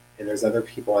 And there's other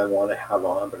people I want to have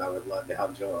on, but I would love to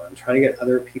have Jill on. I'm trying to get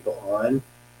other people on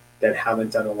that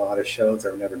haven't done a lot of shows or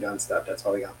have never done stuff. That's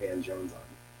why we got Van Jones on.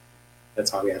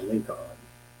 That's why we had Lenka on.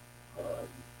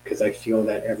 Because I feel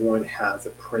that everyone has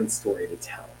a Prince story to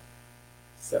tell.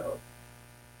 So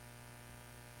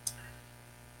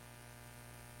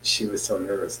she was so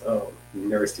nervous. Oh,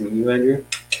 nervous to meet you, Andrew?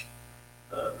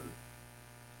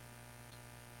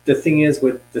 The thing is,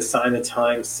 with the Sign of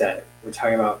Time set, we're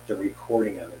talking about the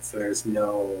recording of it, so there's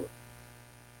no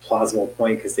plausible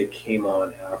point because they came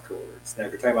on afterwards. Now,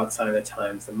 if you're talking about Sign of the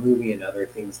Times, the movie, and other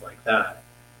things like that,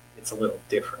 it's a little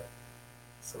different.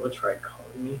 Someone tried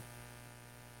calling me.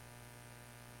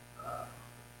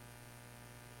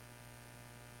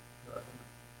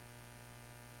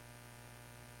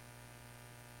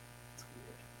 It's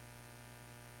weird.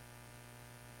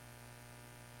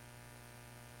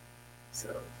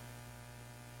 So,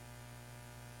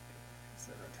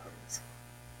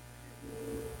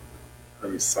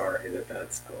 I'm sorry that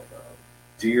that's spelled wrong.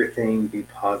 Do your thing, be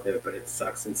positive, but it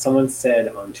sucks. And someone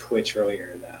said on Twitch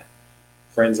earlier that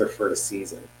friends are for a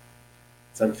season.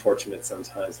 It's unfortunate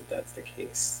sometimes that that's the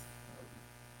case.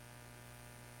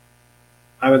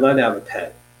 I would love to have a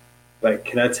pet, but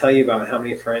can I tell you about how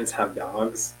many friends have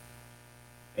dogs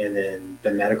and then the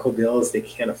medical bills they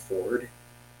can't afford?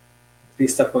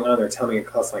 These stuff going on, they're telling me it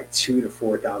costs like $2,000 to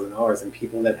 $4,000, and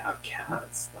people that have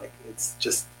cats, like it's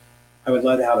just. I would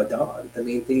love to have a dog. The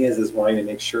main thing is wanting to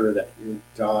make sure that your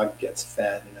dog gets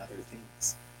fed and other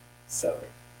things. So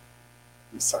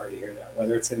I'm sorry to hear that.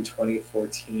 Whether it's in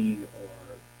 2014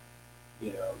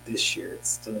 or this year, it's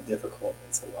still difficult.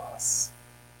 It's a loss.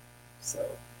 So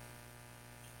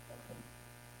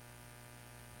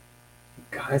you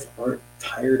guys aren't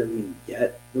tired of me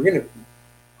yet.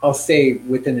 I'll say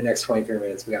within the next 23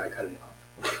 minutes, we gotta cut it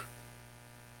off.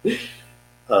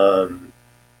 I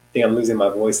think I'm losing my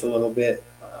voice a little bit,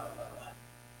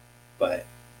 but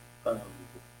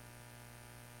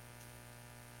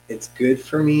it's good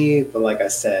for me. But like I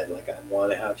said, like I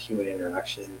want to have human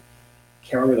interaction.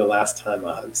 Can't remember the last time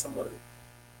I hugged someone,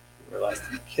 or last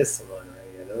time I kissed someone, or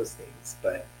any of those things.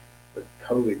 But with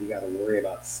COVID, you got to worry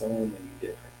about so many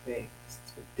different things.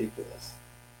 It's ridiculous.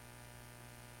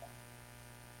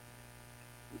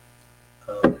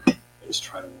 I just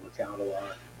try to work out a lot,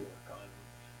 and work on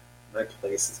my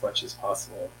place as much as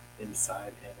possible,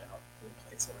 inside and out, in the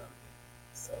place around me.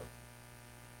 So,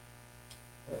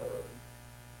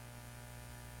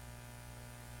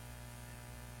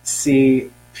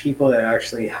 see people that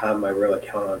actually have my real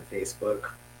account on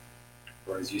Facebook,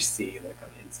 or as you see, like on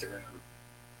Instagram,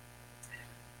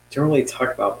 don't really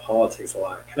talk about politics a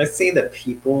lot. Can I say that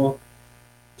people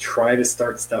try to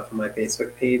start stuff on my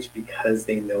Facebook page because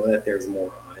they know that there's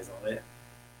more eyes on it,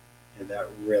 and that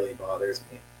really bothers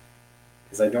me.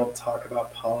 Because I don't talk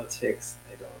about politics,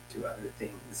 I don't do other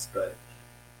things, but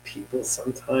people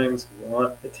sometimes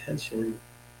want attention.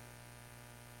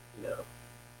 Yeah.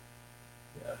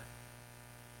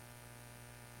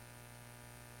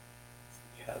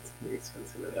 Cats can be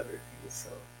expensive and other things, so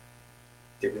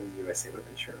different than USA with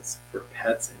insurance for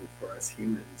pets and for us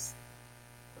humans.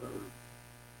 $1,000,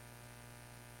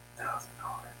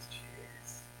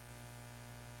 jeez.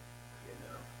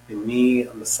 And me,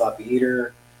 I'm a sloppy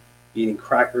eater, eating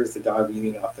crackers, the dog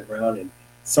eating off the ground, and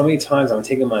so many times I'm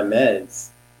taking my meds,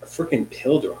 a freaking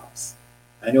pill drops.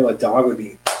 I know a dog would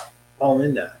be all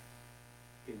in that.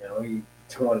 You don't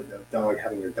want a dog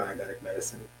having your diabetic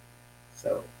medicine.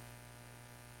 So,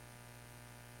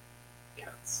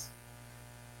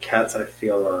 cats, I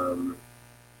feel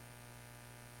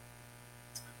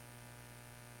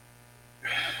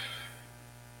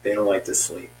they don't like to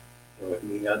sleep. And with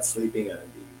me not sleeping,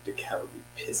 the cat would be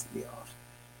pissing me off.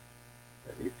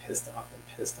 I'd be pissed off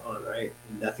and pissed on, right?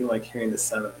 And nothing like hearing the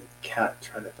sound of a cat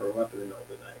trying to throw up in the middle of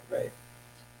the night, right?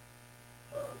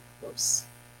 Whoops.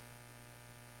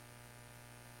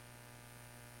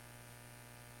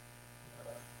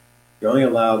 You're only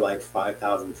allowed like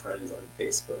 5,000 friends on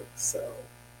Facebook, so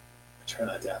I try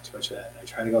not to have too much of that. And I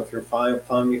try to go through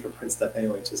follow me for print stuff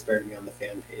anyway, just better to be on the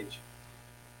fan page.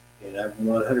 And I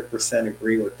 100%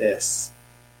 agree with this.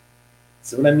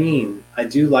 So what I mean, I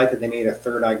do like that they made a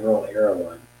Third Eye Girl era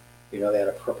one. You know, they had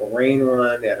a Purple Rain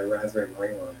one, they had a Raspberry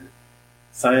Rain one,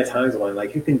 Sign of Times one.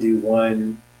 Like you can do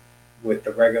one with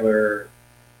the regular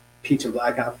peach and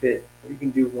black outfit, or you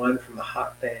can do one from the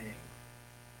Hot Thing.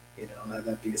 You know,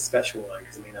 that'd be a special one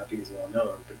because it may not be as well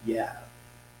known. But yeah,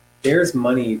 there's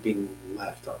money being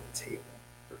left on the table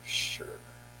for sure.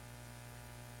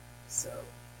 So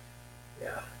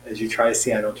yeah, as you try to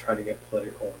see, I don't try to get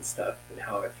political and stuff and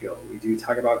how I feel. We do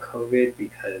talk about COVID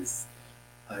because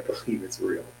I believe it's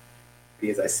real.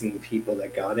 Because I've seen people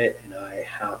that got it, and I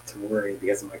have to worry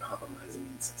because of my compromised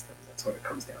immune system. That's what it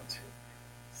comes down to.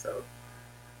 So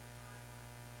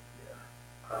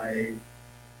yeah, I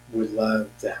would love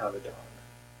to have a dog,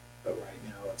 but right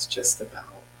now it's just about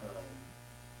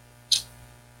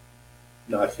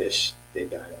not fish. They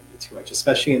died on me too much,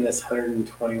 especially in this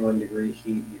 121-degree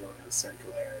heat. You don't have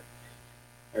central air.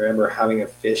 I remember having a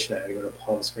fish, and I had to go to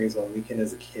Palm Springs one weekend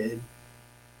as a kid,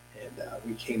 and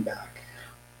we came back,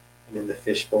 and in the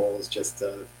fish bowl was just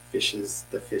the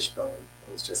fish bone.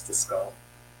 It was just the skull.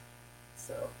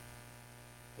 So,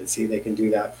 and see, they can do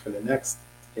that for the next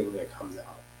thing that comes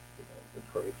out. You know, the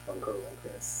pretty Funko like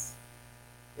this.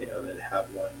 You know, and then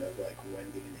have one of like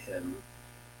Wendy and him.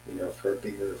 You know, for a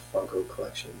bigger Funko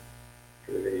collection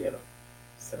for the video.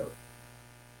 So,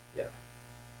 yeah.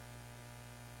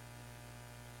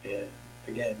 And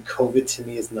again, COVID to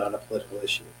me is not a political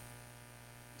issue.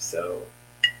 So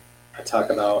I talk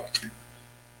about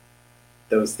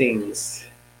those things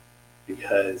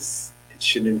because it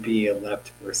shouldn't be a left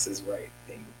versus right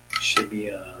thing. It should be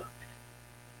a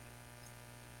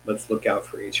let's look out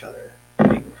for each other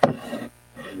thing.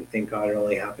 And thank God it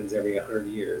only happens every 100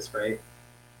 years, right?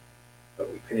 But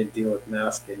we couldn't deal with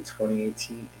masks in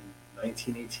 2018, in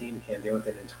 1918, can't deal with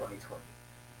it in 2020.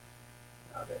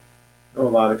 Rabbit. I know a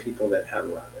lot of people that have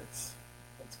rabbits.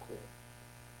 That's cool.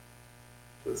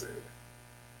 Blizzard.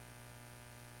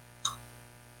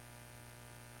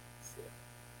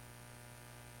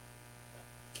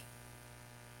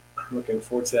 I'm looking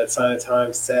forward to that Sign of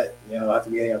Times set. You know, I'll have to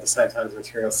be getting out the Sign of Times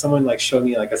material. Someone like showed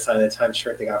me like a Sign of Times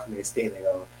shirt they got from the estate, and they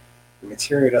go, the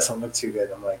material doesn't look too good.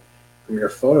 I'm like, from your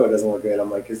photo, it doesn't look good. I'm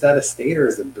like, is that a state or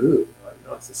is it boot? I'm like,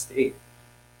 no, it's a state.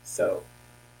 So,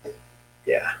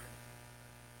 yeah.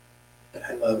 And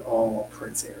I love all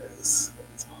Prince eras.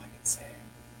 That's all I can say.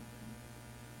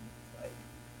 Like,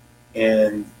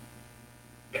 and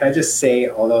can I just say,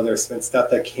 although there's been stuff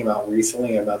that came out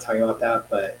recently, I'm not talking about that,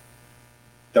 but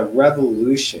the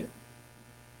Revolution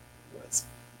was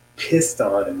pissed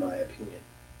on, in my opinion.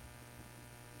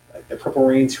 Like the Purple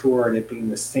Rain tour and it being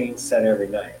the same set every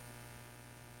night.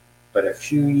 But a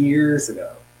few years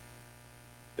ago,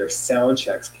 their sound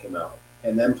checks came out,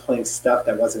 and them playing stuff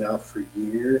that wasn't out for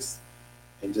years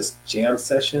and just jam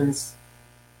sessions.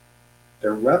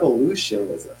 Their Revolution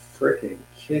was a freaking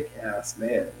kick-ass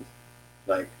band.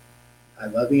 Like, I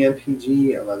love the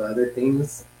MPG, I love other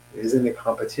things. It isn't a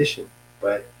competition,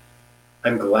 but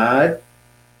I'm glad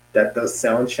that those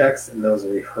sound checks and those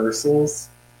rehearsals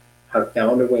have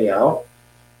found a way out.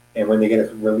 And when they get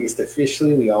it released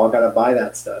officially, we all got to buy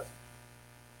that stuff.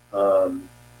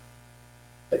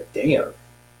 But damn,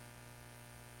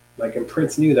 like, and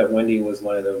Prince knew that Wendy was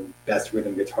one of the best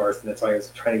rhythm guitarists, and that's why he was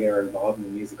trying to get her involved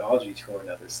in the musicology tour and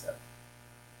other stuff.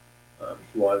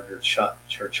 He wanted her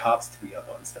chops to be up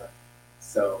on stuff.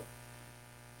 So,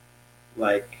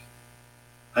 like,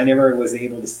 I never was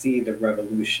able to see the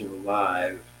Revolution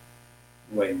live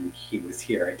when he was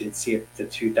here. I did see it the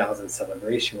 2000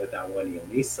 celebration without Wendy and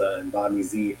Lisa and Bobby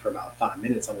Z for about 5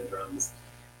 minutes on the drums,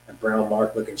 and Brown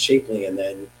Mark looking shapely, and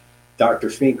then Dr.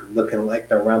 Fink looking like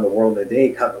the Around the World in a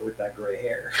Day cover with that gray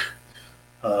hair.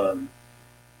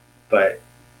 But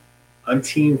I'm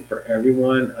team for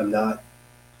everyone. I'm not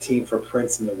team for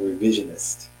Prince and the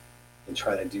revisionist and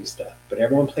trying to do stuff. But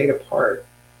everyone played a part,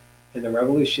 and the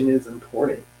Revolution is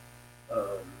important.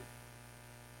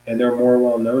 And they're more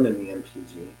well known in the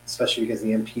MPG, especially because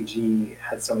the MPG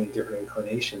had so many different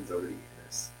inclinations over the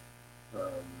years.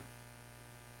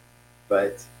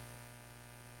 But,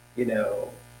 you know,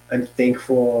 I'm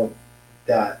thankful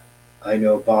that I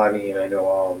know Bobby and I know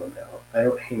all of them now. I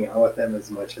don't hang out with them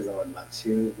as much as I would love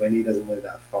to. Wendy doesn't live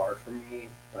that far from me,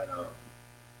 but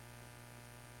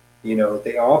You know,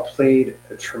 they all played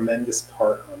a tremendous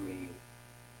part on me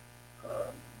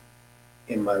um,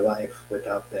 in my life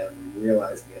without them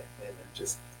realizing it, and I'm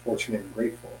just fortunate and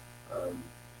grateful. Um,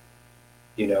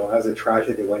 you know, I was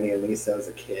attracted to Wendy and Lisa as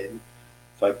a kid.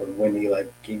 It's like when Wendy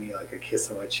like gave me like a kiss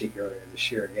on my cheek earlier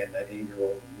this year. Again, that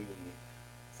 8-year-old me,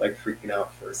 it's like freaking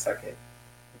out for a second.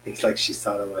 I think like she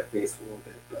saw it on my face a little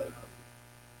bit, but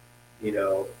you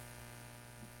know,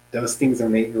 those things as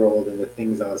an 8-year-old and the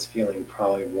things I was feeling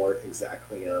probably weren't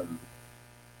exactly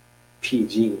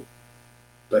PG.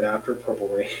 But after Purple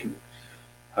Rain,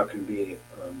 how can it be?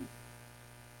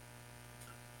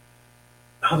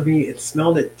 How to be? It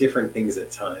smelled at different things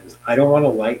at times. I don't want to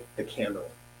light the candle.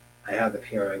 I have the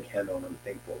PRN candle, and I'm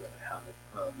thankful that I have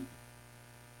it.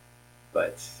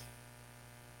 But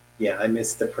yeah, I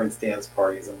missed the Prince dance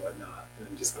parties and whatnot, and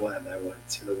I'm just glad that I went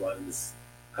to the ones.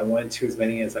 I went to as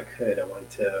many as I could. I went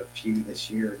to a few this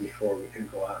year before we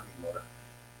couldn't go out anymore.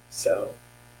 So,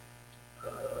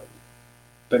 um,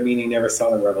 but meaning never saw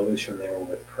the revolution they were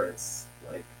with Prince.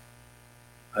 Like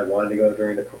I wanted to go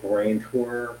during the Purple Rain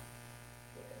tour,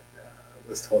 and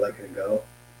was told I couldn't go.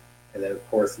 And then, of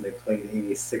course, when they played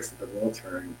 '86 at the World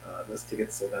Turn, those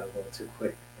tickets sold out a little too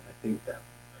quick. And I think that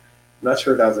I'm not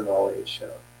sure if that was an all-age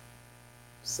show.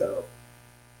 So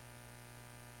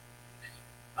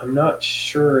I'm not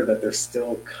sure that they're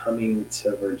still coming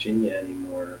to Virginia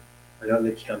anymore. I know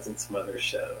they canceled some other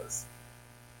shows.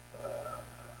 Uh,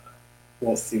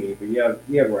 we'll see, but you have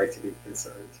a right to be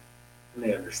concerned, and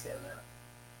they understand that.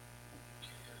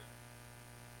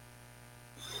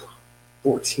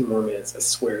 14 more minutes. I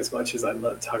swear, as much as I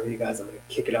love talking to you guys, I'm going to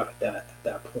kick it out at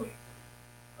that point.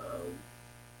 Um,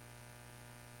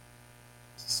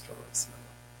 it's a strong smell.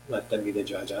 Let them be the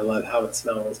judge. I love how it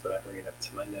smells, but I bring it up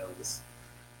to my nose.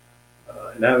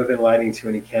 And I haven't been lighting too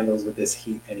many candles with this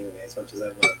heat anyway, as much as I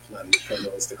love lighting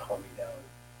candles to calm me down.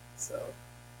 So,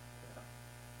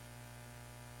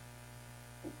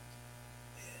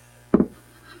 yeah.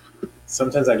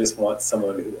 Sometimes I just want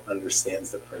someone who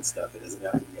understands the Prince stuff. It doesn't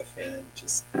have to be a fan,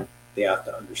 just they have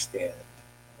to understand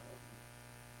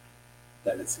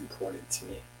that it's important to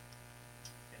me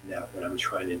and that what I'm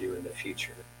trying to do in the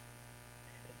future.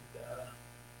 And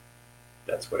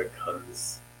that's what it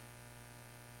comes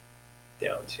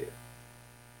down to.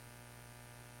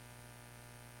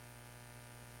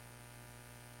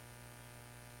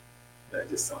 And I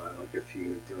just saw like a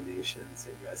few donations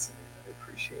that you guys sent in. I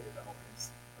appreciate it always.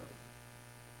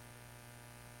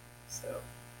 So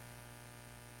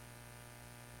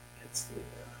it's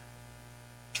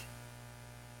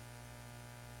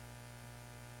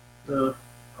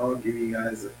I'll give you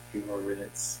guys a few more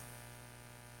minutes.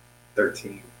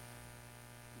 13.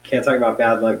 Can't talk about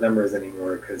bad luck numbers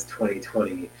anymore because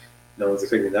 2020, no one's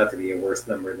expecting that to be a worse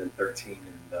number than 13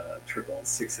 and triple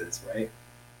sixes, right?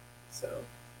 So,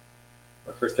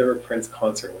 my first ever Prince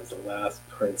concert was the last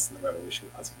Prince in the Revolution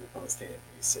concert in Oklahoma State in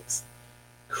 '86.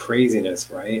 Craziness,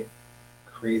 right?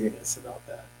 Craziness about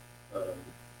that. Um,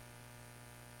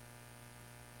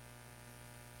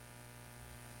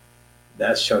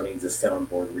 that show needs a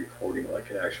soundboard recording, like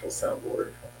an actual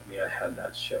soundboard. I mean, I had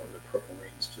that show, and the Purple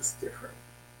Rain's just different.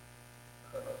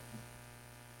 Um,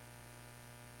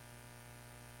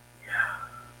 yeah,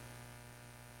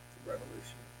 the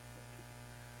Revolution.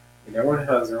 And everyone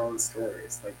has their own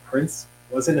stories. Like Prince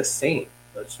wasn't a saint.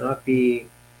 Let's not be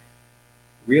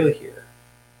real here.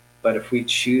 But if we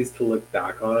choose to look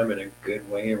back on him in a good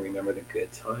way and remember the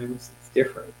good times, it's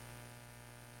different.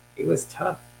 He was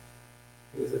tough.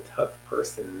 He was a tough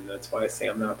person. And that's why I say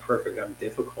I'm not perfect. I'm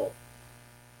difficult.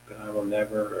 But I will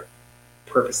never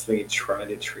purposely try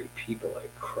to treat people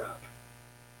like crap.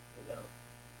 You know,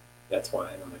 that's why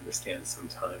I don't understand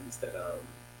sometimes that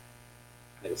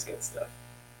I just get stuff.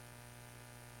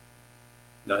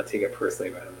 Not take it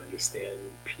personally, but I don't understand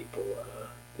people,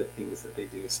 the things that they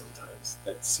do sometimes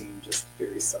that seem just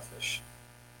very selfish.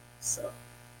 So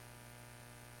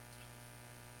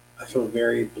I feel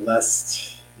very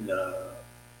blessed in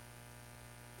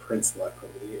Prince luck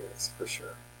over the years, for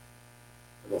sure.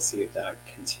 And we'll see if that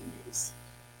continues.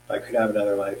 If I could have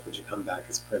another life, would you come back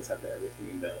as Prince after everything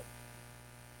you know?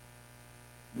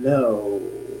 No,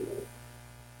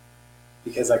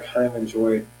 because I kind of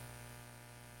enjoyed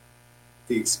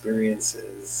the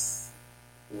experiences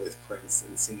with Prince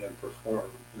and seeing him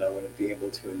perform, and I wouldn't be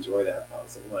able to enjoy that if I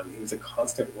was alone. He was a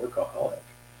constant workaholic.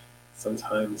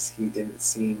 Sometimes he didn't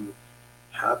seem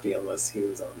happy unless he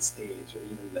was on stage, or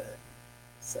even then.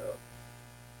 So,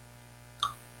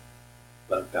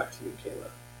 but back to you, Kayla.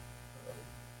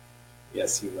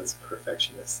 Yes, he was a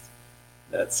perfectionist.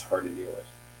 That's hard to deal with.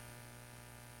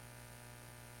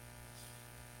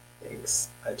 Thanks.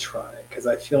 I try because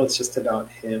I feel it's just about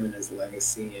him and his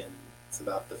legacy, and it's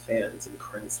about the fans. And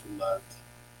Prince loved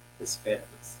his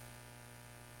fans.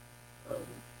 Um,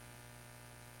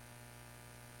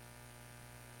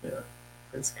 yeah,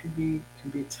 Prince could be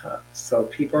tough. So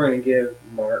people are going to give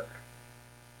Mark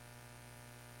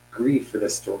grief for the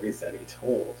stories that he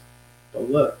told. But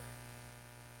look,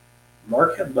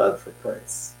 Mark had love for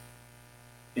Prince.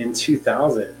 In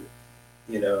 2000,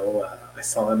 I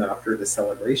saw him after the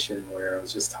celebration where I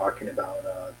was just talking about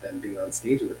them being on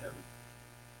stage with him.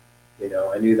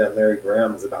 I knew that Larry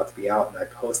Graham was about to be out, and I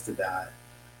posted that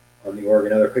on the org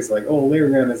and other places like, oh, Larry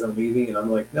Graham isn't leaving. And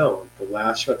I'm like, no, the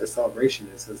last show at the celebration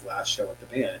is his last show with the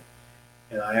band.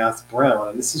 And I asked Brown,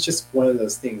 and this is just one of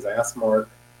those things. I asked Mark,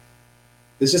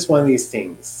 it's just one of these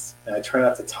things. And I try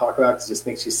not to talk about because it just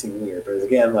makes you seem weird. But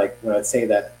again, like when I'd say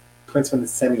that Prince wouldn't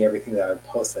send me everything that I would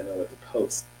post, I know what to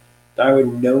post. That I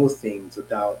would know things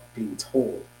without being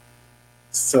told.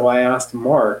 So I asked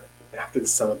Mark after the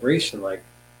celebration, like,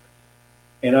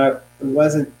 and it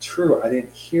wasn't true. I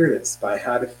didn't hear this, but I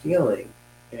had a feeling.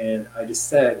 And I just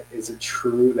said, is it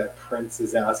true that Prince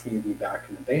is asking you to be back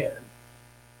in the band?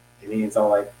 And he's all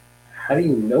like, how do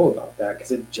you know about that?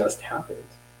 Because it just happened.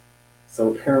 So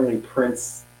apparently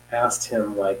Prince asked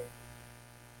him like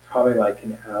probably like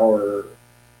an hour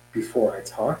before I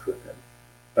talked with him.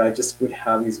 But I just would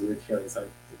have these weird feelings. Like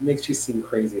it makes you seem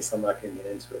crazy, so I'm not going to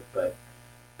get into it. But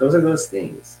those are those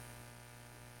things.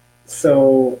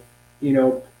 So, you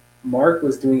know, Mark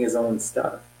was doing his own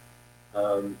stuff.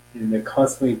 And to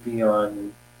constantly be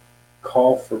on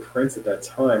call for Prince at that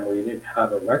time where you didn't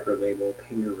have a record label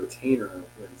paying your retainer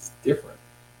was different.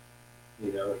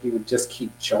 He would just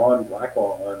keep John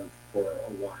Blackwell on for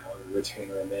a while on a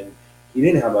retainer, and then he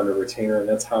didn't have under retainer, and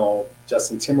that's how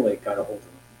Justin Timberlake got a hold of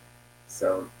him.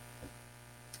 So,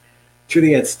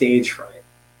 truly had stage fright.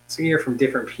 So you hear from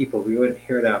different people. We wouldn't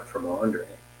hear that from Andre.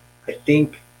 I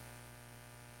think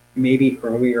maybe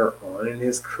earlier on in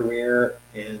his career,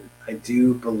 and I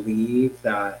do believe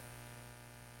that,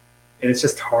 and it's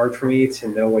just hard for me to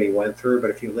know what he went through, but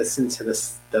if you listen to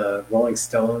the Rolling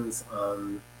Stones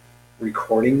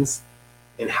recordings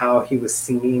and how he was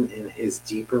singing in his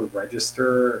deeper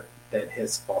register than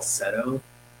his falsetto,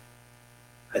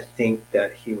 I think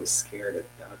that he was scared at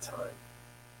that time.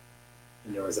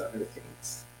 And there was other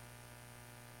things.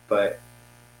 But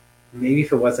maybe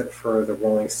if it wasn't for the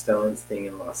Rolling Stones thing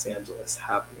in Los Angeles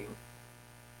happening,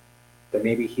 that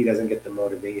maybe he doesn't get the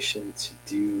motivation to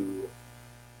do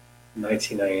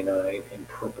 1999 and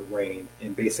Purple Rain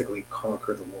and basically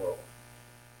conquer the world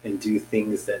and do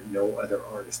things that no other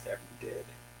artist ever did.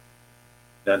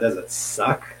 Now, does it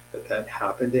suck that that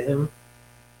happened to him?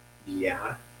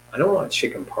 Yeah. I don't want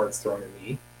chicken parts thrown at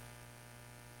me.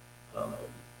 Um,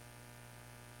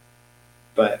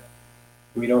 but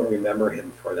we don't remember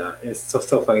him for that. It's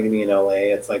so funny to me in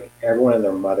LA. It's like everyone and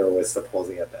their mother was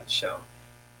supposedly at that show.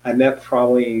 I met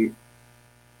probably,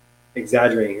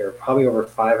 exaggerating here, probably over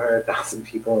 500,000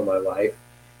 people in my life,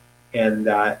 and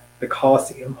that the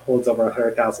Coliseum holds over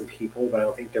 100,000 people, but I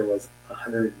don't think there was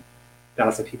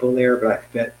 100,000 people there. But I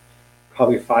met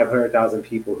probably 500,000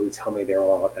 people who tell me they were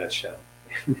all at that show.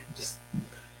 Just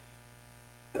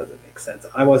doesn't make sense.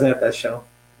 I wasn't at that show.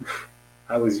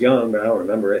 I was young, but I don't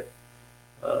remember it.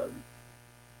 Um,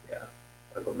 yeah,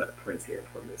 I met Prince here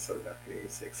in Minnesota back in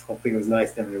 '86. Hopefully, it was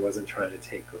nice to him. He wasn't trying to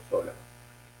take a photo.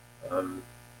 Um,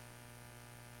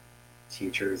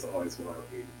 Teachers always want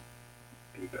you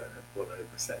to be better,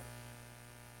 100%.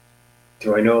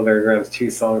 Do I know Larry Graham's two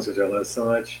songs which I love so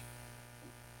much?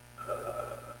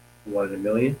 One in a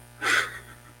Million.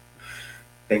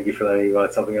 Thank you for letting me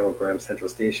watch something on Graham Central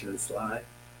Station and Sly.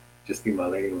 Just Be My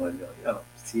Lady, 1 million. Oh,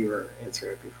 see you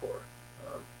answered it before.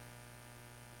 Um,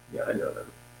 yeah, I know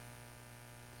them.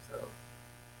 So,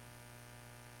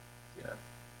 yeah,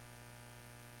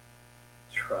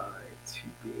 try to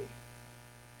be.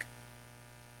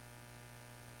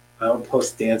 I don't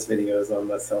post dance videos on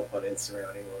myself on Instagram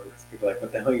anymore because people are like,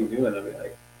 what the hell are you doing? I'm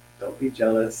like, don't be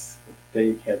jealous that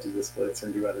you can't do the splits or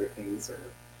do other things. Or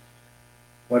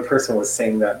one person was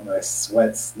saying that my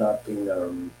sweats not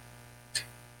being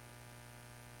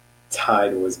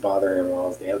tied was bothering him while I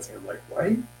was dancing. I'm like, why are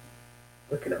you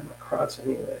looking at my crotch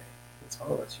anyway? What's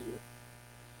wrong with you?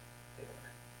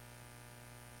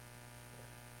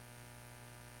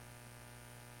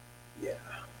 Anyway,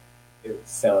 yeah, it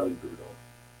sounded brutal.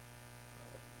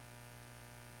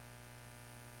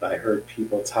 I heard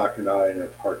people talking about it in a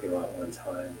parking lot one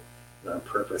time. And on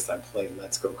purpose, I played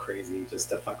Let's Go Crazy just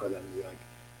to fuck with them and be like,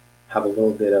 have a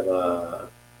little bit of a,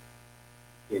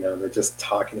 they're just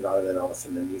talking about it and all of a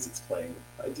sudden the music's playing.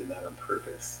 I did that on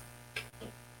purpose.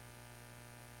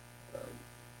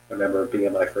 I remember being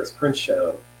at my first Prince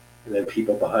show, and then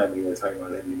people behind me were talking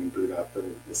about him being booed off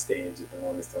the stage at the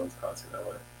Rolling Stones concert. And I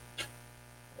went,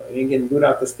 well, he ain't getting booed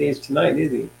off the stage tonight,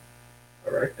 is he?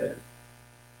 All right then.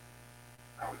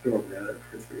 I was doing that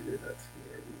for 3 years. That's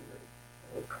weird.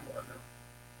 Oh, come on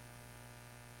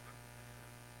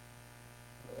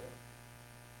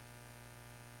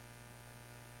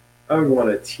now. I would want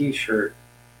a T-shirt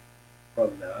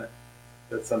from that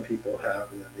some people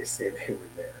have, and then they say they were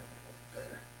there.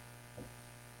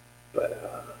 But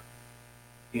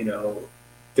you know,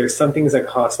 there's some things that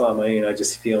cost a lot of money, and I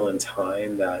just feel in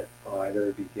time that I'll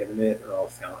either be given it or I'll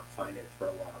find it for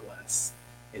a lot less,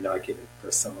 and not get it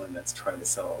for someone that's trying to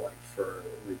sell it like for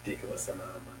a ridiculous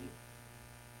amount of money.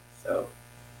 So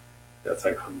that's how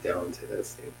I come down to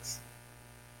those things.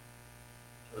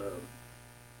 Um,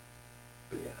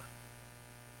 but yeah.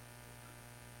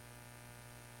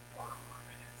 4 more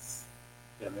minutes.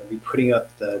 Yeah, I'm gonna be putting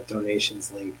up the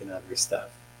donations link and other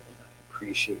stuff, and I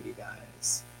appreciate you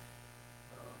guys.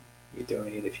 You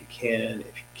donate if you can.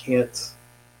 If you can't,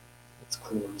 it's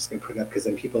cool. I'm just gonna put it up because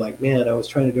then people are like, man, I was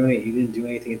trying to donate. You didn't do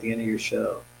anything at the end of your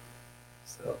show.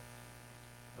 So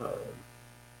um,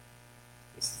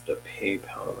 this is the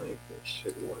PayPal link. It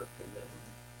should work.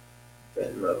 And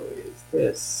then Venmo is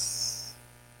this.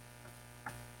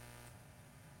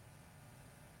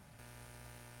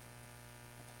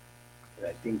 And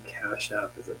I think Cash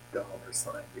App is a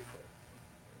 $sign before.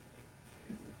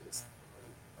 Just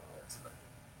 $sign.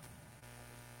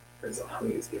 There's all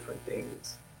these different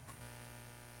things.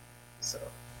 So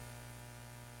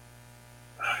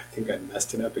I think I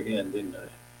messed it up again, didn't I?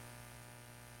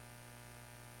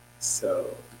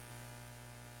 So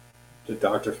the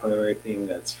Dr. Fire thing,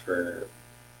 that's for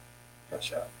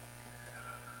Cash App.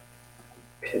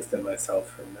 Pissed at myself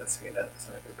for messing it up,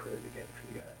 so I can put it again for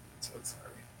you guys. So sorry.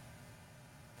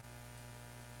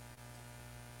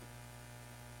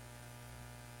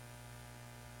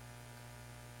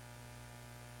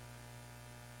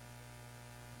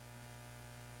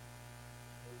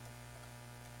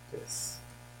 This.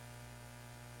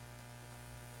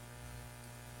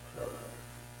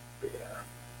 But yeah.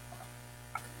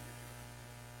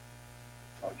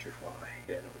 Dr. Fly.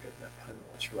 Yeah, I don't get enough time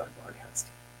to watch your live broadcast.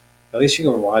 At least you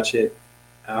can watch it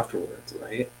afterwards,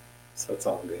 right? So it's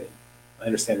all good. I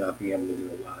understand not being able to do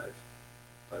it live,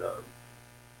 but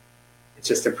it's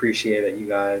just appreciate that you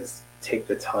guys take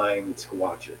the time to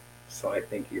watch it. So I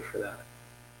thank you for that.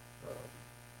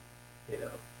 You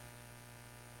know,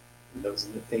 and those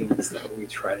are the things that we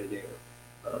try to do.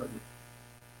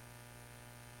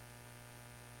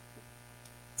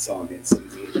 It's all good,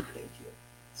 Susie. Thank you.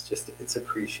 It's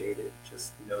appreciated.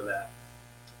 Just know that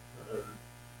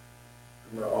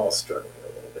we're all struggling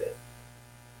a little bit,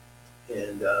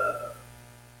 and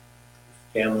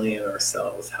family and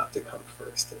ourselves have to come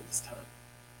first in this time.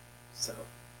 So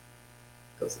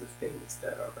those are the things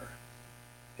that are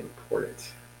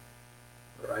important,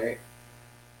 right?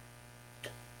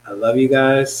 I love you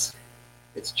guys.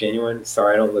 It's genuine.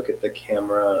 Sorry I don't look at the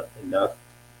camera enough.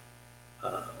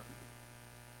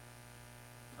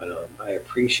 But I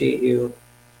appreciate you.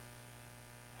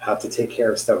 Have to take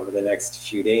care of stuff over the next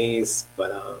few days,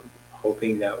 but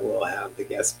hoping that we'll have the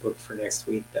guest book for next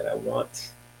week that I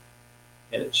want,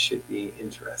 and it should be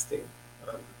interesting.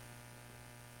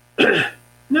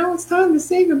 Now it's time to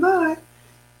say goodbye.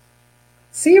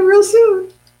 See you real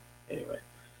soon. Anyway,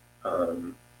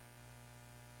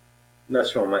 not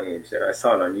showing my age there. I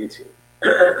saw it on YouTube.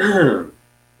 Anyway,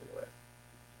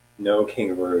 no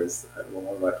kangaroos. I don't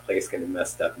want my place getting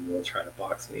messed up and they'll try to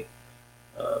box me.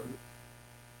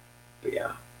 But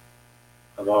yeah,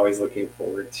 I'm always looking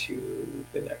forward to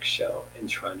the next show and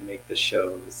trying to make the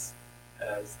shows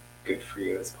as good for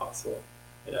you as possible.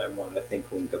 And I want to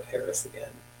thank Lenka Paris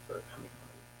again for coming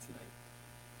on tonight.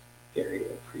 Very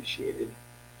appreciated.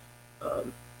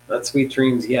 Not sweet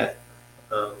dreams yet,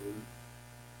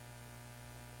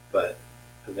 but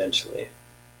eventually.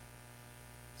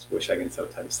 Just wish I can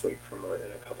sometimes sleep for more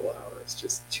than a couple hours.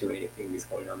 Just too many things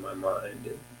going on in my mind,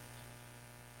 and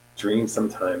dreams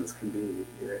sometimes can be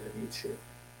your enemy too.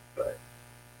 But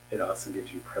it also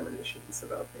gives you premonitions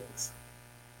about things.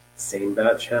 Same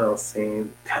bad channel,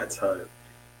 same bad time.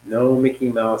 No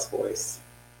Mickey Mouse voice,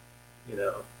 you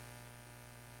know.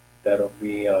 That'll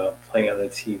be playing on the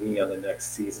TV on the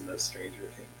next season of Stranger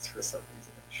Things for some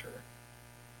reason, I'm sure.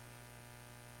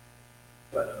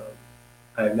 But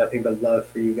I have nothing but love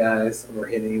for you guys. We're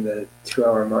hitting the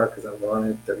 2-hour mark because I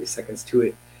wanted 30 seconds to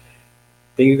it.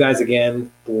 Thank you guys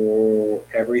again for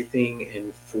everything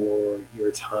and for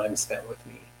your time spent with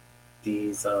me.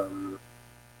 These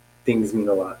things mean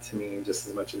a lot to me just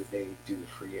as much as they do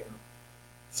for you.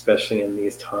 especially in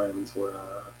these times where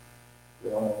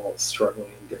we're all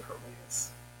struggling in different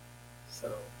ways.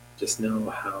 So just know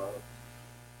how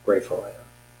grateful I am.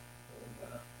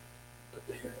 And, put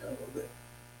the hair down a little bit.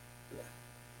 Yeah,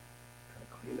 kind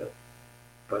of cleaned up.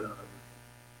 But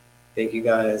thank you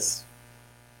guys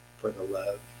for the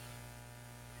love,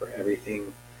 for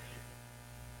everything.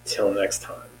 Till next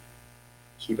time,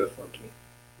 keep it funky.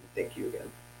 And thank you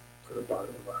again from the bottom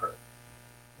of my heart.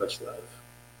 Much love.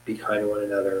 Be kind to one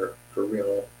another for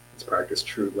real. Let's practice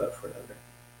true love for another.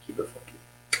 Keep it funky.